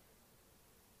about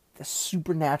the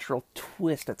supernatural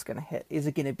twist that's going to hit. Is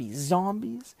it going to be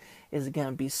zombies? Is it going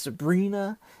to be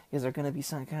Sabrina? Is there going to be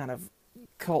some kind of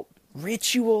cult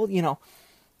ritual? You know,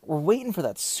 we're waiting for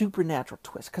that supernatural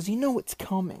twist, because you know it's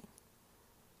coming.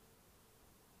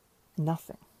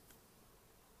 Nothing.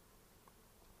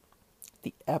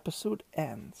 The episode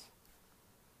ends,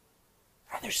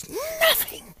 and there's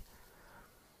nothing.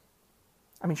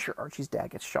 I mean, sure, Archie's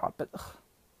dad gets shot, but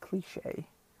cliche.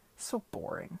 So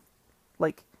boring.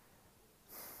 Like,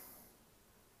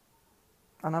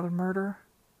 another murder?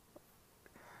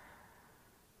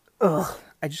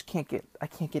 I just can't get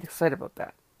excited about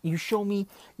that. You show me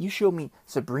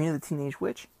Sabrina the Teenage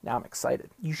Witch, now I'm excited.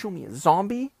 You show me a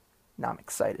zombie, now I'm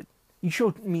excited. You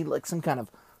showed me like some kind of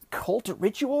cult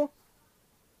ritual,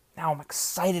 now I'm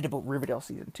excited about Riverdale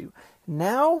Season 2.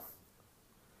 Now,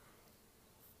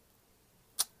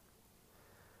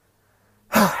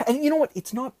 and you know what?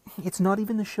 It's not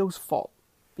even the show's fault,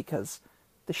 because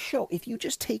the show, if you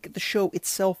just take the show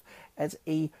itself as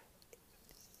a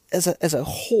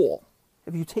whole,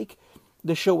 if you take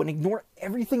the show and ignore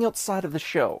everything outside of the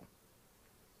show,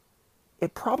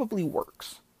 it probably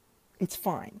works. It's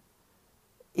fine.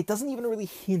 It doesn't even really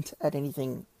hint at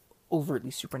anything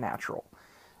overtly supernatural.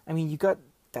 I mean, you got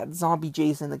that zombie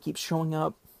Jason that keeps showing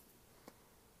up.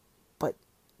 But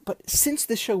since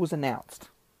the show was announced,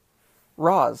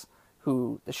 Roz,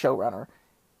 who the showrunner,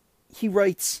 he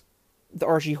writes the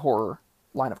Archie horror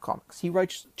line of comics. He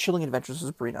writes Chilling Adventures of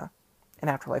Sabrina and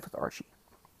Afterlife with Archie.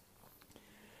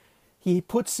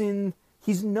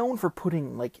 He's known for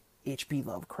putting like H.P.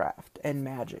 Lovecraft and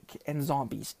magic and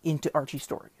zombies into Archie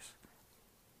stories.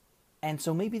 And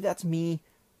so maybe that's me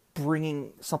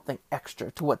bringing something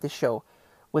extra to what this show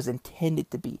was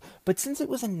intended to be. But since it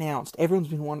was announced, everyone's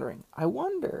been wondering, I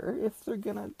wonder if they're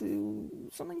gonna do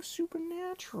something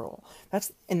supernatural.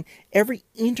 And every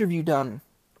interview done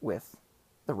with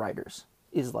the writers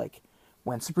is like,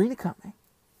 when's Sabrina coming?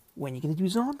 When are you gonna do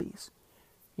zombies?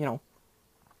 You know.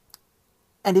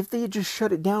 And if they had just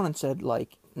shut it down and said,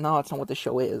 like, no, that's not what the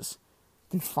show is,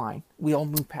 then fine. We all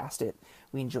move past it.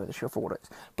 We enjoy the show for what it is.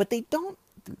 But they don't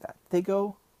do that. They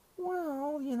go,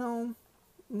 well, you know,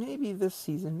 maybe this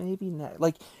season, maybe next.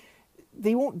 Like,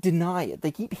 they won't deny it. They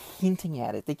keep hinting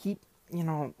at it. They keep, you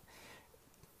know,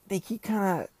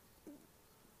 kind of,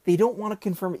 they don't want to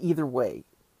confirm either way.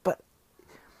 But,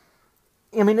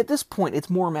 I mean, at this point, it's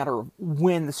more a matter of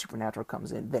when the supernatural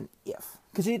comes in than if.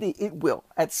 Because it will.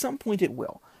 At some point, it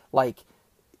will. Like,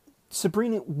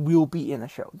 Sabrina will be in the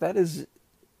show. That is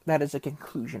a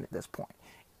conclusion at this point.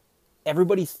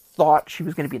 Everybody thought she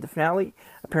was going to be in the finale.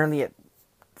 Apparently,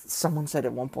 someone said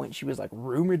at one point she was like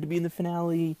rumored to be in the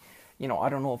finale. You know, I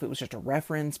don't know if it was just a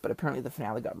reference, but apparently the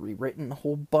finale got rewritten a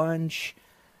whole bunch.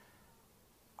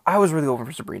 I was really hoping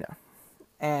for Sabrina.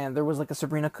 and there was like a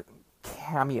Sabrina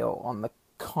cameo on the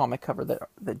comic cover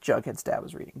that Jughead's dad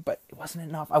was reading, but it wasn't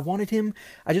enough. I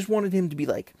just wanted him to be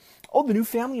like, oh, the new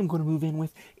family I'm going to move in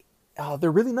with,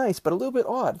 they're really nice, but a little bit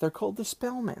odd. They're called the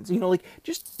Spellmans. You know, like,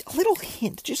 just a little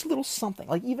hint, just a little something.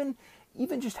 Like, even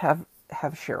just have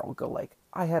Cheryl go, like,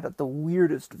 I had the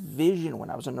weirdest vision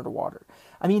when I was underwater.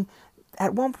 I mean,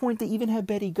 at one point, they even had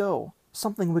Betty go,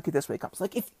 something wicked this way comes.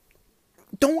 Like,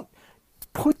 don't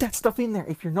put that stuff in there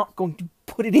if you're not going to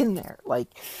put it in there. Like,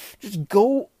 just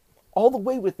go all the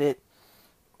way with it,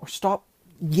 or stop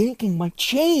yanking my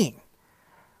chain.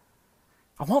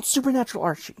 I want Supernatural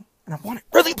Archie, and I want it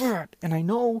really bad, and I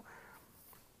know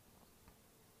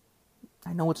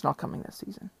it's not coming this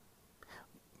season.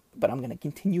 But I'm going to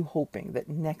continue hoping that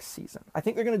next season, I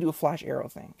think they're going to do a Flash Arrow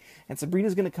thing, and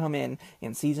Sabrina's going to come in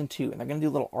season 2, and they're going to do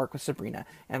a little arc with Sabrina,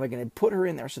 and they're going to put her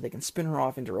in there so they can spin her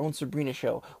off into her own Sabrina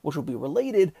show, which will be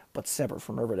related, but separate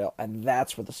from Riverdale, and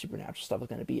that's where the supernatural stuff is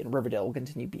going to be, and Riverdale will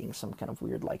continue being some kind of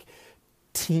weird, like,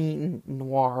 teen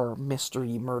noir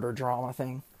mystery murder drama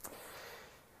thing,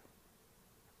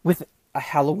 with a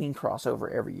Halloween crossover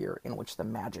every year in which the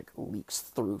magic leaks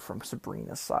through from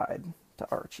Sabrina's side to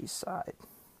Archie's side.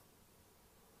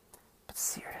 But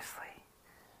seriously,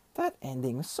 that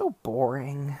ending was so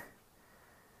boring.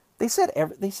 They said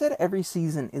every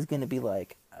season is going to be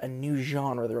like a new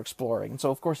genre they're exploring, and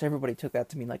so of course everybody took that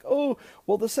to mean like, oh,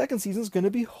 well, the second season is going to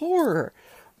be horror.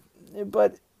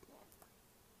 But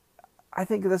I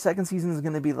think the second season is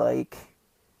going to be like,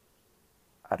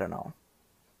 I don't know,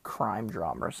 crime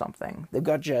drama or something. They've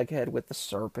got Jughead with the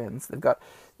serpents. They've got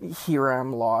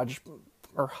Hiram Lodge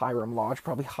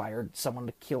probably hired someone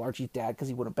to kill Archie's dad because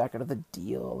he wouldn't back out of the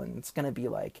deal, and it's gonna be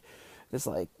like this,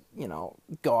 like, you know,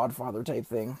 Godfather type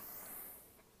thing.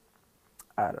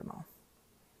 I don't know.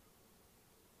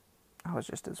 I was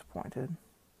just disappointed.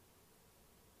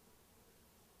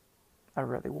 I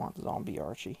really want zombie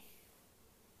Archie.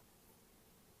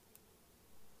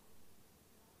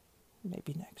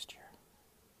 Maybe next year.